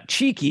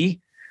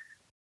Cheeky.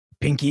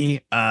 Pinky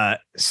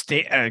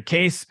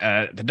case.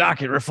 The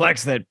docket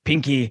reflects that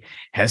Pinky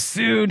has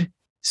sued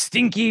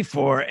Stinky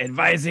for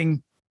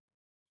advising.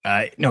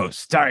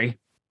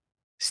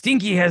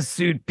 Stinky has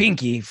sued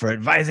Pinky for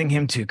advising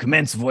him to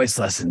commence voice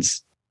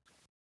lessons.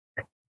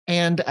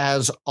 And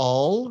as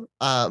all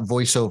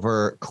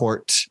voiceover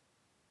court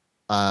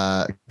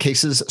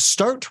cases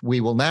start, we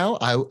will now,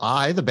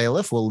 I, the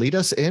bailiff, will lead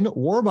us in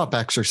warm-up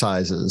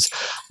exercises.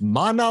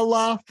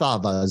 Manala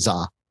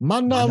Thavaza.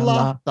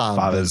 Manala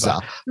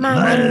Thavaza.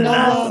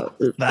 Manala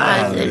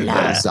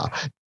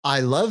Thavaza. I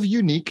love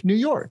unique New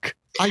York.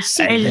 I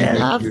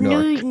love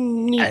New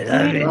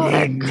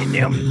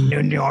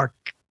York.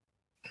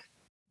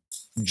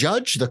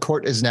 Judge, the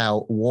court is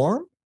now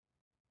warm.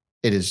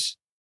 It is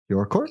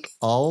your court.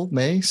 All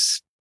may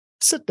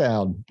sit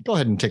down. Go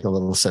ahead and take a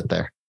little sit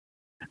there.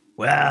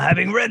 Well,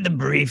 having read the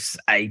briefs,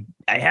 I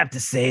have to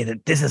say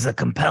that this is a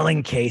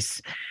compelling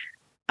case.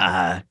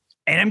 And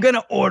I'm going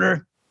to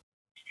order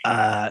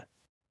the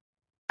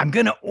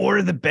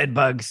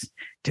Bedbugs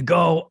to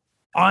go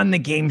on the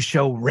game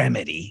show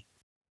Remedy.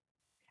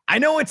 I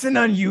know it's an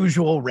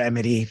unusual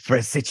remedy for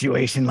a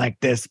situation like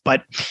this,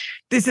 but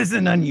this is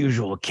an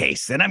unusual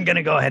case. And I'm going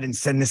to go ahead and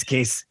send this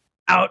case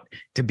out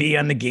to be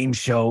on the game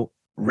show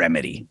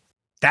Remedy.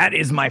 That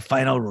is my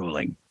final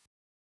ruling.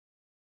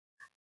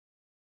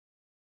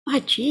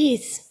 Oh,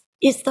 geez.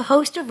 Is the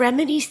host of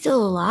Remedy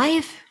still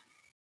alive?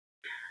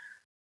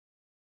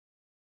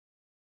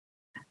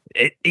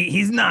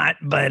 He's not,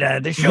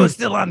 but the show's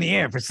still on the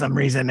air for some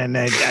reason. And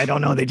I don't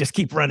know. They just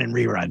keep running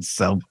reruns.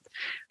 So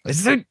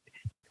it's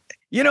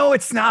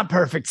not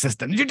perfect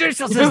system. The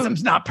judicial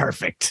system's not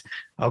perfect.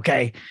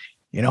 Okay.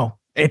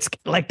 It's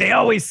like they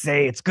always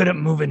say, it's good at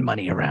moving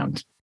money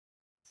around.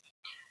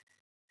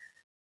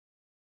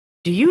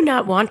 Do you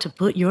not want to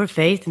put your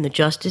faith in the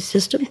justice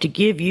system to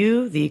give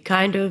you the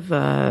kind of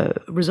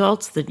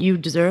results that you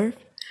deserve?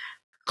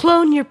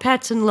 Clone your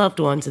pets and loved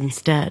ones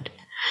instead.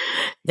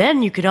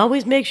 Then you can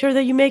always make sure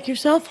that you make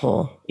yourself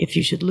whole. If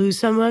you should lose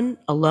someone,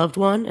 a loved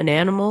one, an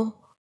animal,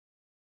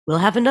 we'll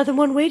have another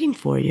one waiting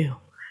for you.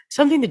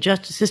 Something the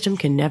justice system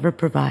can never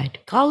provide.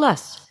 Call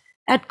us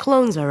at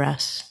Clones R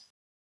Us.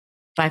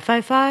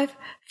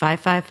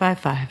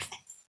 555-5555.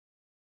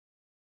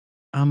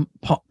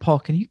 Paul,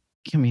 can you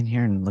come in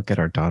here and look at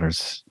our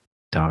daughter's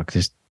dog?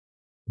 There's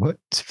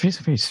It's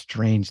a very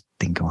strange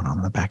thing going on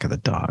in the back of the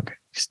dog.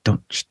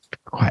 Just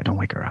quiet, don't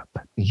wake her up.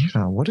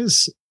 Yeah, what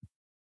is?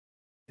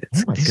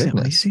 Oh my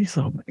goodness!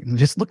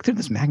 Just look through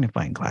this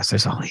magnifying glass.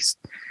 There's all these.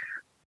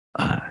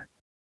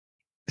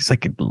 It's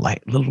like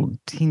little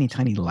teeny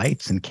tiny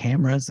lights and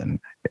cameras and.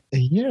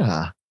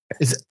 Yeah,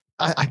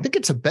 I think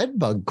it's a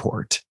bedbug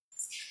court.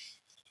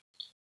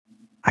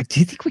 Do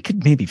you think we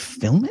could maybe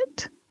film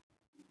it?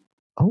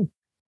 Oh,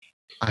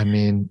 I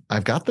mean,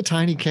 I've got the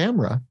tiny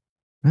camera.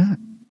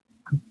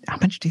 How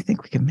much do you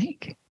think we could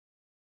make?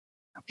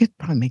 We could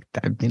probably make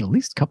that at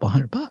least a couple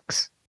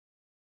 $100.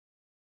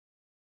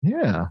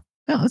 Yeah.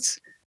 No, let's.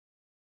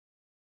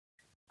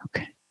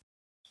 Okay.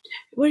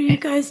 What are you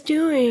guys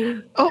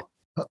doing? Oh,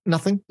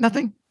 nothing.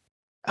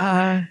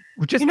 We're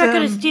just. You're not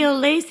going to steal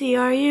Lacey,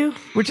 are you?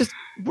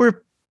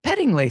 We're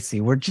petting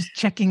Lacey. We're just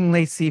checking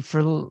Lacey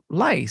for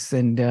lice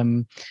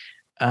and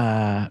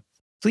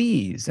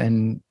fleas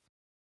and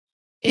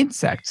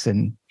insects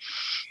and.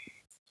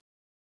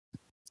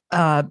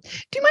 Do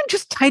you mind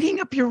just tidying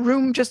up your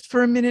room just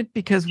for a minute?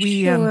 Because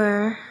we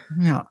Sure.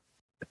 All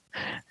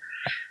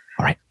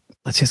right,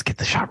 let's just get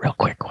the shot real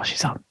quick while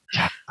she's out.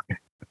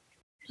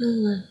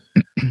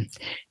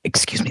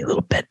 Excuse me,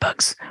 little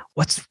bedbugs.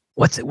 What's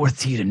it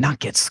worth to you to not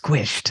get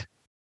squished?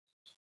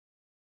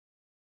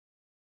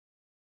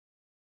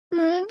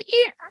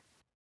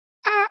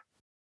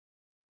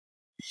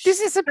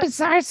 This is a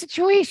bizarre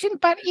situation,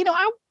 but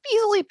I'll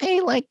easily pay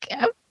like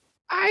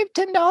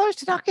 $5-10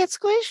 to not get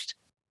squished.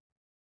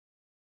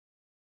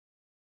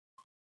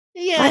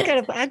 Yeah,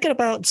 I got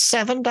about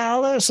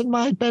 $7 in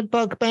my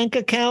bedbug bank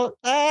account.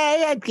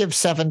 I'd give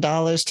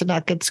 $7 to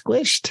not get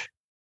squished.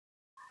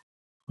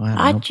 Well,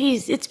 I don't know.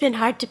 Geez, it's been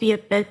hard to be a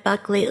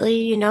bedbug lately.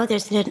 You know,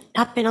 there's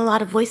not been a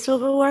lot of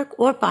voiceover work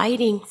or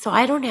biting, so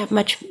I don't have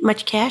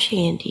much cash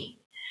handy.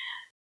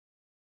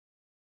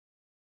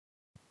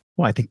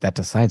 Well, I think that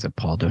decides it,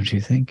 Paul, don't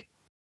you think?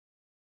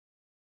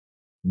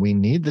 We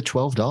need the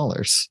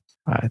 $12.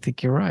 I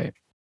think you're right.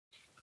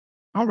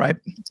 All right.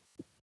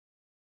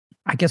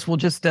 I guess we'll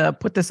just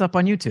put this up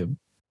on YouTube.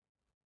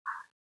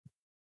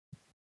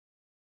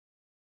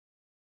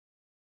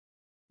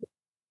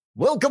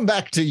 Welcome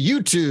back to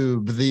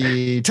YouTube,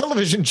 the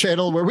television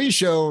channel where we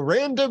show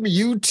random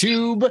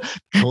YouTube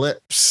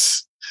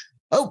clips.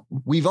 Oh,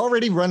 we've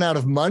already run out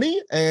of money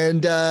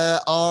and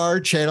our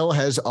channel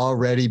has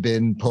already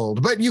been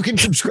pulled. But you can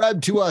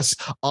subscribe to us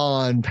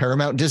on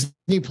Paramount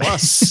Disney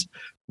Plus,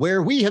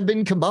 where we have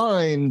been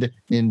combined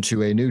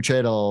into a new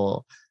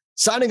channel.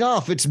 Signing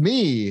off, it's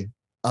me,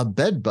 a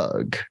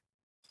bedbug.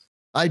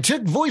 I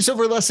took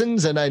voiceover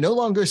lessons and I no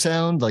longer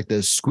sound like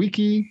the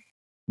squeaky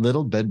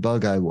little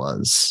bedbug I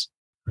was.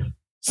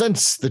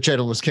 Since the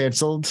channel was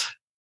canceled,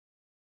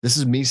 this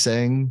is me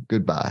saying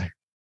goodbye.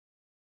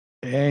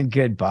 And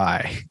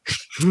goodbye.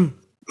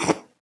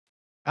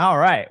 All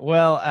right.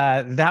 Well,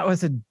 that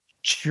was a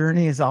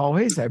journey as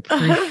always. I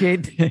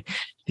appreciate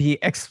the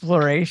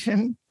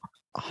exploration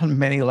on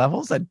many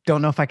levels. I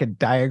don't know if I could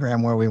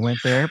diagram where we went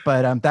there,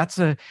 but that's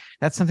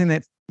something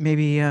that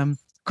maybe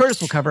Curtis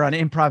will cover on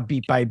Improv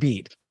Beat by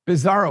Beat,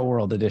 Bizarro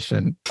World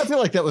Edition. I feel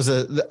like that was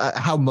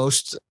how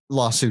most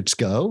lawsuits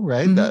go,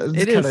 right?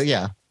 It is.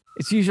 Yeah.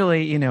 It's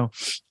usually,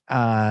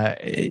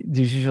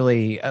 there's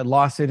usually a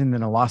lawsuit and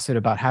then a lawsuit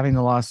about having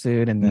the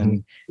lawsuit. And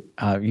then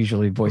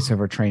usually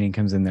voiceover training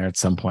comes in there at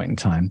some point in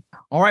time.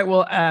 All right.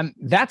 Well,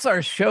 that's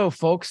our show,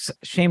 folks.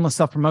 Shameless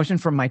self-promotion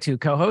from my two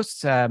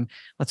co-hosts.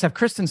 Let's have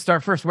Kristen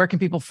start first. Where can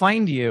people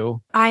find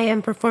you? I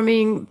am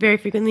performing very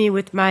frequently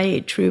with my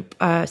troupe,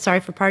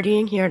 Sorry for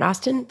Partying, here in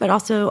Austin, but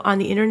also on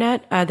the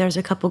internet. There's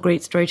a couple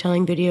great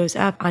storytelling videos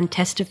up on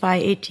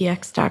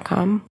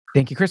testifyatx.com.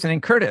 Thank you, Kristen.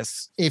 And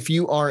Curtis. If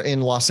you are in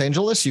Los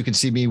Angeles, you can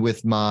see me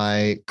with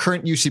my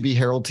current UCB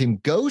Herald team,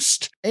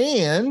 Ghost.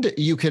 And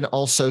you can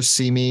also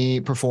see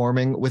me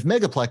performing with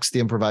Megaplex, the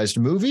improvised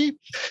movie.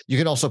 You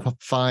can also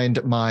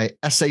find my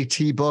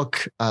SAT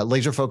book,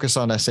 Laser Focus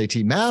on SAT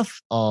Math,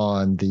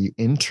 on the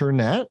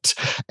internet.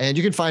 And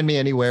you can find me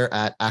anywhere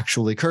at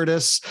Actually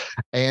Curtis.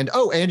 And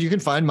you can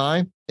find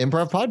my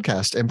improv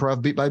podcast,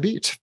 Improv Beat by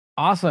Beat.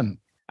 Awesome.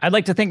 I'd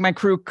like to thank my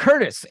crew,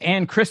 Curtis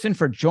and Kristen,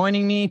 for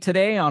joining me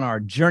today on our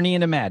journey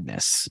into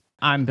madness.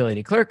 I'm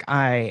Billy DeClerc.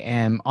 I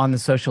am on the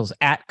socials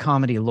at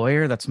Comedy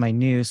Lawyer. That's my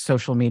new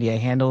social media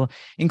handle,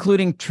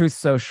 including Truth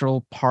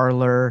Social,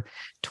 Parler,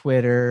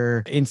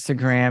 Twitter,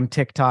 Instagram,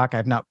 TikTok.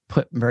 I've not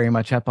put very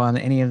much up on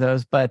any of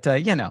those, but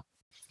it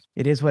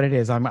is what it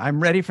is. I'm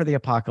ready for the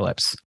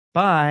apocalypse.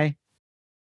 Bye.